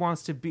and she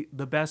wants to be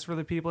the best for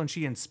the people, and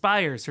she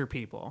inspires her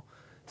people.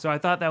 So I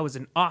thought that was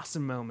an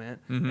awesome moment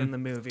in the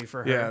movie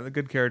for her. Yeah, the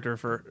good character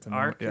for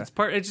arc. Yeah. It's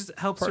part. It just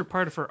helps her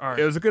part of her arc.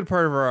 It was a good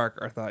part of her arc,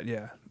 I thought.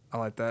 Yeah, I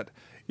like that.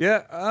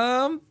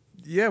 Yeah.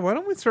 Yeah. Why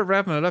don't we start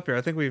wrapping it up here?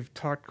 I think we've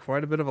talked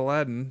quite a bit of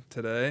Aladdin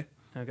today.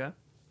 Okay.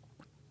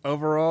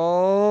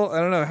 Overall, I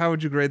don't know. How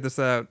would you grade this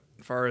out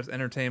as far as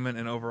entertainment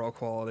and overall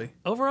quality?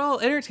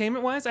 Overall,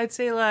 entertainment-wise, I'd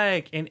say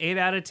like an 8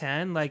 out of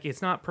 10. Like,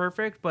 it's not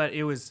perfect, but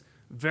it was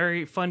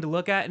very fun to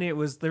look at, and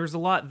there was a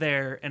lot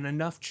there and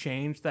enough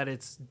change that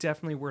it's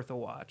definitely worth a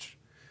watch.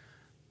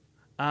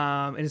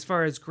 And as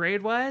far as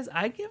grade-wise,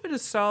 I give it a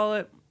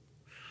solid.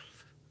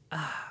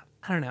 I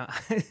don't know,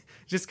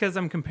 just because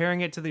I'm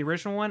comparing it to the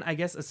original one, I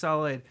guess a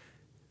solid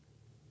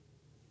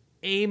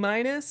A-,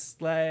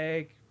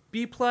 like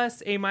B+,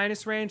 A-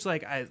 range.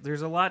 Like,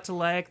 there's a lot to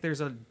like.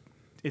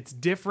 It's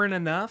different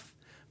enough,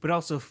 but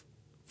also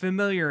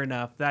familiar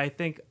enough that I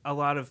think a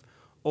lot of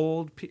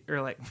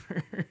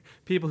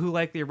people who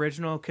like the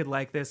original could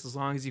like this, as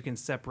long as you can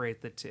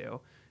separate the two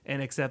and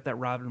accept that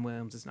Robin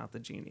Williams is not the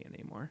Genie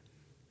anymore.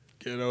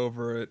 Get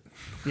over it.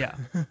 Yeah.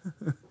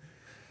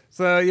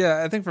 So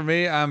yeah, I think for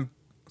me, I'm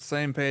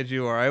same page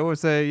you are. I always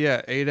say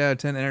 8 out of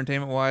 10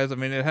 entertainment wise. I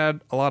mean, it had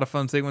a lot of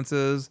fun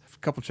sequences, a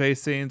couple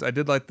chase scenes. I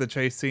did like the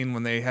chase scene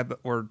when they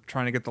were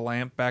trying to get the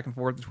lamp back and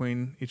forth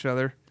between each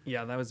other.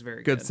 Yeah, that was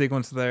very good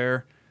sequence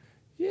there.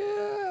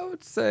 Yeah, I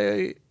would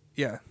say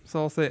so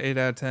I'll say 8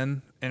 out of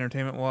 10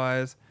 entertainment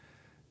wise.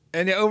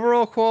 And yeah,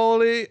 overall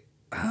quality,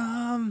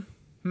 that's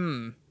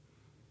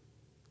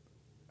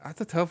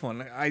a tough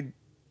one.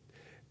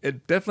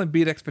 It definitely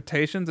beat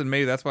expectations, and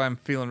maybe that's why I'm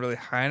feeling really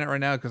high on it right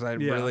now, because I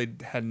really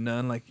had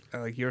none. Like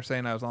you were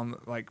saying, I was on,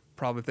 like,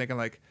 probably thinking,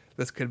 like,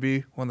 this could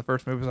be one of the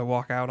first movies I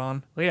walk out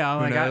on. Well,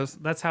 yeah,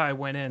 that's how I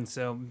went in,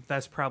 so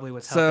that's probably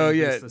what's helping. So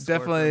yeah,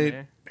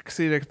 definitely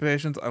exceeded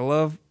expectations. I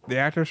love the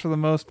actors for the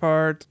most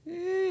part.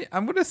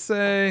 I'm gonna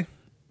say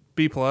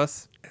B+.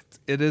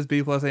 It is B+,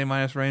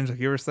 A- range, like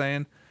you were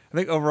saying. I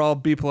think overall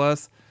B+.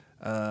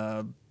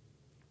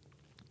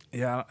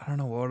 Yeah, I don't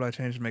know. What would I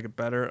change to make it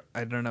better?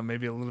 I don't know.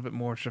 Maybe a little bit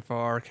more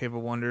Jafar, Cave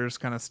of Wonders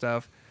kind of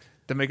stuff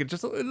to make it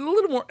just a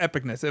little more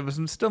epicness. It was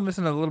still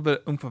missing a little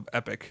bit of oomph of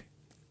epic.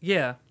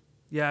 Yeah.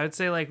 Yeah, I'd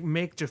say, like,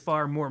 make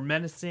Jafar more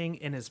menacing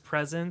in his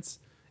presence.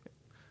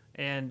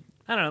 And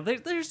I don't know.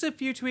 There's a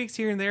few tweaks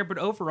here and there, but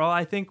overall,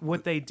 I think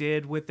what they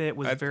did with it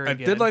was very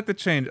good. I did like the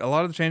change. A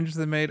lot of the changes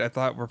they made, I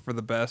thought, were for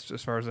the best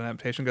as far as an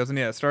adaptation goes. And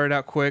yeah, it started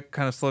out quick,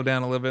 kind of slowed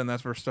down a little bit, and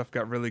that's where stuff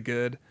got really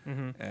good.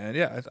 Mm-hmm. And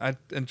yeah, I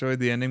enjoyed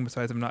the ending,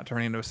 besides him not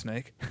turning into a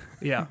snake.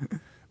 Yeah.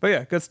 But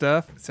yeah, good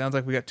stuff. It sounds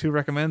like we got 2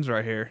 recommends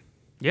right here.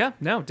 Yeah,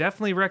 no,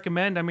 definitely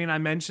recommend. I mean, I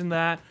mentioned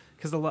that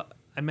because a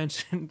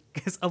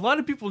lot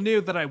of people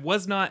knew that I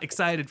was not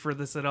excited for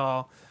this at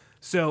all.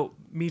 So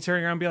me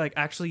turning around and be like,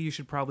 actually, you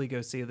should probably go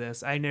see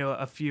this. I know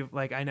a few,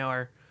 like, I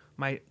know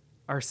my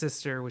our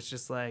sister was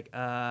just like,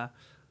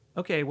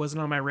 okay,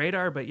 wasn't on my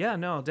radar, but yeah,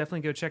 no, I'll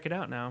definitely go check it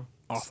out now.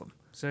 Awesome.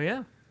 So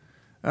yeah.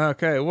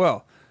 Okay,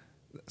 well,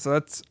 so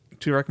that's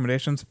 2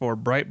 recommendations for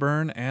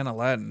Brightburn and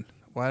Aladdin.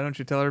 Why don't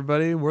you tell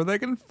everybody where they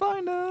can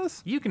find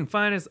us? You can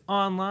find us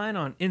online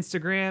on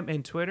Instagram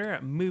and Twitter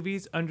at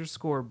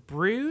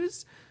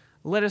movies_brews.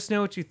 Let us know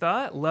what you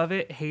thought. Love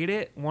it, hate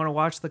it, want to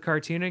watch the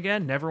cartoon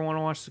again, never want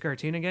to watch the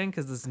cartoon again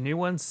because this new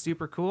one's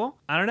super cool.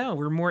 I don't know.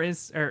 We're more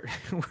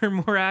we're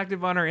more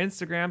active on our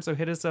Instagram, so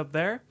hit us up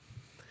there.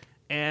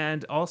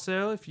 And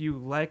also, if you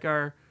like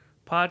our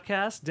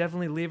podcast,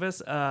 definitely leave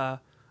us a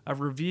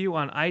review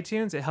on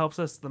iTunes. It helps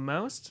us the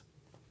most.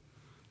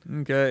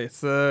 Okay,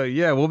 so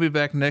yeah, we'll be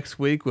back next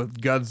week with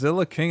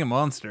Godzilla King of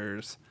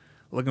Monsters.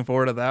 Looking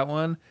forward to that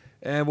one.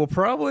 And we'll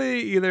probably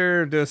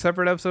either do a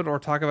separate episode or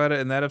talk about it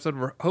in that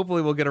episode.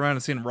 Hopefully we'll get around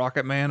to seeing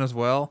Rocket Man as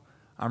well.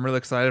 I'm really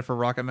excited for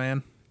Rocket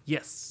Man.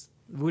 Yes,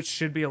 which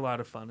should be a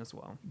lot of fun as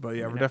well. But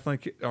yeah, we're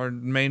definitely, our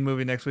main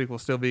movie next week will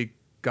still be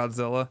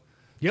Godzilla.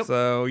 Yep.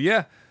 So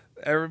yeah,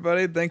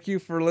 everybody, thank you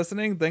for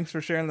listening. Thanks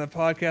for sharing the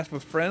podcast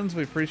with friends.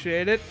 We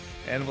appreciate it.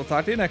 And we'll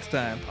talk to you next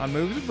time on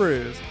Movies and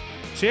Brews.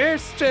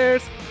 Cheers.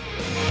 Cheers.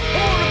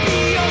 Wanna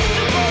be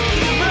a